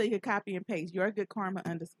 karma. dropped it so you can copy and paste. Your good karma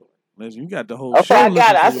underscore. Listen, you got the whole okay, show I looking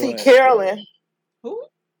got it. I for see your ass. Carolyn. Who?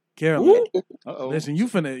 Carolyn. Uh-oh. Listen, you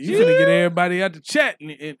finna get everybody out the chat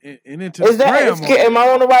and into Is the that? gram. Am I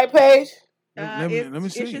on the right page? Let me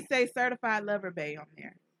see. It should say certified lover bae on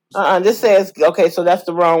there. This says okay. So that's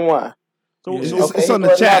the wrong one. So, Yeah. so It's on the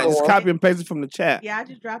here's chat. another Just one. copy and paste it from the chat. Yeah, I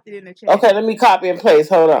just dropped it in the chat. Okay, let me copy and paste.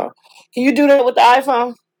 Hold on. Can you do that with the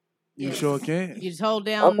iPhone? You sure can. You just hold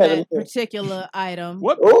down Okay, let that me see. particular item.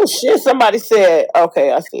 what? Oh shit! Somebody said.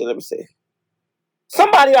 Okay, I see. Let me see.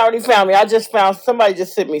 Somebody already found me. I just found somebody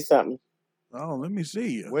just sent me something. Oh, let me see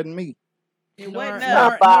you. Wasn't me. It Nor- wasn't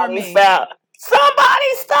nor- Somebody nor me. found. Somebody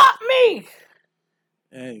stop me.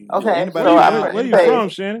 Hey, Okay, Anybody so else? I'm Where you paste. from,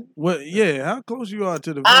 Shannon? what? Yeah, how close you are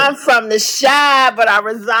to the I'm vote? from the Chi, but I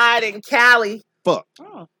reside in Cali. Fuck.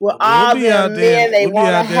 Oh, With all We'll be out them there. men, they We'll be want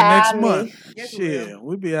to out there next have me. month. Yes, we will. Shit,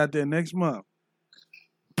 we'll be out there next month.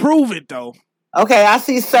 Prove it though. Okay, I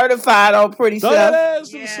see certified on pretty Throw that self.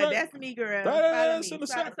 ass in the yeah, sun. that's me, girl. Throw that Follow ass me. in the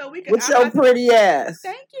So, sun. so we could. With your pretty ass.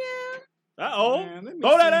 Thank you. Uh-oh. Man, let me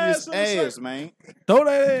Throw that see ass this in the ass, sun. man. Throw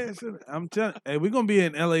that ass. I'm telling. Hey, we're gonna be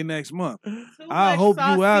in LA next month. Too I much hope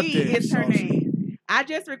you out saucy there. is her Saucy. name. I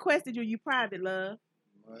just requested you. You private, love.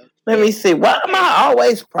 Let me see. Why am I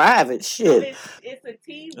always private? Shit. It's a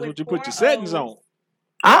T That's what you put your settings on.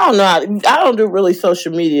 I don't know. I don't do really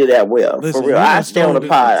social media that well. Listen, for real. you I done stay on the stole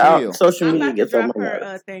pod. Social I'm media about to gets on drop my her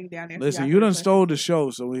nerves. thing down there. Listen, you done stole the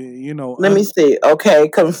show, so you know. Let me see. Okay,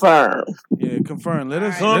 confirm. Yeah, confirm. Let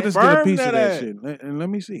us right. get a Confirm piece of that that ass. shit. And let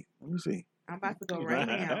me see. I'm about to go right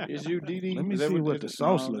now. Is you DD? Let me Is that see what the this is?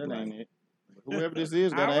 sauce No, look that like. ain't it. Whoever this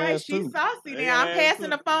is got All an right, ass she's too. saucy They now. got I'm ass passing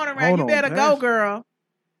too. the phone around. Hold You on, better pass. go, girl.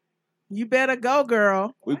 You better go,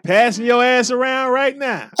 girl. We passing your ass around right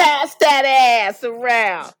now. Pass that ass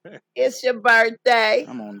around. It's your birthday.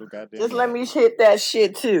 I'm on the goddamn. Just let me hit that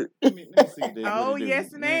shit too. Let me see this. Oh, what it do.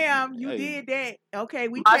 yes, ma'am. You Hey. did that. Okay,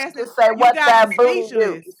 we I passed should it. say You what got that them booty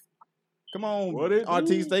do. speechless. Come on, What it RT,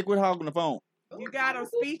 do? stay quit hogging the phone. You got them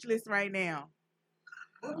speechless right now.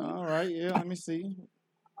 All right, yeah, let me see.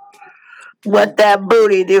 What that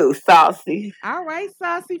booty do, saucy? All right,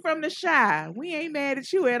 Saucy from the Shy. We ain't mad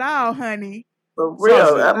at you at all, honey. For real.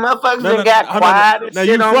 Saucy. Motherfuckers No, done got quiet and Now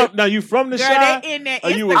shit you on me. from? Now you from the Girl, Shy? they in that Or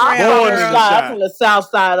you was Instagram, I'm born from the in girl. the shy. I'm Shy? from the south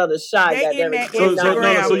side of the shy. They in Goddamn that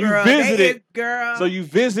it. So you girl. visited. They is, girl. So you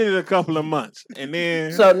visited a couple of months, and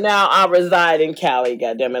then So now I reside in Cali.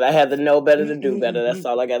 Goddamn it. I had to know better to do better. That's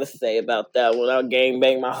all I got to say about that one. I gang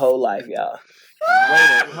bang my whole life, y'all.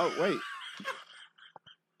 Wait.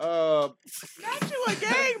 Not you a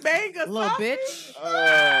gangbanger, Little Saucy. bitch.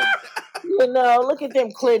 You know, look at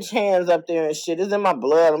them clenched hands up there and shit. It's in my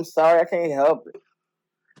blood. I'm sorry. I can't help it.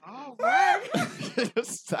 All right.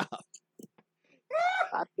 Stop.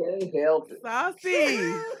 I can't help it.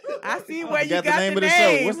 Saucy. I see where you got got the name the of the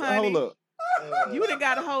show. name, What's the honey. hold up? You done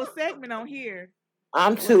got a whole segment on here.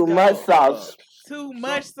 I'm too much sauce. Too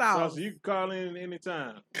much sauce. So you can call in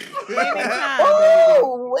anytime. Anytime, baby.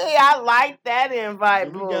 Ooh, I like that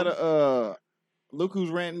invite, We boo. got look who's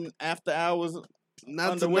ranting after hours.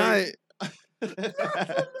 Not underway. tonight.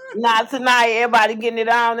 Not tonight. Everybody getting it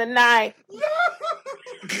on tonight.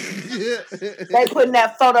 They putting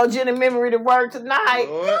that photogenic memory to work tonight.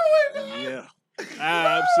 Yeah,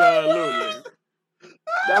 absolutely.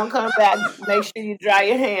 Don't come back. Make sure you dry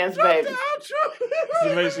your hands, baby.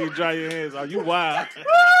 So make sure you dry your hands. Are you wild?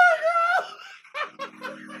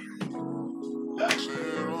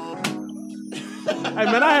 Hey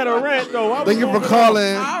man, I had a rant though. Thank you for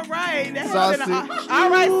calling. All right. That's Saucy. all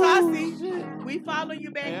right, Saucy. We follow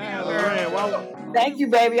you back now, girl. Thank you,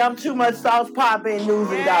 baby. I'm too much sauce popping news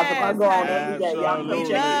and gossip. I go on every day. Y'all come We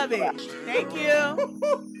check love it out. it. Thank you.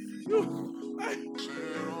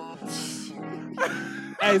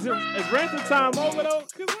 Hey, is ranting time over though?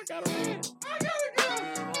 Cause I gotta rant.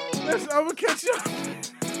 Listen, I'm gonna catch you.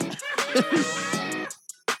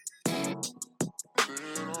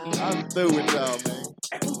 I'm through with y'all, man.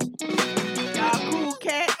 Y'all cool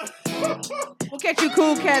cat. We'll catch you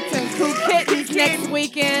cool cats and cool kittens next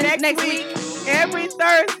weekend. Next week. Every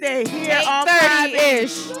Thursday here on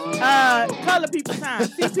 8:30-ish. Color People Time,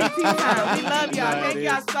 CPT Time. We love y'all. Thank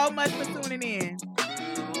y'all so much for tuning in.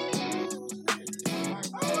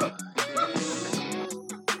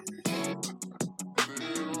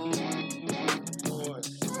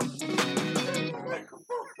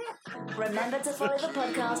 Remember to follow the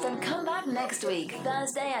podcast and come back next week,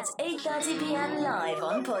 Thursday at 8:30 p.m. live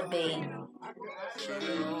on Podbean.